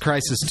 no, it's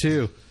Crysis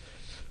 2.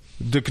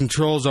 The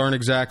controls aren't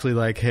exactly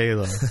like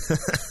Halo.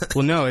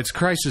 Well, no, it's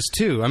Crysis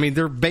 2. I mean,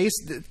 they're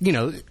based,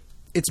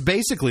 it's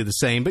basically the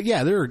same, but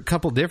yeah, there are a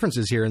couple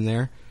differences here and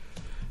there.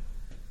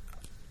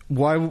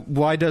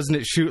 Why doesn't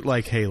it shoot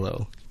like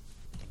Halo?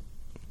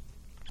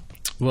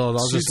 Well,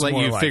 I'll just let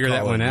you figure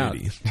that one out.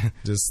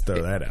 Just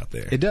throw that out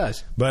there. It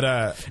does. But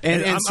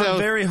and I'm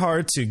very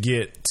hard to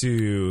get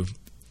to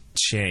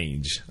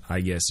change,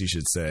 I guess you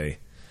should say,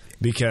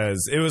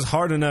 because it was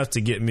hard enough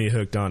to get me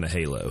hooked on to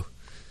Halo.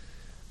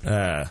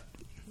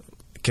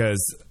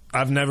 Because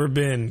I've never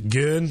been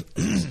good,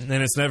 and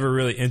it's never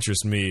really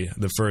interested me,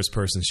 the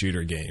first-person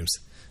shooter games,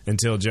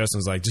 until Justin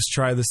was like, just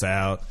try this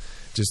out.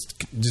 Just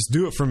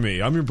do it for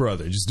me. I'm your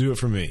brother. Just do it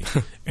for me.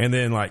 And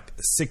then, like,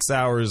 6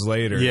 hours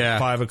later,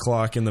 5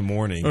 o'clock in the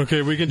morning.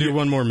 Okay, we can do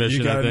one more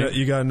mission, I think.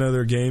 You got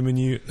another game in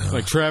you?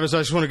 Like, Travis, I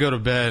just want to go to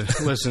bed.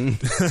 Listen,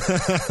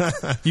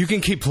 you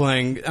can keep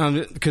playing,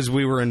 because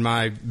we were in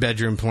my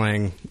bedroom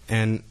playing,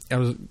 and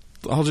I'm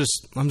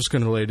just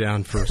going to lay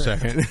down for a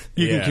second.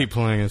 You can keep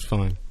playing. It's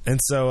fine.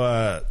 And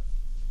so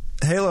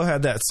Halo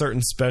had that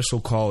certain special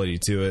quality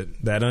to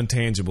it, that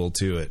intangible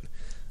to it,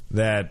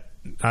 that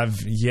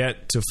I've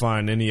yet to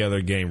find any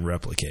other game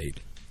replicate.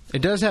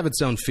 It does have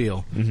its own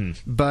feel. Mm-hmm.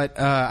 But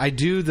I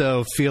do,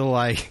 though, feel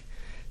like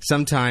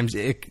sometimes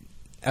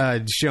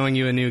showing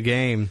you a new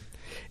game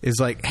is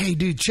like, hey,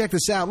 dude, check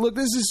this out. Look,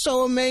 this is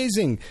so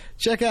amazing.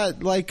 Check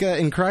out, like,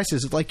 in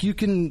Crysis, like, you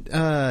can,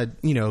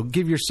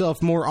 give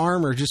yourself more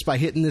armor just by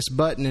hitting this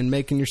button and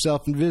making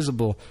yourself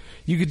invisible.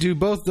 You could do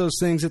both those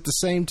things at the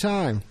same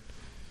time.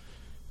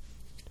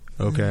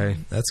 Okay.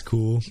 That's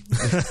cool.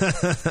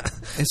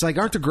 It's like,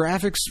 aren't the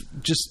graphics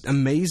just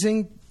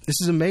amazing? This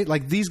is amazing.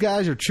 Like, these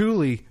guys are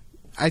truly,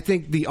 I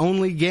think, the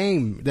only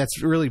game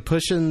that's really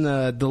pushing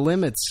the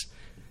limits,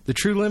 the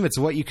true limits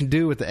of what you can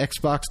do with the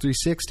Xbox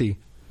 360.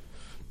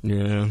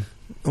 Yeah.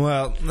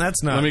 Well,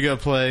 that's not. Let me go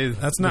play.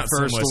 That's the not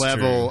first so much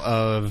level true.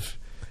 Of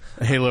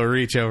Halo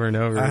Reach over and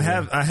over.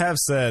 I have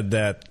said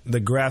that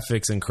the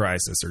graphics in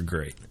Crysis are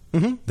great.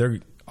 Mm-hmm. They're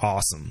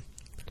awesome.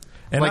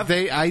 And like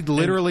I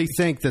literally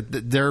think that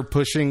they're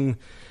pushing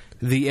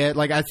the edge.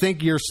 Like, I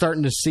think you're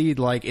starting to see,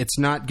 like, it's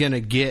not going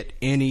to get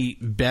any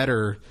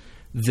better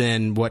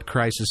than what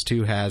Crysis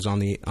 2 has on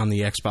the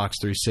Xbox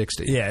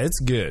 360. Yeah, it's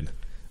good.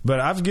 But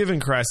I've given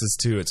Crysis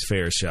 2 its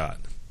fair shot.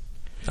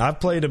 I've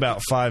played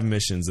about 5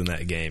 missions in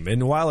that game.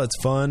 And while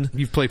it's fun...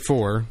 You've played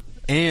 4.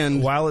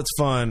 And while it's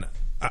fun,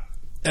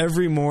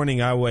 every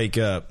morning I wake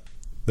up,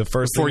 the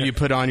first before thing... you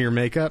put on your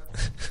makeup?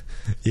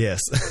 Yes.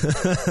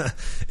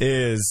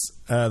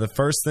 The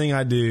first thing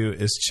I do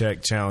is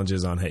check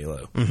challenges on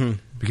Halo. Mm-hmm.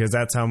 Because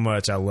that's how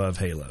much I love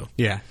Halo.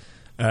 Yeah.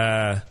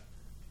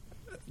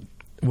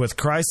 With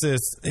Crysis,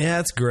 yeah,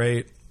 it's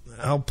great.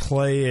 I'll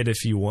play it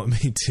if you want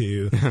me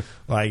to.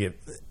 Like,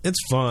 it's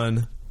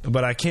fun,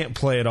 but I can't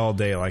play it all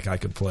day like I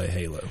could play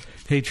Halo.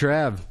 Hey,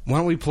 Trav, why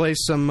don't we play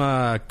some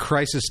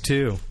Crysis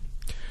 2?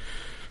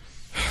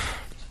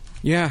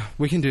 Yeah,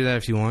 we can do that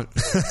if you want.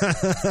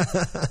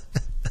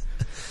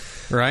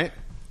 Right?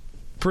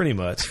 Pretty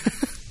much.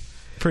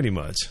 Pretty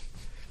much.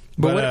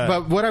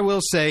 But what I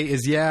will say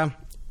is,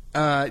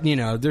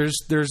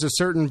 there's a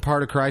certain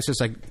part of Crysis,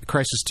 like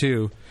Crysis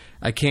 2,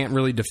 I can't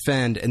really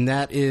defend, and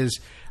that is,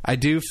 I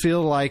do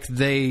feel like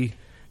they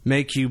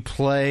make you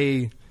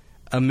play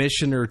a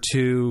mission or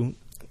two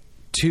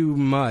too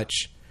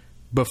much.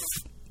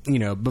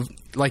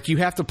 Like, you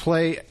have to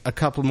play a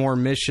couple more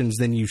missions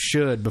than you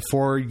should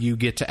before you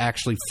get to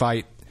actually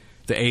fight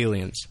the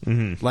aliens.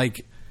 Mm-hmm.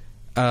 Like,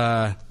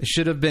 it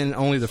should have been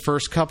only the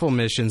first couple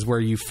missions where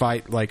you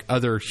fight, like,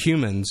 other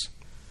humans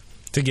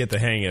to get the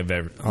hang of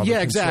all yeah,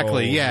 the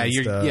exactly. Yeah,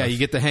 you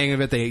get the hang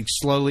of it. They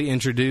slowly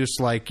introduce,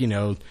 like,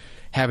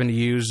 having to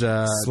use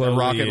a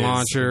rocket is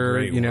launcher,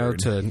 a great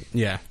word.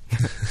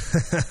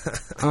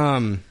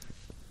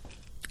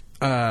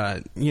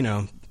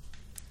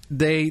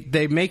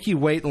 They make you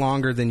wait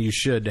longer than you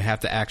should to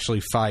have to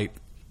actually fight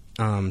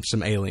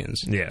some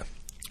aliens. Yeah.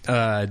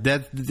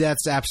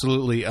 That's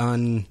absolutely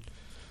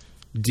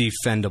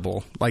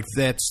undefendable. Like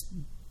that's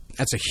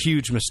a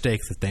huge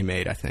mistake that they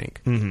made, I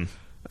think.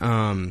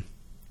 Mm-hmm.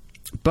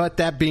 But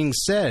that being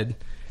said,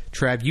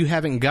 Trav, you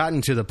haven't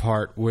gotten to the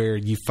part where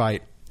you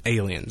fight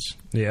aliens.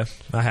 Yeah,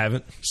 I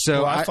haven't.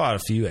 So I fought a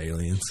few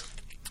aliens.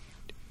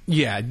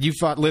 Yeah, you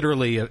fought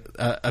literally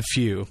a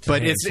few,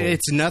 but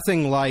it's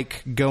nothing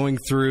like going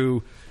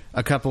through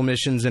a couple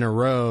missions in a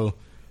row.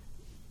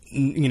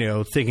 You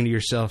know, thinking to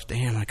yourself,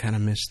 "Damn, I kind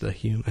of miss the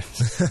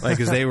humans," like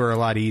because they were a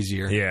lot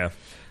easier. Yeah.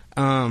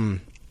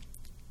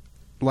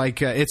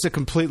 It's a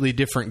completely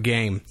different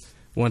game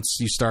once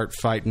you start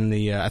fighting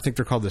the. I think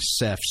they're called the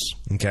Cephs.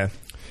 Okay.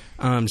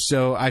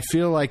 So I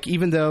feel like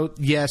even though,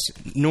 yes,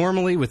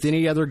 normally with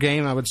any other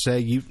game, I would say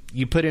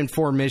you put in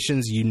 4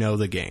 missions, you know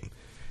the game.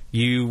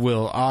 You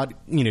will,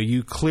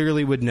 you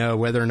clearly would know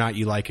whether or not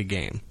you like a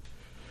game.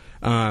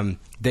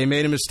 They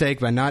made a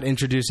mistake by not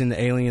introducing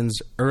the aliens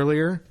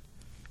earlier.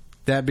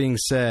 That being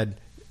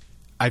said,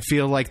 I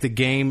feel like the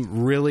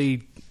game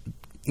really,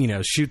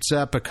 shoots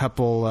up a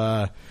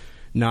couple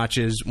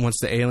notches once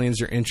the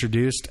aliens are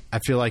introduced. I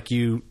feel like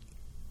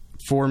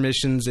 4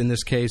 missions in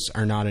this case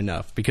are not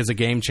enough because the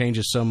game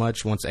changes so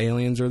much once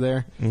aliens are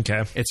there.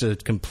 Okay. It's a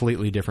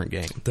completely different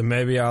game. Then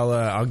maybe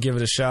I'll give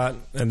it a shot,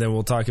 and then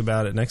we'll talk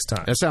about it next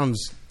time. That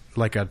sounds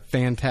like a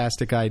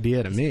fantastic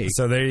idea to me.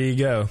 So there you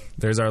go.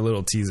 There's our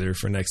little teaser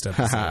for next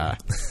episode.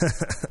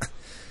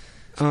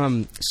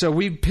 So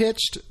we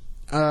pitched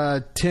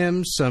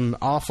Tim some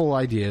awful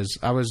ideas.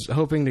 I was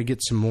hoping to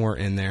get some more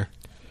in there.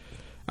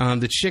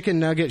 The chicken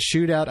nugget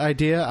shootout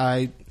idea,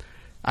 I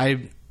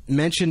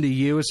mentioned to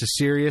you as a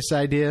serious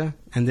idea,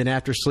 and then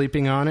after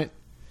sleeping on it,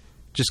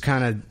 just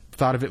kind of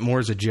thought of it more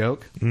as a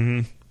joke.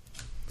 Mm-hmm.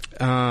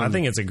 I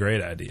think it's a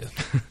great idea.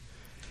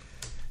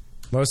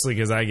 Mostly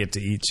because I get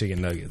to eat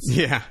chicken nuggets.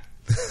 Yeah.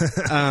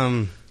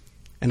 And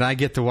I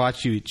get to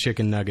watch you eat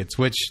chicken nuggets,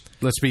 which,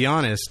 let's be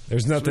honest,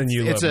 there's nothing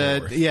you love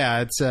more.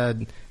 Yeah, it's a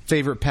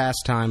favorite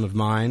pastime of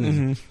mine.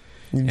 Mm-hmm.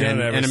 You've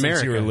done it ever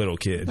since you were a little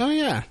kid. Oh,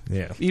 yeah.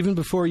 Yeah. Even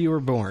before you were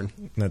born.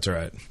 That's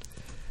right.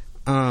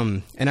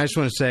 And I just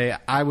want to say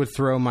I would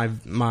throw my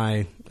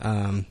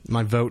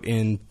vote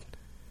in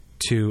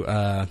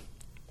to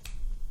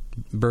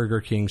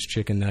Burger King's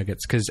chicken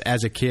nuggets because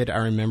as a kid I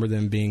remember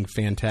them being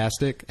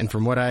fantastic, and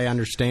from what I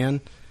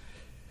understand,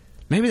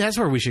 maybe that's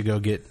where we should go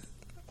get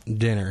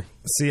dinner.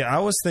 See, I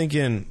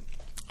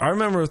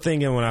remember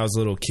thinking when I was a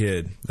little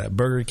kid that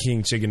Burger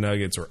King chicken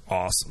nuggets were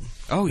awesome.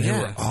 Oh yeah, they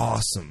were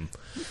awesome.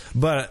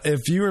 But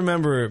if you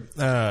remember.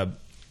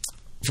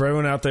 For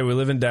everyone out there, we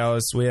live in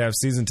Dallas. We have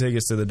season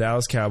tickets to the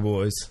Dallas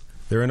Cowboys.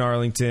 They're in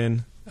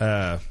Arlington.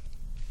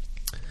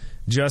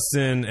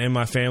 Justin and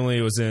my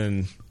family was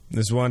in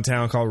this one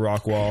town called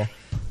Rockwall.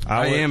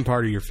 I am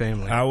part of your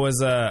family. I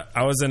was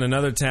in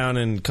another town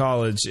in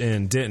college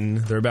in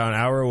Denton. They're about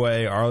an hour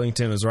away.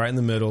 Arlington was right in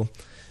the middle,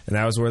 and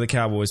that was where the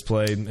Cowboys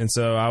played. And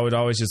so I would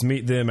always just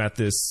meet them at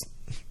this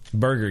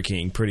Burger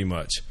King, pretty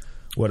much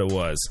what it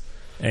was.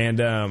 And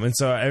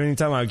so every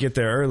time I would get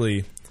there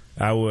early,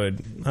 I would,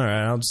 all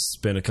right, I'll just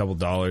spend a couple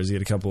dollars, get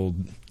a couple,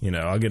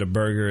 I'll get a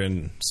burger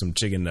and some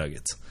chicken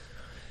nuggets.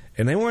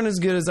 And they weren't as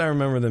good as I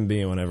remember them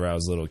being whenever I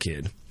was a little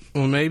kid.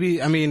 Well, maybe,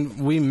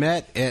 we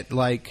met at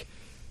like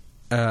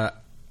a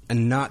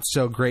not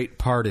so great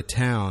part of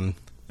town.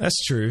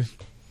 That's true.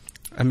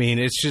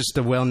 It's just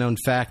a well-known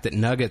fact that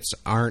nuggets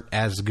aren't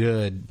as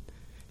good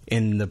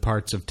in the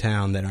parts of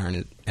town that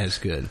aren't as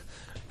good.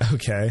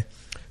 Okay.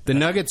 The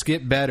nuggets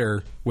get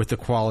better with the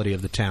quality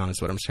of the town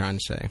is what I'm trying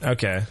to say.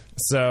 Okay.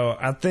 So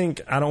I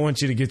don't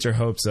want you to get your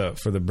hopes up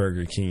for the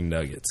Burger King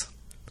nuggets.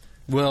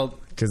 Well,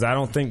 because I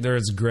don't think they're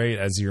as great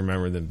as you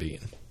remember them being.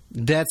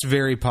 That's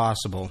very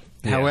possible.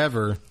 Yeah.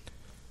 However,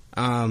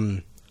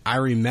 I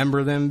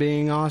remember them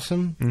being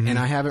awesome, and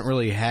I haven't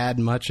really had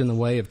much in the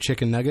way of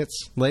chicken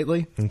nuggets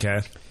lately. Okay.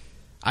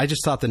 I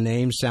just thought the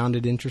name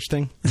sounded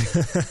interesting.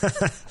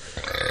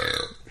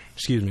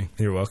 Excuse me.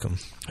 You're welcome.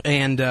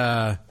 And,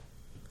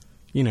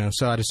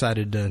 so I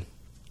decided to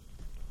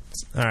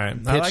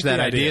pitch that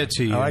idea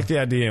to you. I like the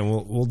idea, and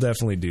we'll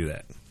definitely do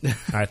that,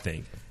 I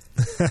think.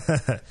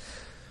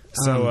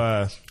 So,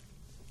 I was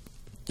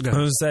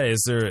going to say,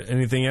 is there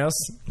anything else?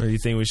 Or do you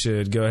think we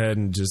should go ahead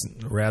and just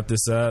wrap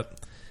this up?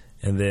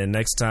 And then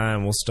next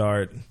time we'll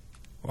start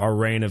our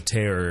reign of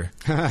terror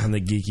on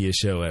the geekiest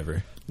show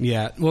ever.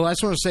 Yeah. Well, I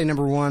just want to say,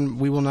 number one,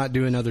 we will not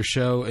do another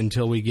show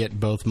until we get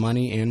both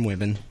money and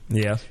women.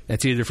 Yeah.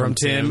 That's either from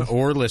Tim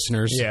or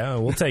listeners. Yeah,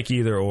 we'll take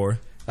either or.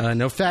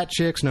 No fat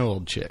chicks, no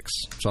old chicks.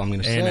 That's all I'm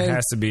going to say. And it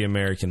has to be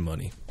American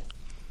money.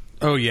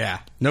 Oh, yeah.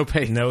 No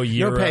euros no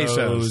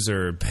pesos.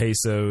 Or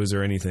pesos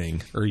or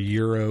anything. Or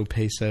euro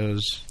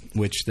pesos,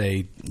 which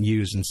they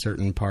use in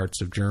certain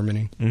parts of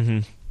Germany. Mm-hmm.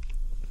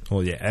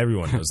 Well, yeah,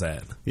 everyone knows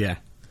that. Yeah.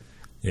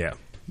 Yeah.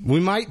 We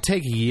might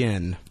take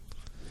yen.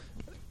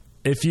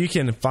 If you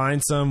can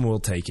find some, we'll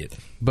take it.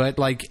 But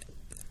like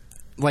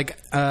what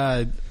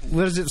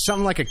is it?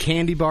 Something like a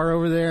candy bar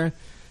over there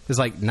is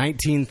like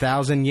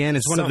 19,000 yen.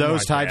 It's one of Something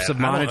those like types that. of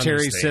I don't monetary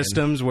understand.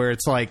 systems where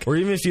it's like, Or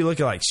even if you look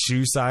at like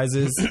shoe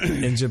sizes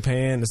in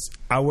Japan,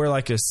 I wear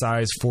like a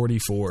size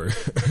 44 or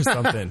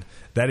something.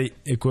 That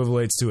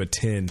equivalates to a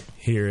 10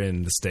 here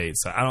in the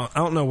States. I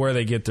don't know where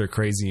they get their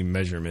crazy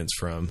measurements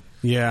from.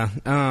 yeah.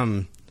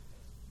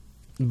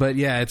 But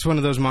yeah, it's one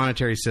of those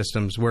monetary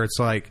systems where it's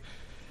like,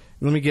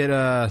 let me get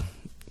a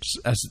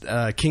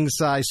king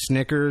size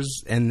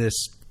Snickers and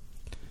this,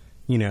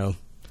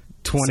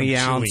 20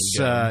 Some ounce,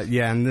 chewing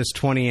gum. and this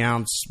 20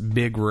 ounce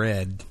Big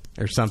Red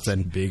or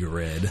something. Big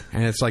Red.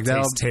 And it's like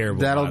Tastes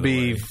terrible, that'll by the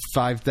be way.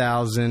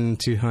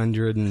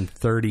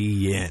 5,230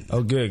 yen.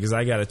 Oh, good, because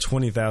I got a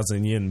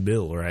 20,000 yen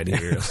bill right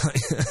here.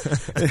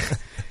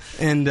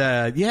 And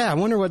I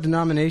wonder what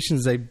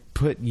denominations they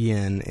put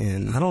yen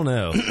in. I don't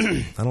know.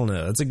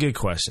 That's a good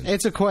question.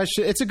 It's a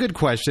question. It's a good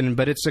question,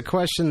 but it's a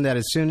question that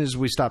as soon as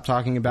we stop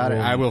talking about it,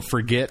 I will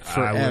forget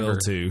forever. I will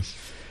too.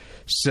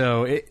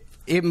 So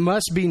it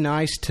must be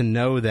nice to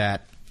know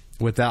that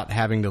without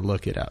having to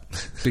look it up,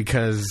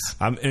 because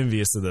I'm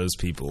envious of those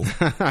people.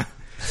 Trav,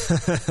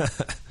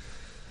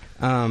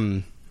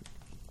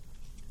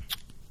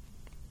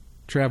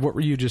 what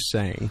were you just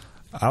saying?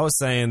 I was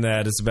saying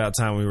that it's about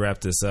time we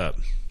wrap this up.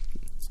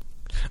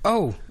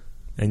 Oh,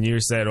 And you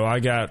said, well, I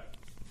got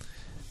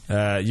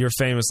your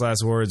famous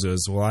last words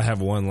was, well, I have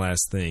one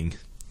last thing.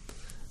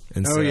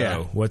 And Oh, so,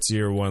 yeah. what's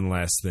your one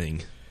last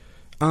thing?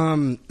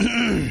 I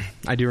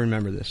do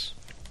remember this.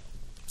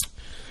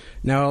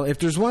 Now, if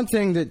there's one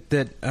thing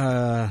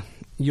that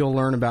you'll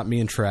learn about me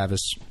and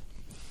Travis,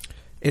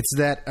 it's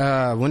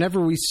that whenever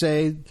we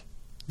say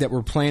that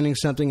we're planning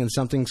something and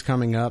something's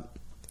coming up,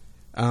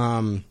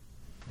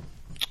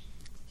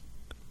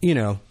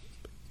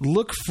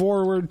 look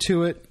forward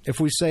to it. If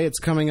we say it's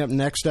coming up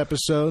next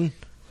episode,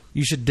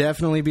 you should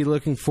definitely be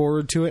looking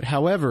forward to it.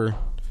 However,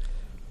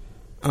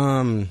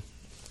 to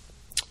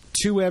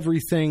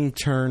everything,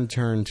 turn.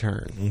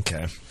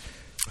 Okay.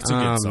 It's a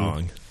good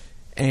song.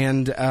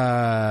 And,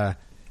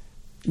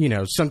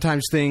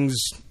 sometimes things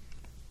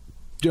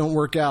don't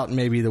work out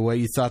maybe the way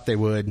you thought they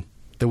would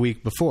the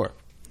week before.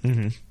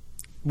 Mm-hmm.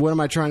 What am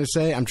I trying to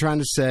say? I'm trying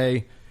to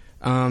say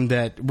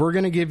that we're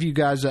going to give you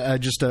guys a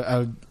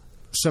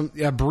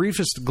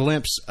briefest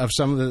glimpse of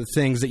some of the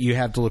things that you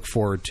have to look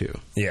forward to.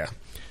 Yeah.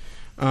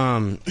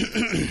 Some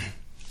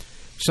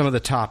of the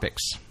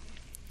topics.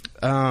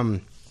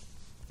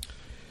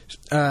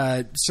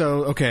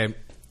 Okay.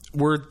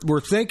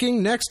 We're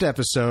thinking next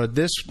episode,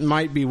 this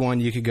might be one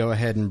you could go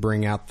ahead and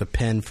bring out the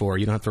pen for.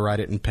 You don't have to write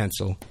it in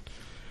pencil.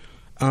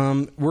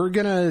 We're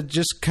going to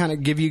just kind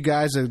of give you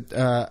guys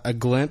a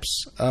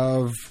glimpse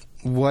of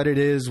what it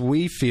is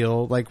we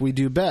feel like we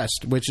do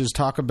best, which is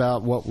talk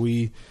about what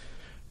we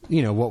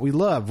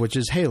love, which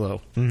is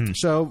Halo. Mm-hmm.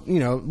 So,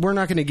 we're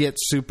not going to get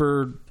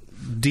super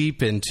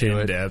deep into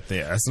it. In depth,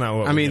 yeah. That's not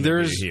what I mean,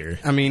 we're gonna do here.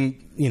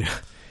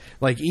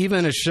 Like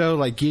even a show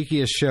like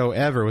Geekiest Show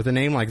Ever with a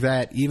name like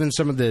that, even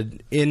some of the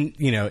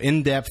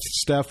in-depth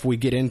stuff we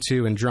get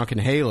into in Drunken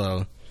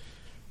Halo,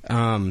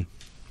 like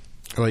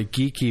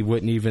Geeky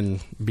wouldn't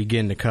even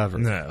begin to cover.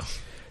 No.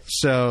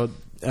 So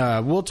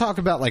we'll talk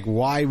about like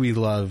why we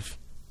love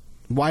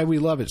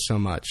it so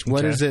much.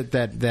 What is it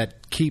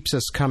that keeps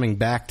us coming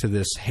back to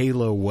this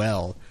Halo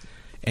well,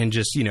 and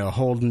just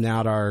holding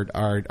out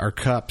our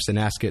cups and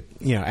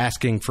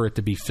asking for it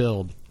to be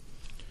filled.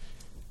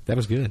 That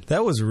was good.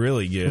 That was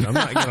really good. I'm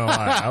not gonna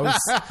lie.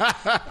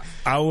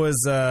 I was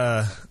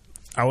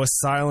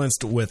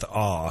silenced with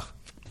awe,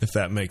 if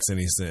that makes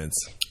any sense,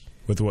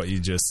 with what you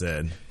just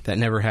said. That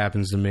never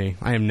happens to me.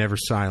 I am never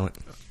silent.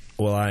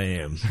 Well, I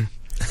am.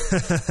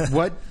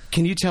 What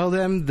can you tell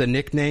them the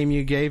nickname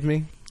you gave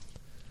me?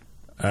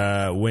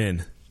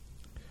 When?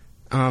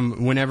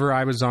 Whenever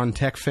I was on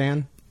Tech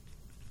Fan.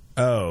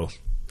 Oh,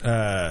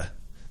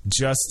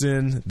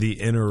 Justin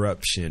the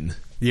Interruption.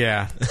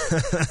 Yeah.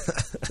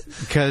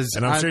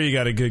 And I'm sure you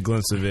got a good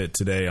glimpse of it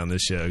today on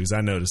this show, because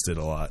I noticed it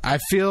a lot. I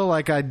feel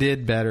like I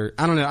did better.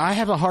 I don't know. I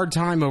have a hard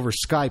time over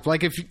Skype.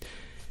 Like if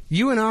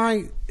you and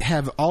I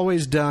have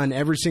always done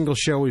every single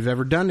show we've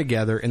ever done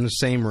together in the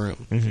same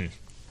room. Mm-hmm.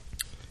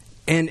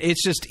 And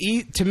it's just,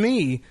 to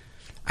me,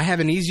 I have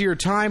an easier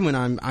time when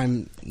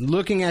I'm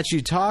looking at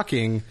you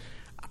talking.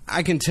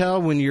 I can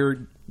tell when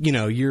you're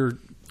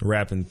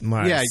wrapping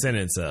my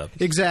sentence up.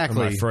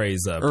 Exactly. Or my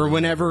phrase up. Or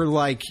whenever,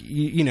 like,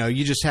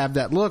 you just have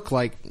that look,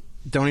 like,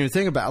 don't even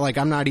think about it. Like,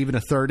 I'm not even a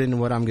third into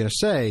what I'm going to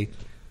say.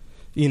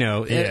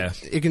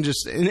 It can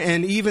just...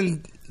 And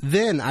even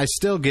then, I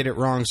still get it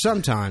wrong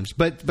sometimes.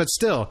 But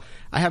still,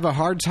 I have a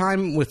hard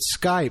time with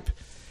Skype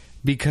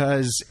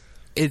because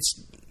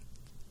it's...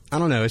 I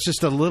don't know. It's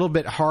just a little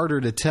bit harder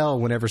to tell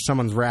whenever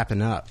someone's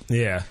wrapping up.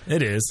 Yeah,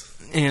 it is.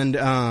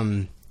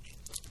 And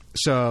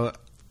so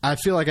I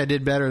feel like I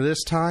did better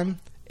this time.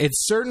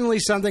 It's certainly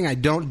something I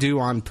don't do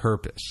on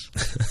purpose.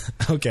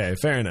 Okay,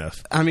 fair enough.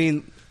 I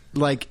mean,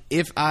 like,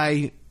 if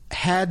I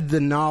had the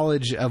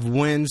knowledge of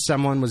when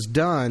someone was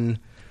done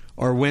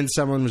or when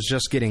someone was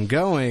just getting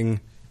going,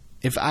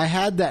 if I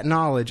had that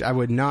knowledge, I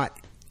would not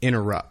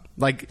interrupt.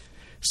 Like,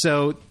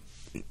 so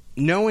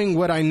knowing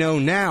what I know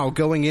now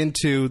going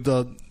into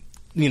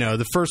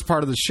the first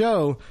part of the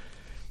show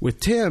with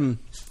Tim,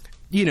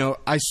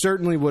 I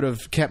certainly would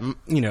have kept,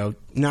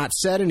 not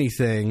said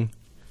anything,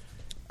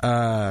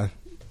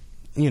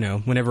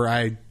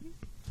 whenever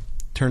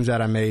turns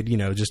out I made,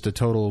 just a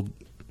total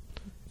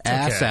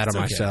ass out of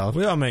myself.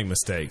 We all make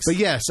mistakes. But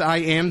yes, I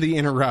am the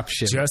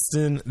interruption.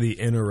 Justin, the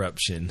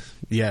interruption.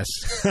 Yes.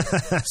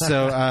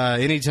 So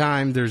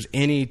anytime there's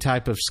any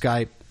type of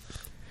Skype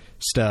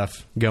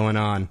stuff going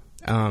on,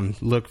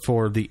 look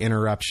for the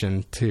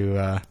interruption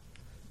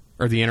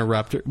or the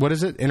interrupter. What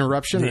is it?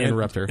 Interruption or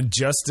interrupter?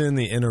 Justin,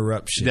 the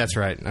interruption. That's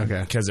right.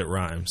 Okay. Because it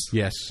rhymes.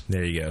 Yes.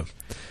 There you go.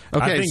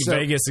 Okay, I think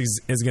Vegas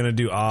is going to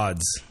do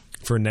odds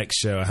for next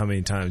show, how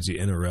many times you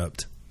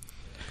interrupt.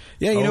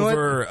 Yeah, you know what?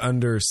 Over or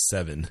under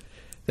 7.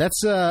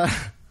 That's,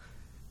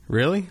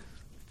 really?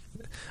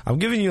 I'm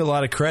giving you a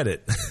lot of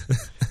credit.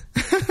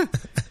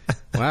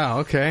 Wow,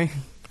 okay.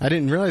 I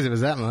didn't realize it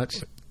was that much.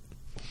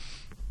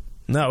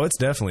 No, it's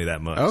definitely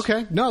that much.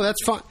 Okay. No,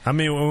 that's fine. I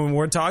mean, when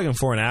we're talking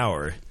for an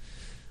hour,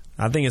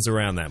 I think it's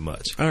around that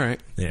much. All right.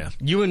 Yeah.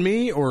 You and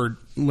me, or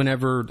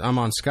whenever I'm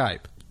on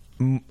Skype?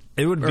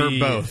 It would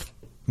be... Or both?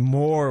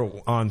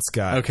 More on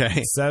Skype.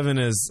 Okay. 7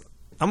 is...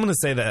 I'm going to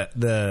say that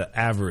the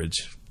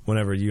average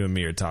whenever you and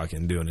me are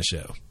talking, doing a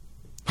show.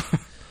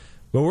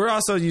 But we're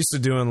also used to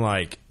doing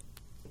like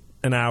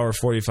an hour,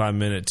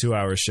 45-minute,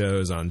 2-hour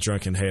shows on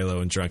Drunken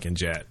Halo and Drunken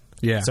Jet.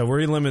 Yeah. So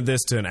we're limit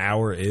this to an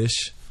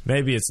hour-ish.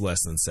 Maybe it's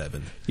less than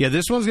 7. Yeah,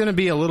 this one's going to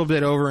be a little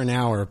bit over an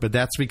hour, but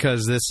that's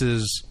because this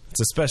is...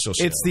 It's a special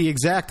show. It's the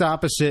exact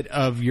opposite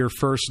of your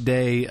first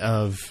day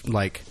of,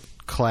 like,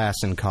 class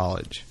in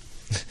college.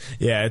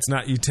 Yeah, it's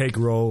not you take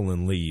roll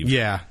and leave.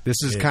 Yeah,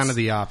 this is kind of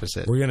the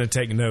opposite. We're going to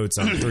take notes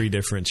on 3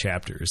 different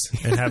chapters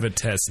and have a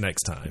test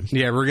next time.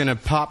 Yeah, we're going to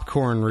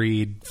popcorn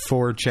read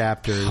 4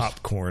 chapters.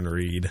 Popcorn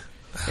read.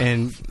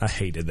 And I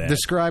hated that.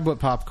 Describe what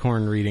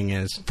popcorn reading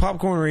is.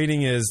 Popcorn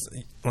reading is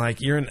like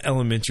you're in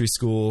elementary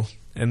school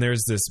and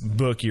there's this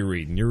book you're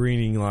reading. You're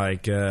reading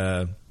like,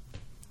 I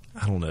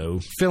don't know.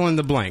 Fill in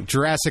the blank.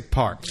 Jurassic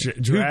Park.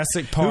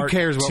 Jurassic Park. Who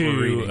cares what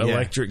we're reading?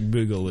 Electric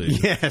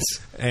Boogaloo. Yes.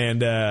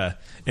 And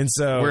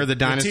so where the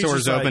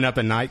dinosaurs open up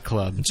a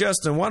nightclub.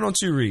 Justin, why don't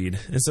you read?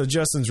 And so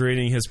Justin's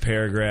reading his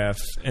paragraph,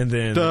 and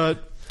then the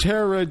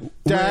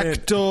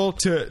pterodactyl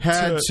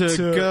had to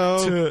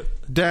go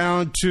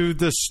down to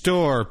the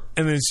store.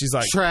 And then she's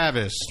like,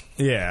 Travis.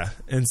 Yeah.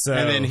 And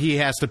then he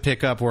has to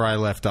pick up where I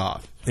left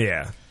off.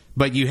 Yeah.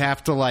 But you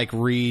have to like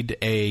read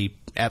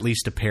at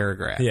least a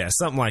paragraph. Yeah,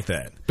 something like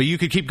that. But you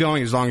could keep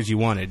going as long as you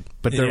wanted.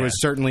 But there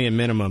was certainly a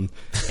minimum.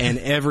 And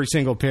every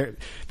single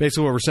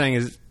basically what we're saying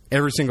is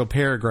every single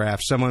paragraph,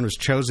 someone was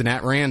chosen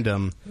at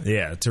random.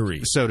 Yeah, to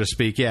read. So to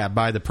speak,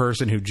 by the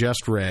person who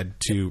just read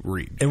to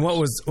read. And what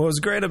was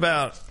great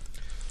about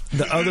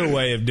the other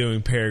way of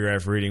doing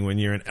paragraph reading when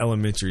you're in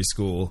elementary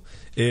school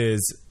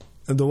is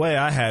the way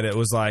I had it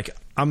was like,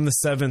 I'm the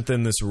 7th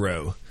in this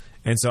row.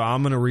 And so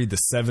I'm going to read the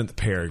 7th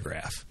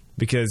paragraph.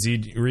 Because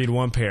you read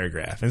one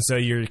paragraph. And so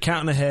you're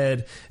counting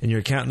ahead and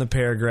you're counting the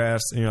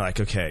paragraphs and you're like,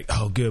 okay,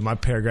 oh, good. My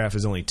paragraph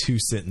is only 2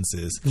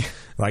 sentences.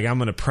 Like, I'm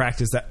going to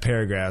practice that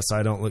paragraph so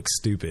I don't look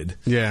stupid.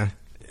 Yeah.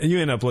 And you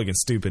end up looking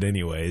stupid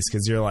anyways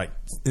because you're like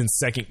in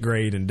 2nd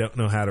grade and don't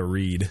know how to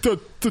read.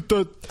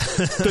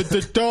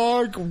 The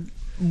dog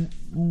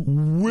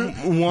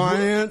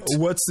went.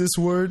 What's this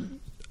word?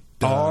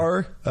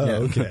 R? Oh, yeah.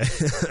 Okay.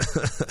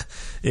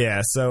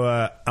 Yeah, so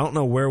I don't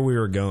know where we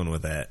were going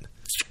with that.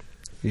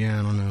 Yeah,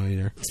 I don't know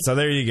either. So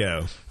there you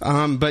go.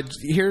 But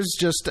here's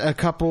just a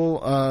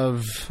couple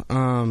of,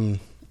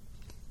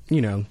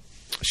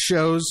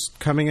 shows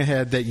coming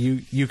ahead that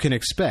you can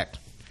expect.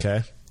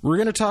 Okay. We're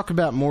going to talk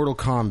about Mortal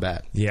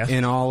Kombat. Yeah.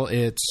 In all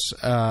its...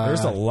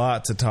 There's a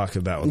lot to talk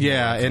about with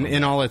Mortal Kombat.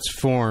 In all its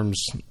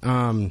forms.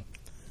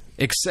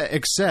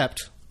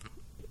 Except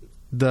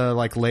the,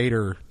 like,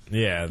 later...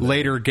 Yeah,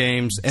 later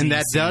games, and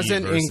that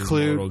doesn't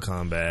include Mortal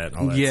Kombat.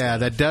 All that stuff.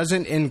 That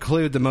doesn't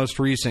include the most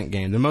recent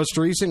game. The most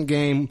recent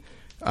game,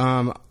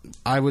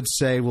 I would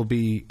say, will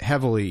be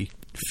heavily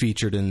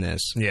featured in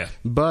this. Yeah,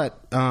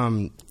 but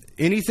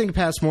anything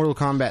past Mortal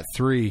Kombat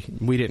 3,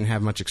 we didn't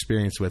have much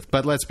experience with.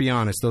 But let's be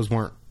honest, those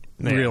weren't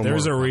real.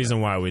 There's Mortal a Kombat.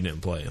 reason why we didn't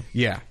play them.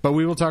 Yeah, but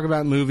we will talk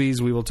about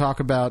movies. We will talk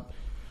about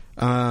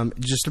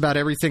just about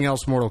everything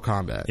else Mortal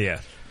Kombat. Yeah.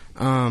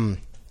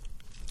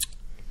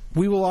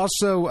 We will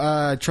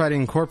also try to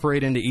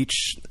incorporate into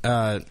each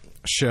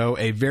show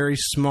a very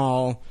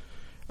small,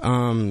 I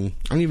don't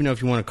even know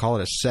if you want to call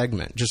it a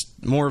segment,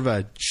 just more of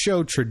a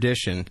show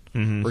tradition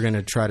we're going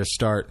to try to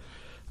start.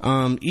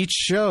 Each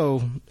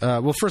show,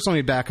 well, first let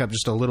me back up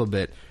just a little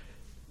bit.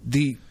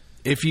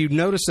 If you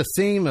notice the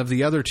theme of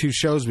the other 2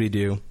 shows we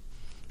do,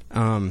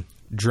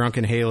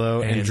 Drunken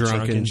Halo and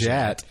Drunken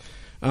Jet,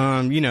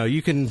 you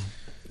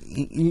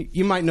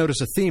might notice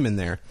a theme in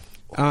there.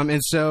 And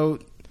so...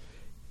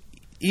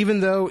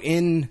 Even though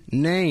in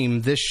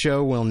name this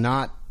show will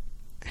not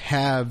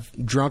have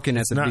drunken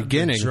at the Not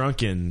beginning. the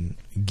drunken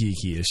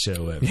geekiest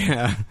show ever.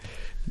 Yeah.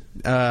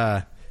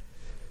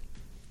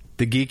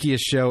 The geekiest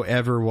show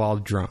ever while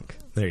drunk.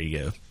 There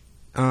you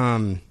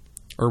go.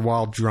 Or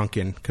while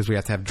drunken, because we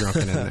have to have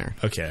drunken in there.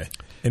 Okay.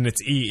 And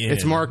it's EN.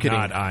 It's marketing.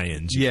 Not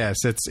ING. Yes,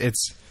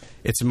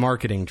 it's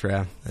marketing,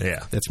 Trav.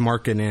 Yeah. It's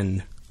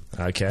marketing.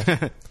 Okay.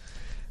 Like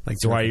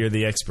That's why you're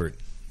the expert.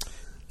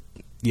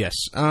 Yes.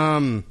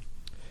 I've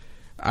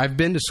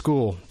been to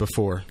school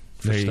before.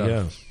 for There you stuff.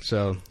 go.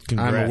 So I'm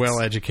Congrats. a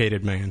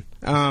well-educated man.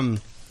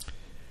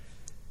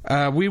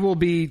 We will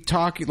be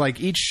talking, like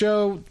each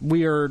show,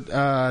 we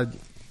are,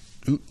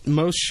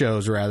 most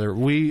shows rather,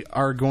 we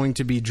are going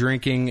to be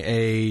drinking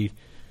a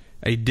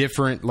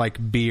different,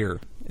 like, beer.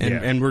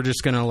 And we're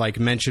just going to, like,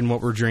 mention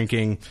what we're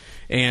drinking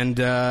and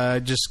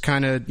just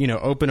kind of,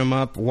 open them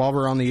up while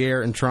we're on the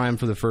air and try them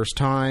for the first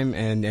time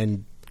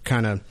and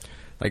kind of,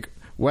 like,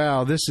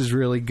 wow, this is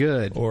really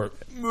good. Or,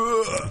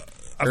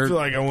 I feel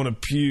like I want to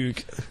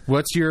puke.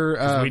 What's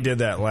your... we did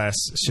that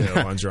last show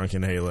on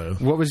Drunken Halo.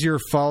 What was your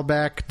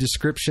fallback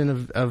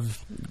description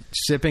of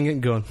sipping it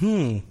and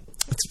going,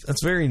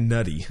 That's very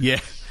nutty. Yeah.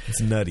 It's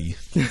nutty.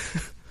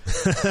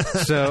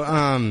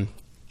 So,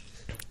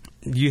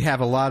 you have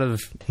a lot of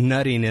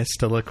nuttiness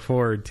to look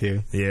forward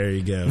to. There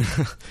you go.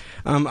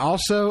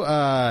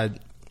 Also,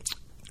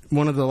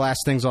 one of the last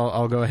things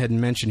I'll go ahead and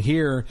mention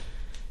here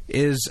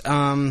is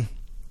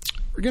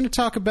we're going to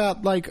talk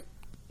about, like,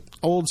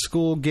 old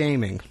school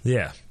gaming.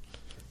 Yeah.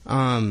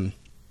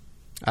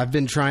 I've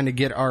been trying to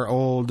get our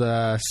old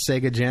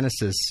Sega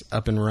Genesis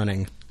up and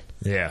running.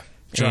 Yeah.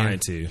 Trying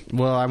And- to.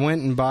 Well, I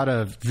went and bought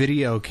a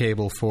video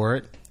cable for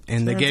it,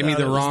 and they Turns gave me out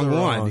the it was wrong the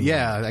one. wrong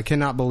Yeah, I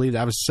cannot believe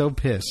that. I was so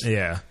pissed.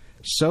 Yeah.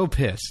 So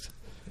pissed.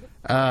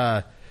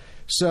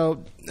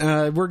 So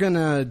we're going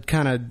to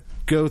kind of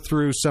go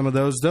through some of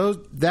those.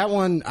 That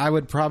one I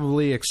would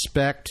probably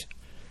expect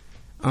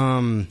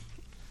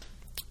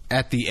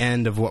at the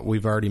end of what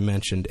we've already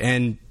mentioned,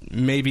 and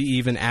maybe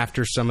even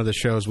after some of the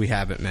shows we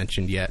haven't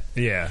mentioned yet.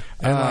 Yeah.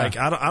 And I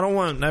don't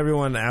want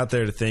everyone out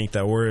there to think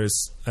that we're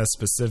a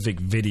specific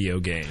video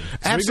game. So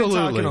Absolutely.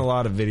 We've been talking a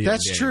lot of video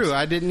games. That's true.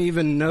 I didn't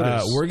even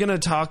notice. We're going to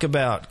talk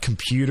about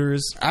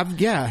computers.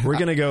 We're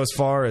going to go as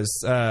far as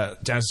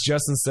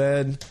Justin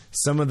said,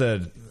 some of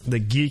the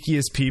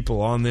geekiest people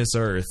on this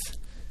earth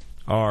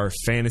are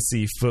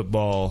fantasy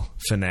football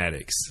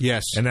fanatics.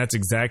 Yes. And that's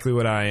exactly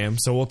what I am.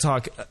 So we'll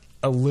talk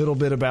a little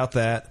bit about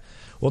that.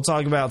 We'll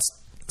talk about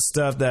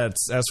stuff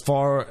that's as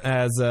far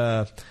as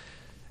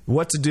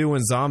what to do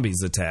when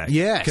zombies attack.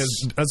 Yes.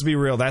 Because let's be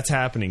real, that's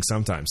happening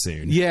sometime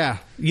soon. Yeah.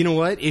 You know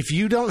what? If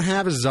you don't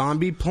have a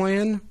zombie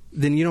plan,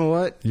 then you know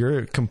what?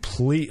 You're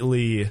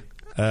completely...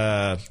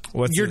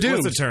 what's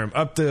the term?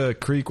 Up the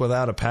creek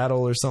without a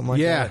paddle or something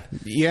like that?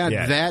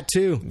 Yeah, that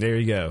too. There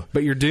you go.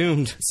 But you're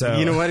doomed. So-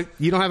 you know what?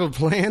 You don't have a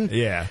plan?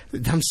 Yeah.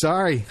 I'm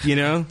sorry.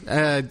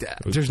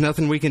 There's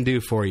nothing we can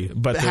do for you.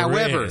 But there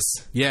however,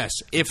 is. yes,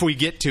 if we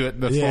get to it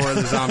before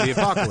the zombie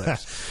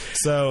apocalypse.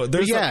 So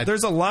there's Yeah.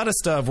 there's a lot of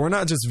stuff. We're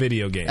not just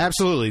video games.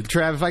 Absolutely.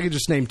 Trav, if I could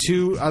just name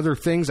 2 other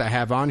things I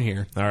have on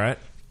here, All right.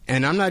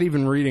 and I'm not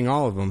even reading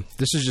all of them.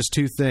 This is just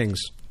 2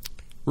 things.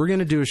 We're going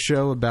to do a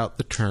show about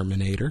the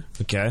Terminator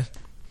Okay.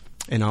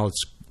 in all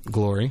its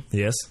glory,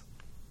 Yes.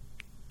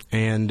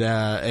 and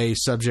a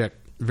subject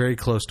very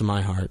close to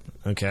my heart,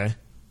 Okay.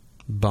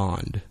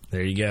 Bond.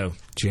 There you go.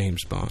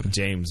 James Bond.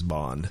 James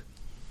Bond,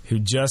 who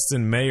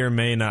Justin may or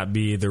may not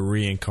be the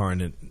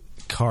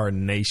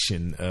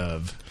reincarnation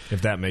of,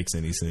 if that makes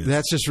any sense.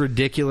 That's just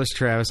ridiculous,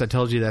 Travis. I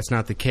told you that's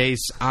not the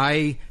case.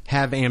 I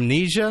have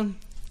amnesia,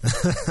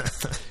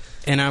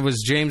 and I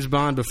was James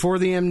Bond before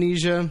the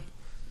amnesia,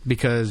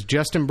 because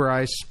Justin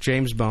Bryce,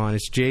 James Bond,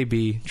 it's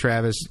JB,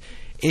 Travis.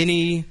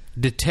 Any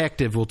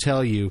detective will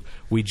tell you,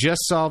 we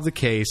just solved the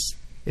case.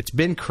 It's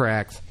been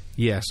cracked.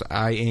 Yes,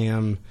 I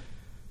am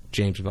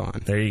James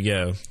Bond. There you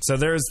go. So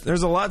there's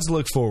a lot to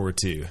look forward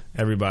to,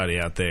 everybody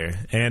out there.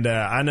 And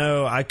I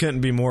know I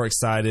couldn't be more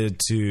excited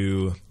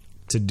to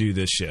do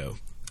this show.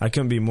 I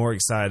couldn't be more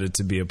excited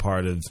to be a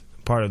part of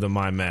the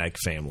MyMac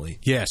family.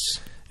 Yes.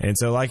 And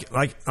so, like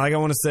I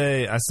want to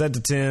say, I said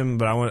to Tim,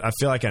 but I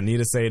feel like I need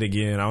to say it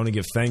again. I want to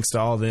give thanks to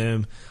all of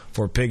them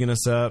for picking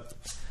us up,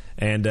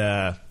 and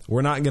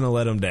we're not going to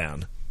let them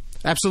down.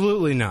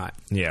 Absolutely not.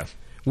 Yeah.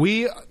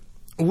 We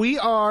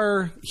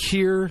are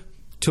here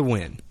to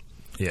win.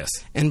 Yes.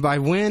 And by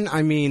win,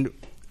 I mean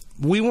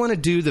we want to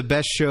do the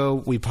best show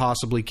we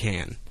possibly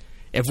can.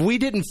 If we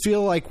didn't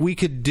feel like we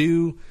could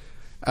do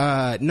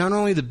not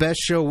only the best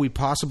show we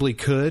possibly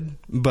could,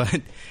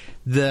 but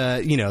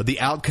the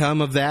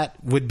outcome of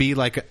that would be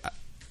like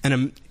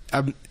an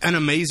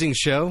amazing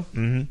show.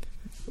 Mm-hmm.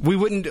 We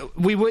wouldn't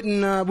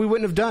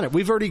have done it.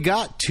 We've already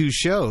got 2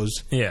 shows.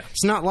 Yeah.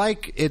 It's not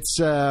like it's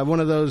one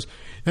of those,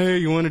 hey,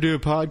 you want to do a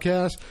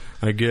podcast?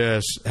 I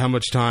guess. How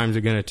much time is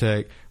it going to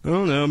take? I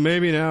don't know.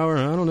 Maybe an hour.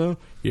 I don't know.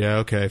 Yeah,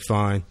 okay,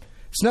 fine.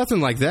 It's nothing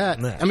like that.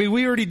 Nah. I mean,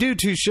 we already do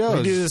 2 shows.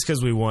 We do this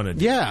because we wanted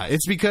to. Yeah,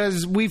 it's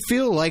because we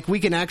feel like we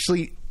can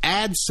actually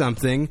add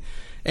something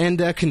and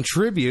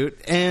contribute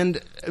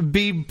and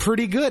be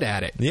pretty good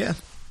at it. Yeah.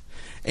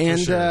 And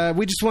sure.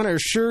 we just want to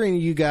assure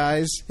you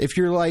guys, if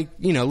you're like,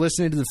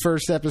 listening to the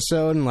first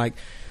episode and like,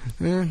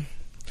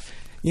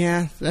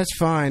 yeah, that's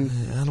fine.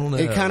 I don't know.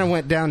 It kind of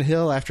went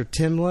downhill after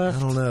Tim left.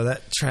 I don't know.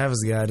 That Travis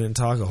guy didn't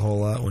talk a whole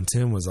lot when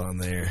Tim was on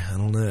there. I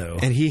don't know.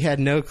 And he had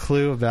no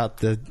clue about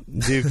the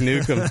Duke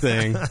Nukem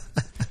thing.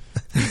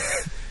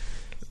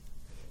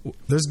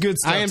 There's good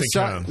stuff I am to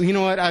sorry. come. You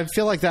know what? I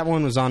feel like that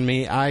one was on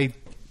me. I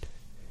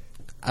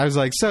was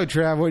like, so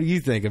Trav, what do you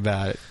think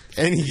about it?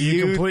 And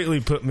You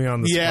completely put me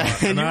on the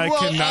spot, and I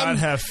cannot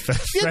have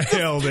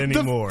failed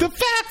anymore. The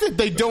fact that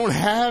they don't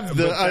have a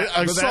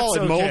but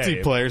solid that's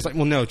okay. multiplayer is like,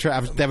 well, no,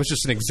 Trav, that was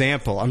just an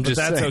example. I'm just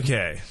That's saying.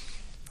 okay.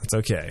 That's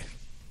okay.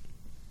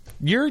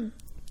 You're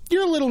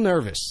a little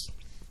nervous.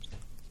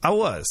 I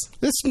was.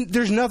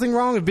 There's nothing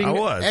wrong with being. I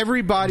was.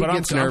 Everybody But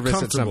gets I'm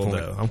nervous at some comfortable, point.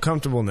 though. I'm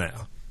comfortable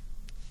now.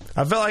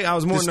 I felt like I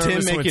was more Does Tim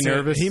nervous. make when you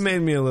nervous? He made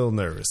me a little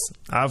nervous.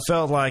 I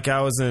felt like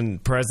I was in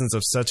presence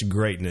of such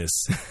greatness.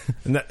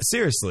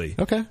 Seriously.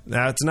 Okay.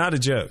 Now, it's not a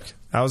joke.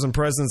 I was in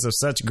presence of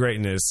such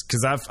greatness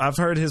because I've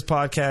heard his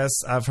podcast.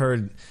 I've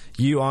heard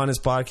you on his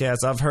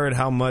podcast. I've heard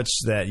how much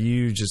that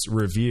you just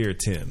revere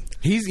Tim.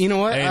 He's, you know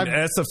what? And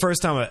that's the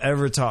first time I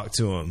ever talked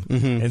to him.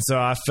 Mm-hmm. And so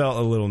I felt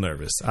a little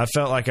nervous. I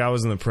felt like I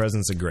was in the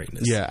presence of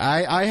greatness. Yeah,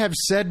 I have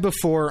said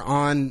before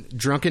on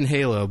Drunken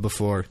Halo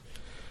before.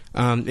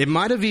 It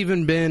might have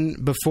even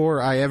been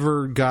before I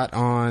ever got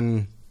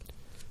on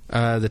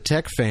the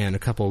Tech Fan a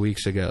couple of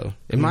weeks ago.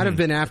 It might have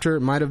been after.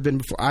 It might have been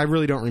before. I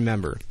really don't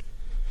remember.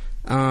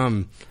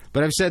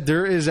 But I've said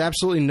there is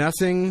absolutely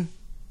nothing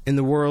in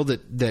the world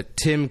that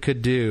Tim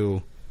could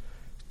do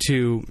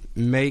to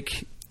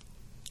make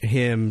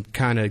him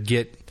kind of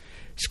get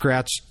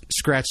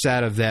scratched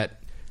out of that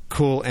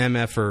cool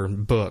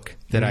MFer book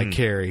that I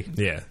carry.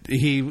 Yeah.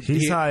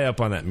 He's high up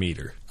on that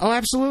meter. Oh,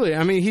 absolutely.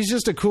 I mean, he's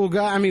just a cool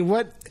guy. I mean,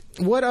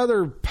 what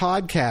other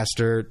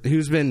podcaster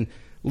who's been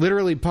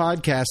literally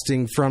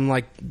podcasting from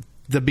like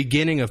the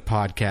beginning of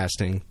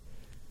podcasting,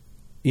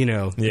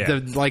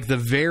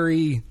 the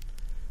very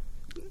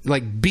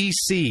like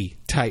BC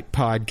type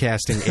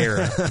podcasting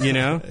era,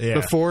 Yeah.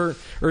 before,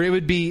 or it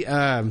would be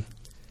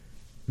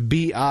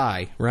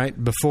BI,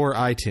 right? Before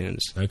iTunes.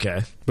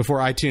 Okay. Before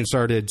iTunes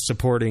started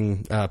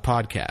supporting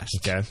podcasts.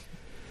 Okay.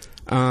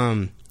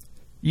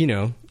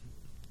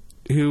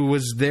 Who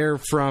was there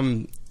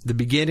from the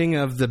beginning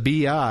of the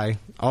BI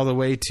all the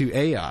way to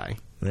AI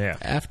Yeah.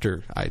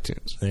 after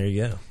iTunes. There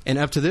you go. And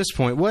up to this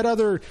point, what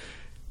other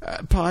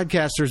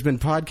podcaster has been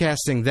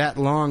podcasting that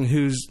long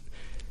who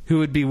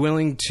would be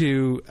willing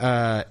to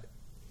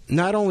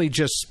not only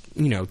just,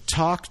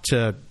 talk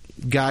to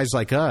guys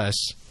like us,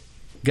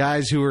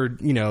 guys who are,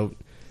 to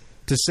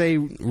say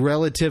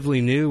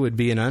relatively new would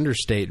be an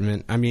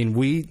understatement. I mean,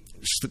 we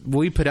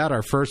put out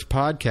our first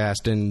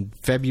podcast in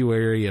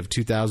February of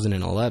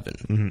 2011.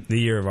 Mm-hmm. The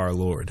year of our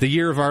Lord. The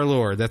year of our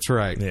Lord, that's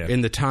right. Yeah. In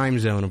the time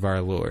zone of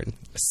our Lord.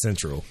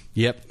 Central.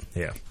 Yep.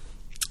 Yeah.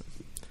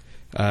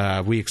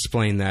 We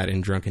explained that in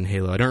Drunken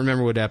Halo. I don't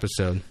remember what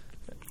episode.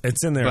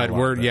 It's in there. But a lot,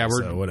 we're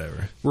so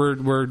whatever.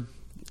 We're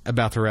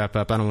about to wrap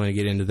up. I don't want to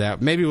get into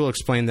that. Maybe we'll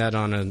explain that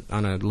on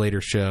a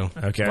later show.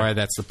 Okay. Why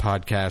that's the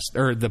podcast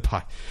or it's the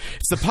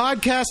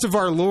podcast of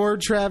our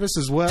Lord, Travis,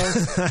 as well.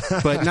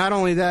 But not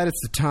only that,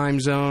 it's the time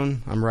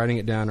zone. I'm writing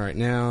it down right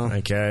now.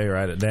 Okay,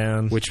 write it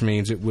down. Which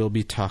means it will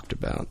be talked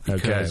about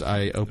because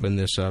I opened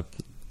this up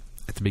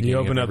at the beginning. You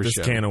opened of up every this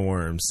show. can of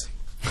worms.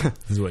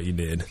 Is what you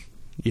did.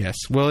 Yes.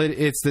 Well,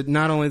 it's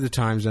not only the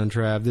time zone,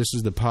 Trav. This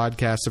is the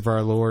podcast of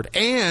our Lord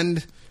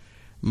and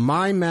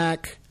My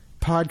Mac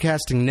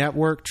Podcasting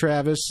Network,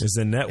 Travis. Is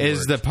the network.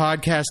 Is the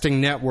podcasting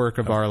network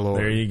of our Lord.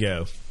 There you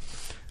go.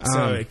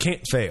 So it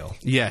can't fail.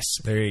 Yes.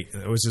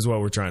 Which is what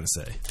we're trying to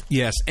say.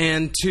 Yes.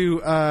 And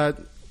I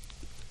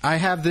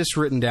have this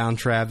written down,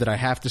 Trav, that I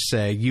have to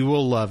say. You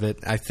will love it,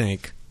 I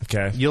think.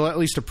 Okay. You'll at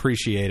least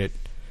appreciate it.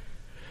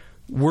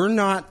 We're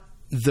not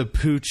the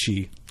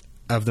Poochie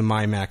of the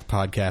My Mac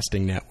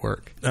Podcasting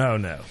Network. Oh,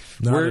 no.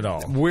 Not at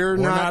all. We're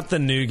not the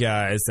new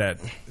guys that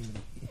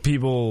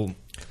people...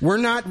 We're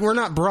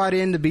not brought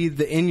in to be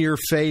the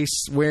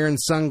in-your-face, wearing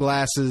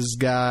sunglasses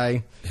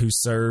guy who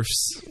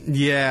surfs.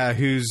 Yeah,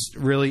 who's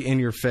really in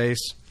your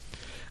face.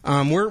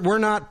 We're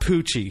not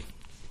Poochie.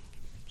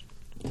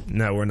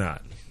 No, we're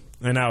not.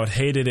 And I would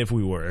hate it if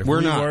we were. If we're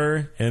we not.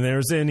 were, and there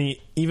was any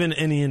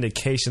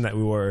indication that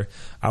we were,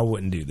 I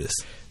wouldn't do this.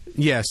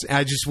 Yes,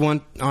 I just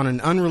want, on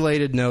an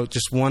unrelated note,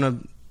 just want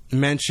to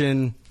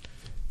mention,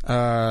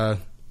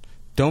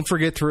 don't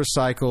forget to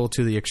recycle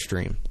to the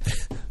extreme.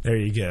 There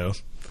you go.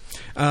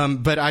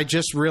 But I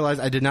just realized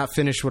I did not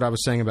finish what I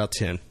was saying about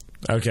Tim.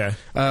 Okay.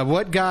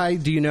 What guy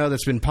do you know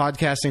that's been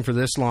podcasting for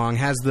this long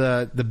has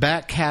the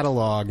back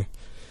catalog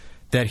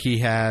that he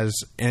has,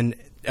 and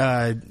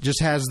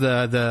just has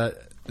the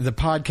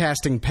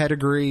podcasting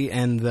pedigree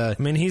and the...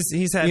 I mean,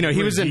 he's had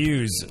he was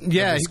reviews of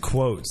his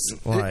quotes.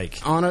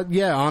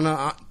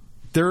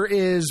 There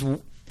is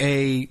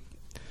a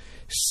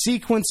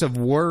sequence of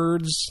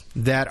words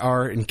that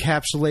are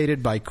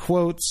encapsulated by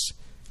quotes,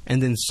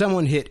 and then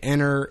someone hit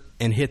enter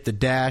and hit the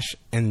dash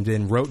and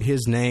then wrote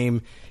his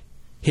name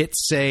hit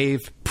save,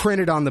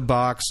 print it on the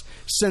box,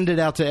 send it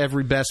out to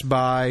every Best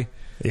Buy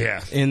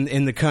Yeah.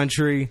 in the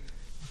country.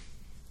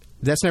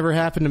 That's never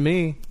happened to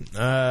me.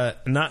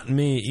 Not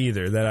me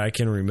either, that I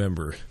can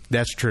remember.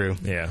 That's true.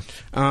 Yeah.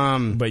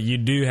 But you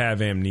do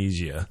have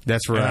amnesia.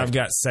 That's right. And I've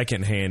got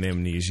secondhand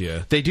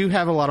amnesia. They do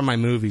have a lot of my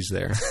movies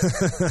there.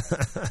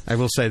 I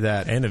will say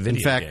that. And a video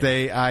In fact,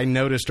 game. I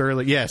noticed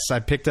early. Yes, I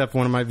picked up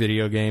one of my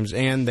video games,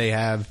 and they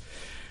have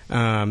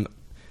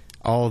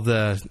all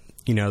the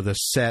the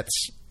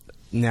sets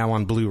now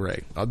on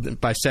Blu-ray.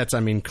 By sets, I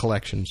mean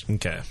collections.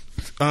 Okay.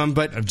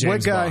 But Of James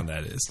what guy Bond,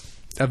 that is.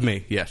 of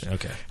me? Yes.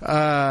 Okay.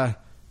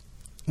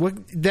 What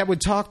that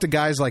would talk to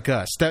guys like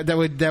us? That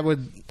would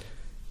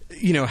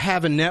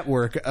have a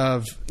network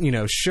of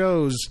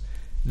shows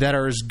that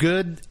are as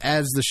good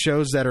as the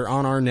shows that are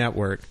on our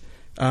network.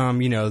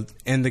 And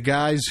the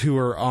guys who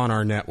are on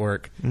our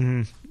network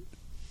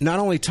not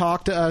only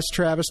talk to us,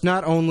 Travis,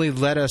 not only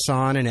let us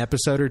on an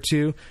episode or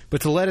two,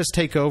 but to let us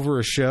take over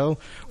a show.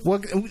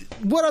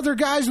 What other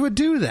guys would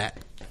do that?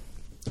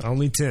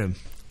 Only Tim.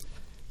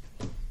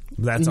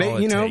 That's all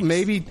it takes.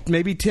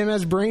 Maybe Tim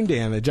has brain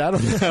damage. I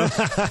don't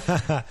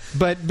know.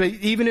 but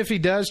even if he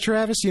does,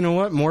 Travis, you know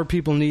what? More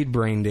people need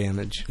brain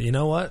damage. You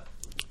know what?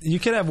 You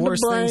could have worse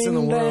things in the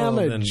world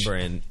than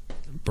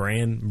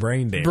brain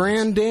damage.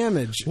 Brain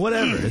damage.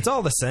 Whatever. It's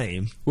all the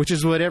same. Which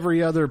is what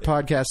every other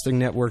podcasting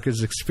network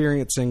is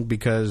experiencing,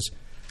 because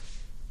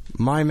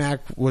MyMac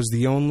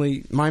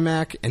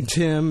and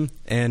Tim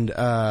and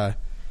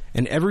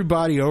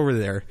everybody over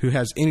there who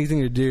has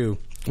anything to do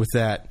with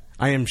that,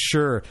 I am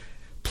sure,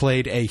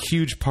 played a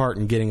huge part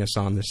in getting us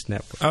on this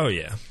network. Oh,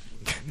 yeah.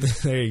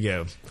 There you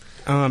go.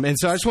 And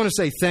so I just want to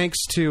say thanks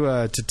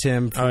to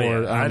Tim for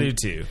I do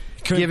too.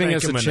 Couldn't giving thank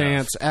us a him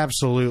chance.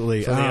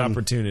 Absolutely. for the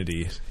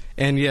opportunity.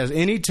 And yes,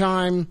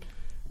 anytime,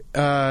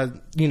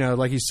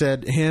 like you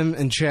said, him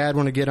and Chad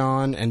want to get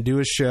on and do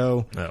a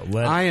show,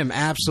 I am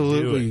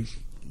absolutely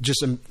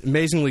just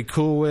amazingly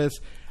cool with.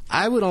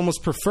 I would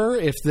almost prefer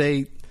if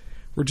they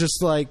were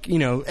just like,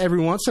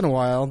 every once in a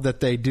while that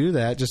they do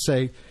that, just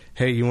say,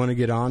 hey, you want to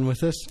get on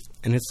with us?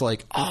 And it's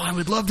like, oh, I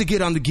would love to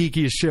get on the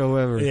geekiest show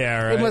ever.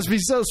 Yeah, right. It must be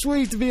so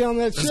sweet to be on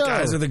that show. Those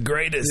guys are the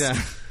greatest.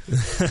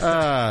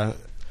 Yeah.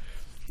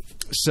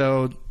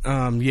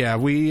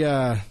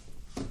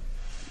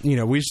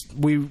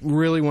 We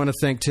really want to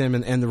thank Tim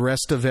and the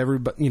rest of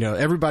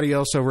everybody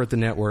else over at the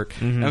network.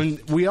 Mm-hmm.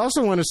 And we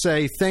also want to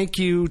say thank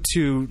you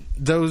to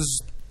those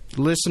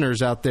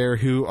listeners out there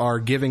who are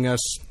giving us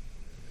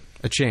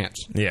a chance.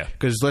 Yeah.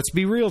 Because let's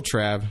be real,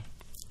 Trav.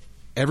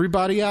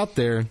 Everybody out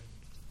there,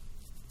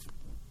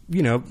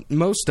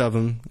 most of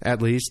them,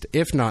 at least,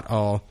 if not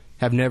all,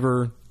 have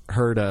never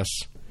heard us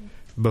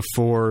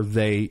before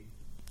they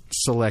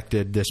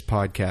selected this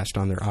podcast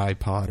on their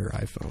iPod or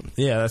iPhone.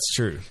 Yeah, that's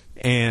true.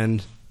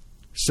 And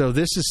so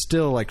this is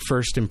still like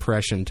first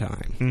impression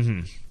time.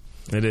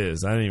 Mm-hmm. It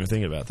is. I didn't even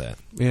think about that.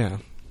 Yeah.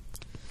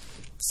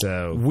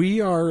 So we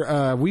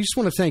just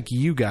want to thank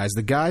you guys,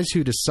 the guys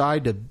who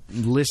decide to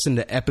listen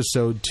to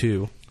episode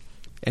 2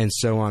 and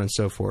so on and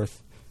so forth.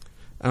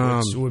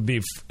 Which would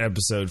be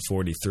episode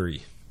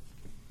 43.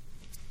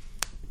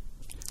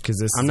 Because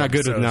this I'm is not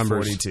good with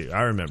numbers. 42.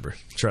 I remember.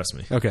 Trust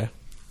me. Okay.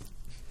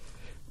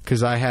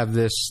 Because I have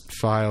this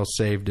file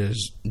saved as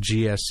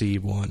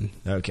GSE1.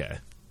 Okay.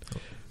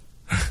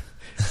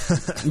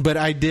 But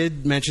I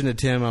did mention to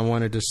Tim I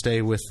wanted to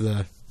stay with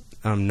the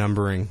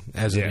numbering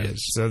as it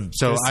is.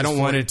 So I don't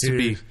want it to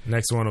be...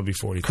 Next one will be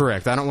 43.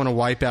 Correct. I don't want to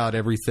wipe out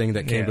everything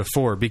that came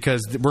before,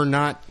 because we're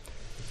not...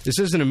 This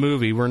isn't a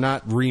movie. We're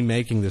not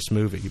remaking this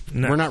movie.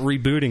 No. We're not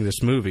rebooting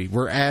this movie.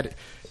 We're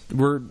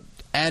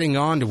adding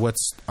on to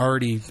what's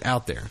already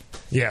out there.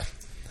 Yeah.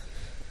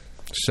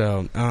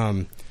 So,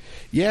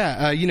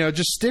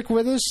 just stick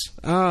with us.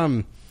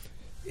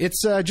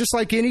 It's just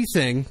like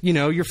anything.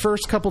 Your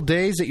first couple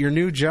days at your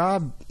new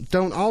job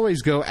don't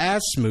always go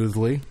as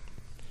smoothly.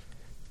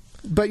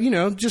 But,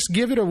 just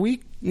give it a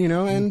week,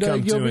 and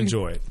you'll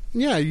enjoy it.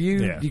 Yeah,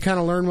 you kind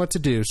of learn what to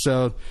do.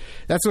 So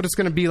that's what it's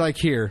going to be like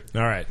here.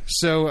 All right.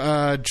 So,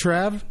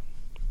 Trav,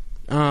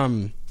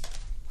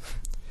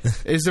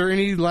 is there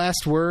any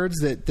last words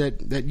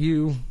that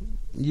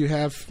you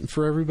have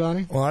for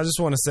everybody? Well, I just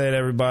want to say to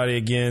everybody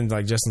again,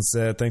 like Justin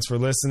said, thanks for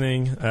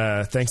listening.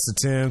 Thanks to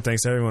Tim.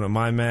 Thanks to everyone at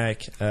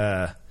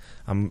MyMac.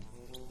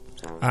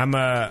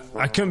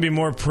 I couldn't be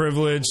more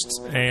privileged,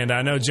 and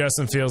I know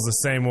Justin feels the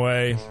same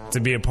way, to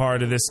be a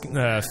part of this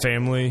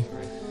family.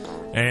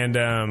 And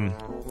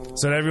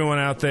so to everyone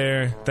out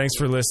there, thanks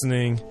for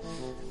listening.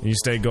 You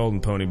stay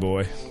golden, Pony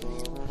Boy.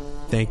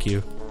 Thank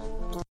you.